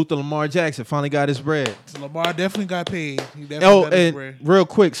 Salute to Lamar Jackson. Finally got his bread. So Lamar definitely got paid. He definitely got his bread. Real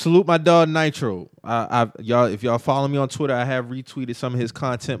quick, salute my dog Nitro. Y'all, if y'all follow me on Twitter, I have retweeted some of his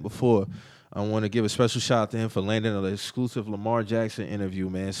content before. I want to give a special shout out to him for landing an exclusive Lamar Jackson interview,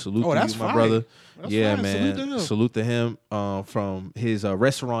 man. Salute to you, my fire. brother. That's yeah, fire. man. Salute to him from his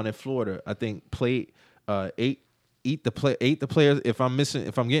restaurant in Florida. I think ate the players. If I'm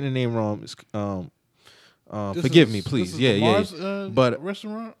getting the name wrong, forgive me, please. Lamar's, but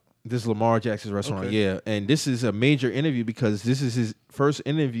restaurant. This is Lamar Jackson's restaurant, okay. yeah. And this is a major interview because this is his first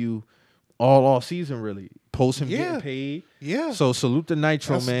interview all off season, really. Post him getting paid. Yeah. So salute to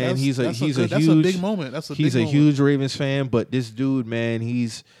Nitro, man. He's a huge big moment. He's a huge Ravens fan, but this dude, man, he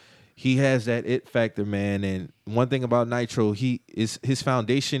has that it factor, man. And one thing about Nitro, his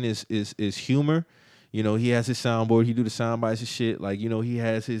foundation is humor. You know, he has his soundboard. He do the sound bites and shit. Like, you know, he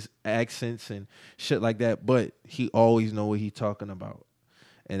has his accents and shit like that. But he always know what he's talking about.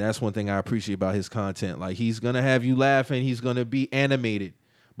 And that's one thing I appreciate about his content. Like, he's going to have you laughing. He's going to be animated.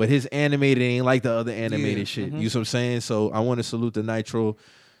 But his animated ain't like the other animated shit. Mm-hmm. You know what I'm saying? So I want to salute the Nitro.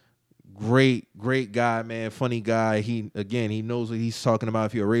 Great guy, man. Funny guy. He knows what he's talking about.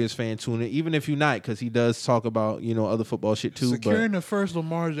 If you're a Raiders fan, tune in. Even if you're not, because he does talk about, you know, other football shit too. Securing the first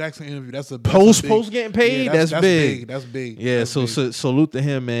Lamar Jackson interview. That's a post getting paid. Yeah, that's big. That's big. Yeah. That's so big. Salute to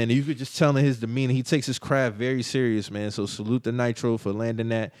him, man. You could just tell in his demeanor, he takes his craft very serious, man. So salute to Nitro for landing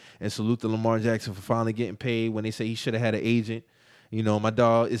that, and salute to Lamar Jackson for finally getting paid. When they say he should have had an agent. You know, my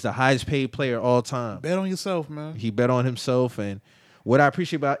dog is the highest paid player all time. Bet on yourself, man. He bet on himself. And what I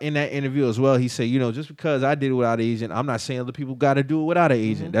appreciate about in that interview as well, he said, you know, just because I did it without an agent, I'm not saying other people got to do it without an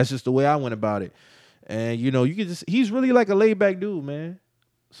agent. Mm-hmm. That's just the way I went about it. And, you know, he's really like a laid back dude, man.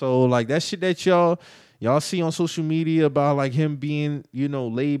 So, like, that shit that y'all see on social media about, like, him being, you know,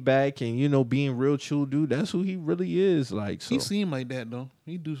 laid back and, you know, being real chill dude, that's who he really is. Like, so. He seemed like that, though.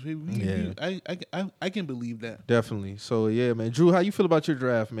 I can believe that. Definitely. So, yeah, man. Drew, how you feel about your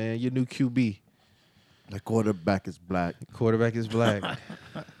draft, man? Your new QB. The quarterback is black.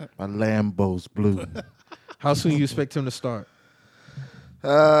 My Lambo's blue. How soon you expect him to start?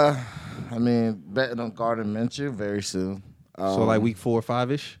 I mean, betting on Gardner Minshew very soon. So like week 4 or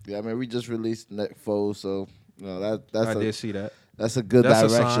 5-ish? Yeah, I mean, we just released Nick Foles, so you know I did see that. That's a good direction.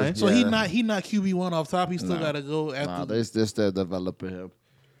 A sign. So he not QB1 off top. He still got to go after. Nah, they're still developing him,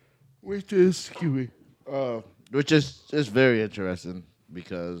 which is QB, which is very interesting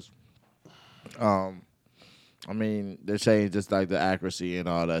because, I mean, they're saying just like the accuracy and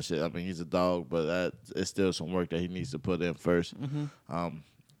all that shit. I mean, he's a dog, but that is still some work that he needs to put in first. Mm-hmm.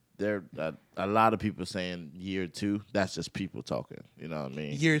 There a lot of people saying year 2. That's just people talking. You know what I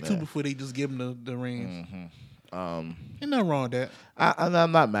mean? Year 2 before they just give him the reins. Mm-hmm. Ain't nothing wrong with that.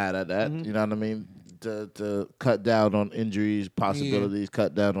 I'm not mad at that. Mm-hmm. You know what I mean? To cut down on injuries, possibilities,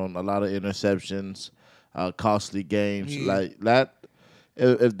 cut down on a lot of interceptions, costly games like that.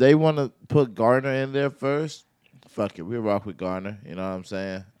 If they want to put Gardner in there first, fuck it, we'll rock with Gardner. You know what I'm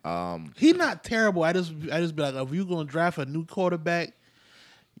saying? He's not terrible. I just be like, if you're gonna draft a new quarterback,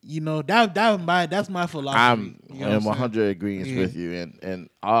 you know that's my philosophy. I'm 100 agreement with you. And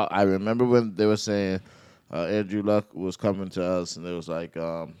I remember when they were saying Andrew Luck was coming to us, and it was like,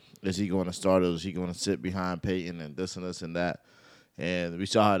 is he going to start or is he going to sit behind Peyton and this and that? And we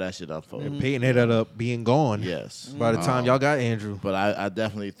saw how that shit unfolded. And Peyton ended up being gone. Yes. By the time y'all got Andrew. But I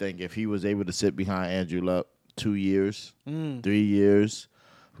definitely think if he was able to sit behind Andrew Luck 2 years, 3 years,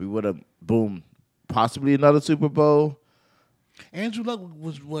 we would have, possibly another Super Bowl. Andrew Luck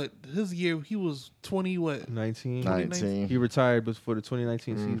was what? His year, he was 19. He retired before the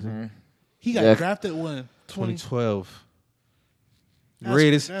 2019 season. He got drafted when? 2012.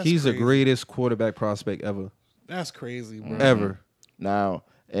 That's He's the greatest quarterback prospect ever. That's crazy, bro. Ever. Now,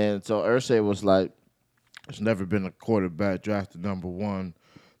 and so Irsay was like, there's never been a quarterback drafted number 1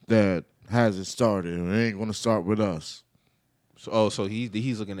 that hasn't started. And it ain't going to start with us. So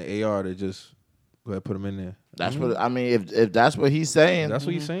he's looking at AR to just go ahead and put him in there. That's what I mean. If that's what he's saying, That's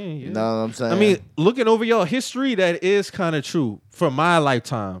what he's saying. Yeah. You know what I'm saying? I mean, looking over y'all history, that is kind of true for my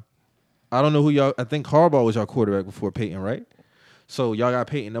lifetime. I don't know who y'all. I think Harbaugh was y'all quarterback before Peyton, right? So y'all got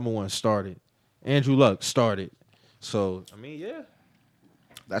Peyton number 1 started. Andrew Luck started. So I mean, yeah,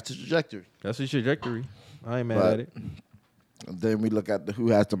 that's the trajectory. that's his trajectory. I ain't mad But at it. then we look at who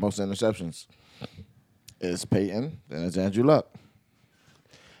has the most interceptions. It's Peyton, then it's Andrew Luck.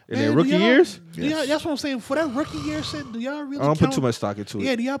 In their rookie years, That's what I'm saying. For that rookie year shit, do y'all really I don't count? put too much stock into it.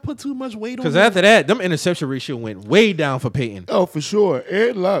 Yeah, do y'all put too much weight on it? Because after that, them interception ratio went way down for Peyton. Oh, for sure.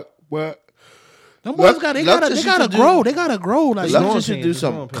 And Luck. But Them boys Luck gotta just grow. They gotta grow. Like, It's Luck growing just should pains. do It's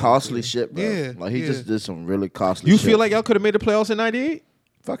some growing pains, costly yeah. shit, bro. Yeah, Like, he yeah. just did some really costly You shit. feel like y'all could have made the playoffs in '98?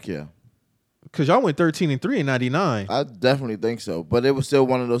 Fuck yeah. Because y'all went 13-3 in '99. I definitely think so. But it was still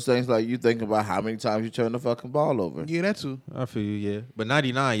one of those things like you think about how many times you turn the fucking ball over. yeah, that too. I feel you, yeah. But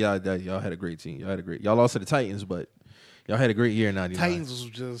 '99, y'all had a great team. Y'all lost to the Titans, but y'all had a great year in '99. Titans was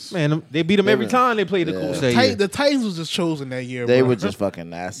just They beat them every were- time they played the yeah. Colts that year. The Titans was just chosen that year. They bro. were just fucking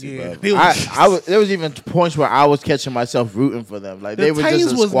nasty, Yeah, bro. they was- There was even points where I was catching myself rooting for them. Like, they were Titans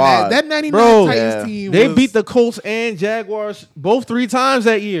just a was squad. mad. That 99 Bro, Titans yeah. team. They was, beat the Colts and Jaguars both 3 times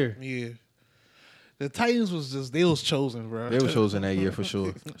that year. Yeah, the Titans was just they was chosen, bro. They were chosen that year for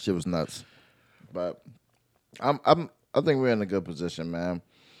sure. Shit was nuts. But I think we're in a good position, man.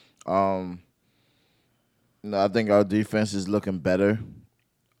 I think our defense is looking better.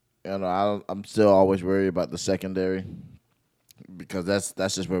 I'm still always worried about the secondary because that's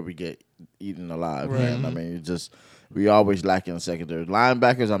just where we get eaten alive, man. I mean, we always lack in the secondary.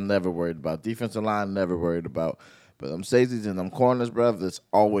 Linebackers, I'm never worried about. Defensive line, never worried about. But them safeties and them corners, bruv, that's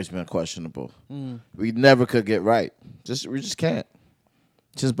always been questionable. We never could get right. We just can't.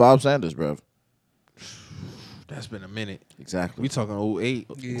 Since Bob Sanders, bruv. That's been a minute. Exactly. We talking 08,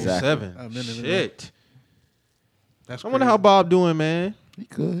 Yeah. 07. A minute ago. Shit. That's I wonder crazy. how Bob doing, man. He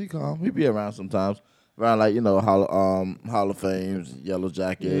could. He calm. He be around sometimes. Around like Hall of Fames, Yellow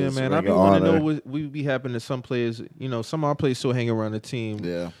Jackets. Yeah, man. I Ring be of want to Honor. know what we be happening to some players. Some of our players still hang around the team.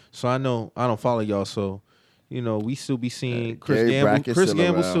 Yeah. So I know I don't follow y'all. So we still be seeing Yeah, Chris Gary Gamble. Brackett's Chris still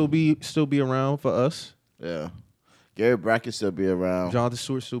Gamble around. still be around for us. Yeah. Gary Brackett still be around. Jonathan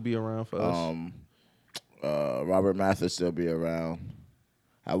Stewart still be around for us. Robert Mathis still be around.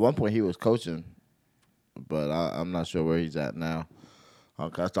 At one point he was coaching, but I'm not sure where he's at now. I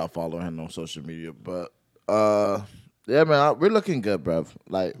stopped following him on social media. But yeah, man, we're looking good, bruv.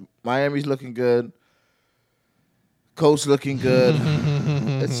 Like Miami's looking good. Colts looking good.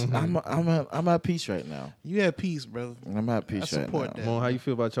 I'm at peace right now. You at peace, brother. I'm at peace I right support now. that. Mo, how you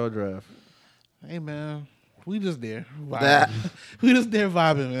feel about y'all draft? Hey, man. We just there. That- Vibing. We just there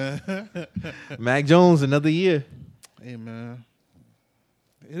vibing, man. Mac Jones, another year. Hey, man.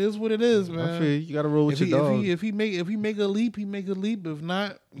 It is what it is, I man. feel you got to roll with If your he, dog. if he make a leap, he make a leap. If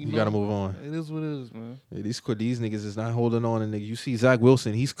not, You got to move on. It is what it is, man. Yeah, these niggas is not holding on. And you see Zach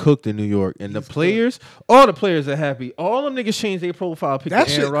Wilson, he's cooked in New York. And the players, all the players are happy. All them niggas changed their profile picture. That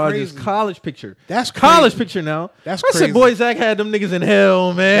Aaron shit Rodgers' crazy. college picture. That's college crazy. picture now. That's I crazy. said, boy, Zach had them niggas in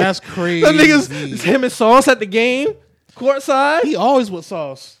hell, man. That's crazy. Them niggas, it's him and Sauce at the game, courtside. He always with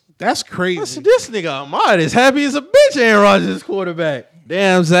sauce. That's I crazy. said, this nigga Ahmad is happy as a bitch. Aaron Rodgers is quarterback.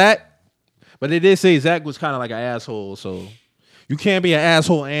 Damn, Zach. But they did say Zach was kind of like an asshole, so you can't be an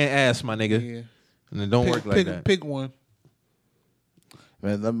asshole and ass, my nigga. Yeah. And it don't work like that. Pick one.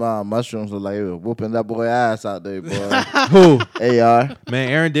 Man, them mushrooms look like they were whooping that boy ass out there, boy. Who? AR. Man,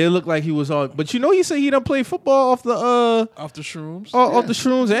 Aaron did look like he was all, but he said he done play football off the Off the shrooms. off the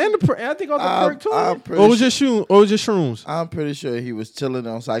shrooms and I think off the perk too. I'm pretty Or was it shrooms? I'm pretty sure he was chilling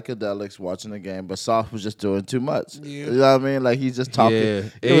on psychedelics watching the game, but Sauce was just doing too much. Yeah. You know what I mean? Like he's just talking. Yeah.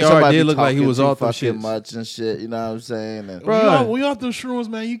 it was AR somebody did look like he talking was too off them fucking shits. much and shit. You know what I'm saying? And Bruh. When you off the shrooms,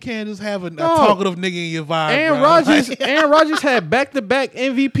 man, you can't just have a talkative nigga in your vibe. Aaron bro. Rodgers Rodgers had back-to-back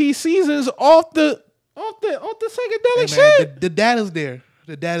MVP seasons off the psychedelic Hey, man, shit. the data's there.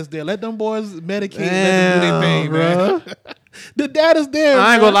 The data's there. Let them boys medicate. Let them do their thing, Damn, man. The data's there.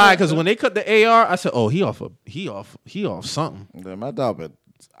 I ain't bro. gonna lie, because when they cut the AR, I said, "Oh, he off something." yeah, my dog been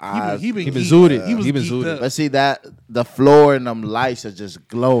eyes. He been He been geeked zooted. up. He been geeked zooted. up. But see that the floor and them lights are just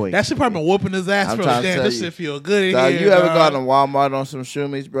glowing. That shit probably been whooping his ass I'm for trying to damn. tell This you. shit feel good in Dog, here. you ever dog. gone to Walmart on some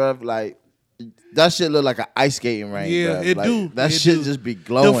shroomies, bruv? Like, that shit look like an ice skating rink. Yeah, bruh. it Like, do. That It shit do. just be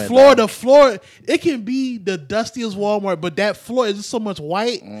glowing. The floor, it can be the dustiest Walmart, but that floor is just so much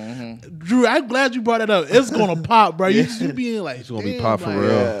white. Mm-hmm. Drew, I'm glad you brought it up. It's gonna pop, bro. You being like, It's gonna be damn, pop for like, real.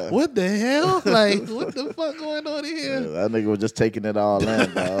 Yeah. What the hell? Like, what the fuck going on here? Yeah, that nigga was just taking it all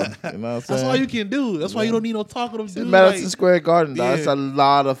in, dog. You know what I'm saying? That's all you can do. That's why you don't need no talkative It's dude. Madison Like, Square Garden, dog. Yeah. It's a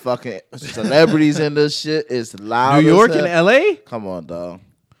lot of fucking celebrities in this shit. It's loud. New York as and hell. L.A. Come on, dog.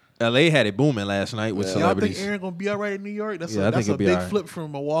 L.A. had it booming last night with Yeah. y'all think celebrities. Aaron gonna be all right in New York? That's Yeah, I think that's he'll a be big all right. flip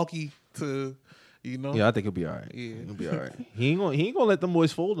from Milwaukee to, you know. Yeah, I think he'll be all right. Yeah. He'll be all right. He ain't gonna let them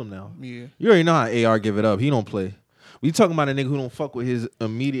boys fold him now. Yeah. You already know how AR give it up. He don't play. We talking about a nigga who don't fuck with his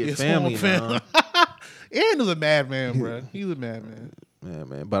immediate His family. home Now. Aaron is a madman, bro. He's a madman. Yeah,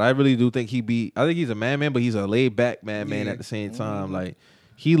 man. But I really do think I think he's a madman, but he's a laid back madman Yeah. at the same time. Like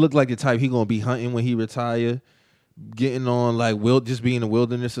he looked like the type he gonna be hunting when he retire, getting on like just be in the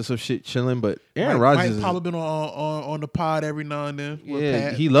wilderness or some shit, chilling. But Aaron Rodgers, Mike probably been on the pod every now and then. With yeah,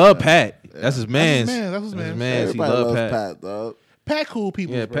 Pat. he love Pat. That's his man. That's his man. He Everybody love loves Pat. Pat, dog. Pat cool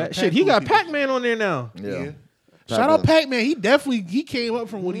people. Yeah, bro. Pat. Shit, he cool got people. Pac-Man on there now. Yeah. Shout out Pac-Man. He came up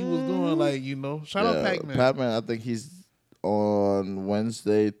from what he was doing. Like, you know. Shout out Pac-Man. Pac-Man, I think he's on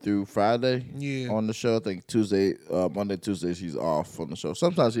Wednesday through Friday. Yeah. On the show. I think Monday, Tuesdays he's off on the show.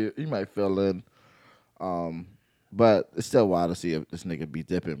 Sometimes he might fill in. But it's still wild to see if this nigga be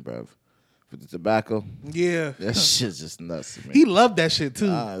dipping, bruv. For the tobacco. Yeah. That shit's just nuts to me. He loved that shit too.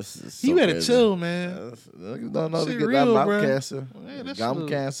 It's He so better crazy. chill, man. Niggas don't know to Shit get real, that mouth bruh. cancer, Man, that gum shit-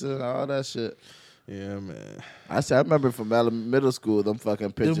 cancer, all that shit. Yeah, man. I remember from middle school, them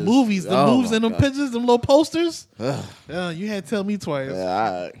fucking pictures. The movies, the Oh, moves my and them God. pictures, them little posters. Ugh. You had to tell me twice. Yeah,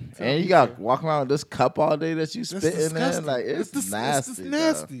 all right. And you got to walk around with this cup all day that you That's spitting in. disgusting. Like, it's nasty. It's dog.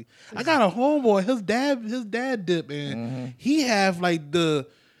 nasty. I got a homeboy. His dad dip, and he have like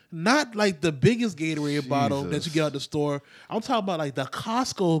not like the biggest Gatorade bottle that you get out the store. I'm talking about like the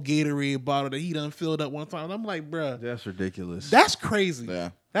Costco Gatorade bottle that he done filled up one time. And I'm like, bruh, That's ridiculous. that's crazy. Yeah.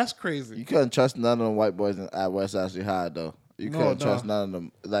 That's crazy. You couldn't trust none of them white boys at West Ashley High, though. You No, couldn't no. trust none of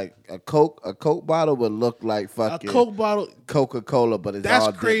them. Like, a Coke bottle would look like A fucking Coke bottle. Coca-Cola, but it's That's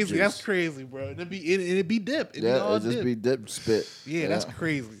all dip crazy. juice. That's crazy, bro. It'd be dip. It'd be Yeah, all it just dip. be dip spit. Yeah, that's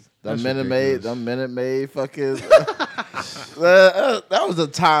crazy. Them That's Minute Maid fucking. That was a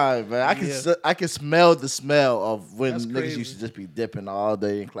time, man. I can smell the smell of when That's niggas crazy. used to just be dipping all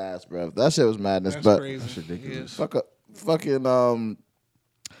day in class, bro. That shit was madness. That's but crazy. That's ridiculous.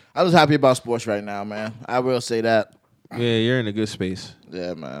 I was happy about sports right now, man. I will say that. Yeah, you're in a good space.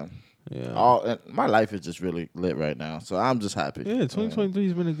 Yeah, man. Yeah. And my life is just really lit right now, so I'm just happy. Yeah, 2023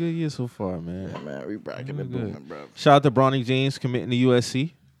 has been a good year so far, man. Yeah, man. We bracking and Good. booming, bro. Shout out to Bronny James committing to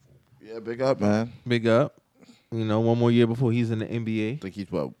USC. Yeah, big up, man. Big up. You know, one more year before he's in the I NBA. think he's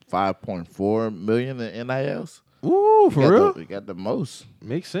 5.4 million in NILs. Ooh, for real? We got the most.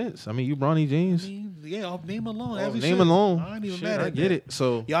 Makes sense. I mean, you Bronny James. Yeah, off name alone. Oh, as we name should. alone. I ain't even Shit, mad at I get that. it.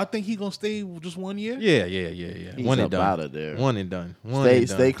 So, Y'all think he gonna stay just 1 year? yeah. He's One and up done. out of there. One and done.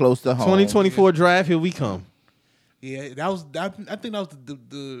 Stay close to home. 2024 draft, here we come. Yeah, that was. I think that was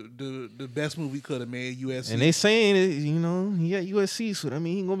the best move we could have made. USC. And they saying, you know, he at USC, so I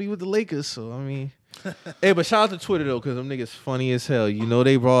mean, he gonna be with the Lakers. So I mean, hey, but shout out to Twitter though, because them niggas funny as hell. You know,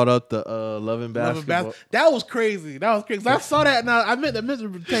 they brought up the Love and Basketball. That was crazy. I saw that. Now I meant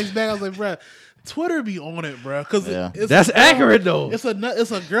to text back. I was like, bro, Twitter be on it, bro. Because That's accurate though. It's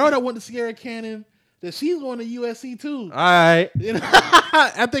a girl that went to Sierra Canyon. That she's going to USC too. All right. You know,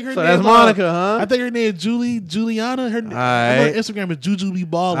 I think her So name. that's Monica, huh? I think her name is Juliana. Her right. Instagram is Juju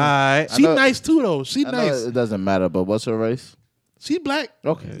Ballin. All right. She I know- nice too though. She I know nice. it doesn't matter, but what's her race? She black.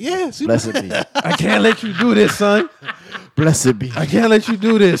 Okay. Yeah, she Blessed be. I can't let you do this, son. Blessed be. I can't let you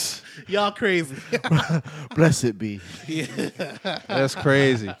do this. Y'all crazy. Blessed be. That's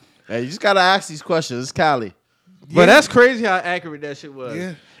crazy. Hey, you just gotta ask these questions. It's Cali. But that's crazy how accurate that shit was.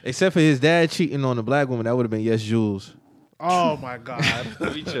 Yeah. Except for his dad cheating on the black woman, that would have been Yes Jules. Oh my God.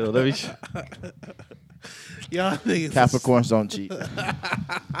 Let me chill. Let me chill. Y'all niggas. Capricorns don't cheat.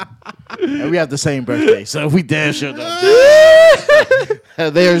 And we have the same birthday, so we damn sure don't cheat.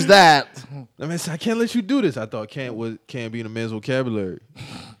 There's that. I mean, I can't let you do this. I thought can't be in the men's vocabulary.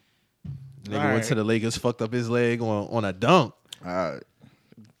 Nigga All went right. to the Lakers, fucked up his leg on a dunk. All right.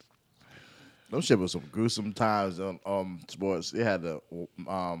 Those shit was some gruesome times on sports. They had the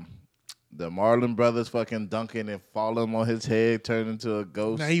Marlon brothers fucking dunking and falling on his head, turned into a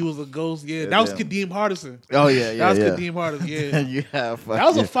ghost. Now he was a ghost. Yeah, Yeah, that was damn. Kadeem Hardison. Oh yeah, yeah, That was yeah. Kadeem Hardison. Yeah, And you have fucking, that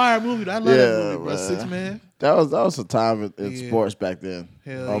was a fire movie. I love that Yeah, movie, bro. man. 6 Man. that was a time in Yeah. sports back then.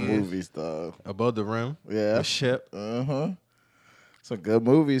 Hell on yeah. movies, dog. Above the rim. Yeah. A ship. Some good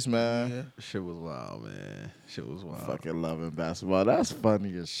movies, man. Yeah. Shit was wild, man. Shit was wild. Fucking loving basketball. That's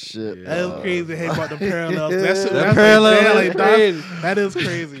funny as shit. Yeah. That is crazy. Hey, about the parallels. That shit, The that's parallels like, is damn, crazy. that is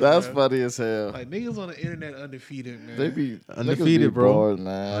crazy. That's bro. funny as hell. Like niggas on the internet undefeated, man. They be Undefeated, niggas be bro. bored,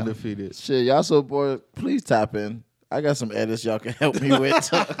 man. Undefeated. Shit, y'all so bored. Please tap in. I got some edits y'all can help me with.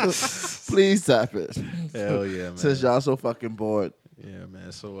 Please tap it. Hell yeah, man. Since y'all so fucking bored. Yeah,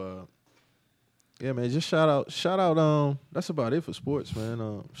 man. So, yeah, man. Just shout out. That's about it for sports,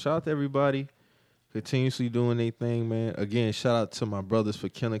 man. Shout out to everybody continuously doing their thing, man. Again, shout out to my brothers for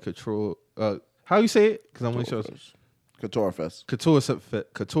killing Control. How you say it? Because I'm gonna show Cultura Fest.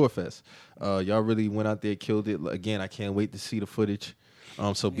 Couture Fest. Y'all really went out there, killed it. Again, I can't wait to see the footage.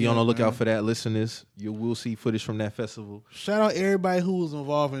 So be on the lookout for that, listeners. You will see footage from that festival. Shout out everybody who was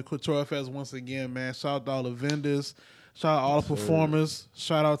involved in Cultura Fest once again, man. Shout out to all the vendors. Shout out all the performers.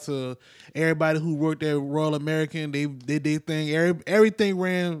 Shout out to everybody who worked at Royal American. They did their thing. Everything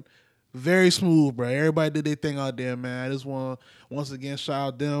ran very smooth, bro. Everybody did their thing out there, man. I just want to once again shout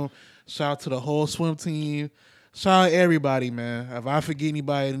out them. Shout out to the whole swim team. Shout out everybody, man. If I forget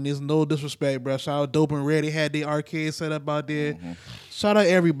anybody, then there's no disrespect, bro. Shout out Dope and Red. They had their arcade set up out there. Mm-hmm. Shout out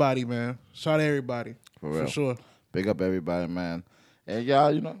everybody, man. Shout out everybody. For sure. Big up everybody, man. And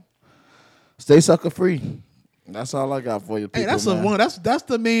y'all, stay sucker free. That's all I got for you, people. Hey, that's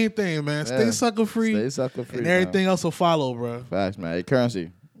the main thing, man. Stay sucker free. Stay sucker free. And everything else will follow, bro. Facts, man. Hey,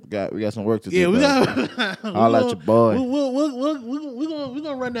 Currency. We got some work to do. Yeah, we got. I'll let your boy. We're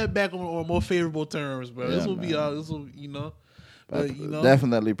gonna run that back on more favorable terms, bro. Yeah, this will man. be all. This will, But,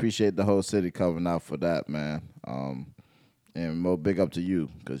 definitely appreciate the whole city coming out for that, man. And Mo, big up to you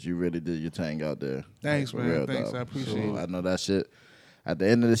because you really did your thing out there. Thanks, man. Real, Thanks, dog. I appreciate it. I know that shit. At the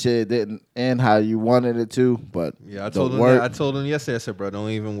end of the shit, it didn't end how you wanted it to, but yeah, I told him yesterday. I said, bro, don't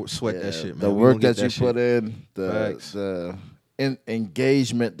even sweat that shit, man. The We work gonna that you put in, the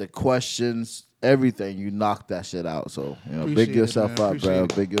engagement, the questions, everything, you knocked that shit out. So big yourself up, bro.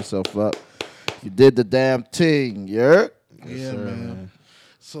 Big yourself up. You did the damn thing, yeah. Yeah, man.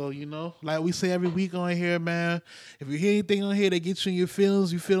 So, like we say every week on here, man, if you hear anything on here that gets you in your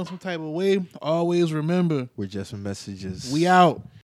feelings, you feeling some type of way, always remember. We're just messages. We out.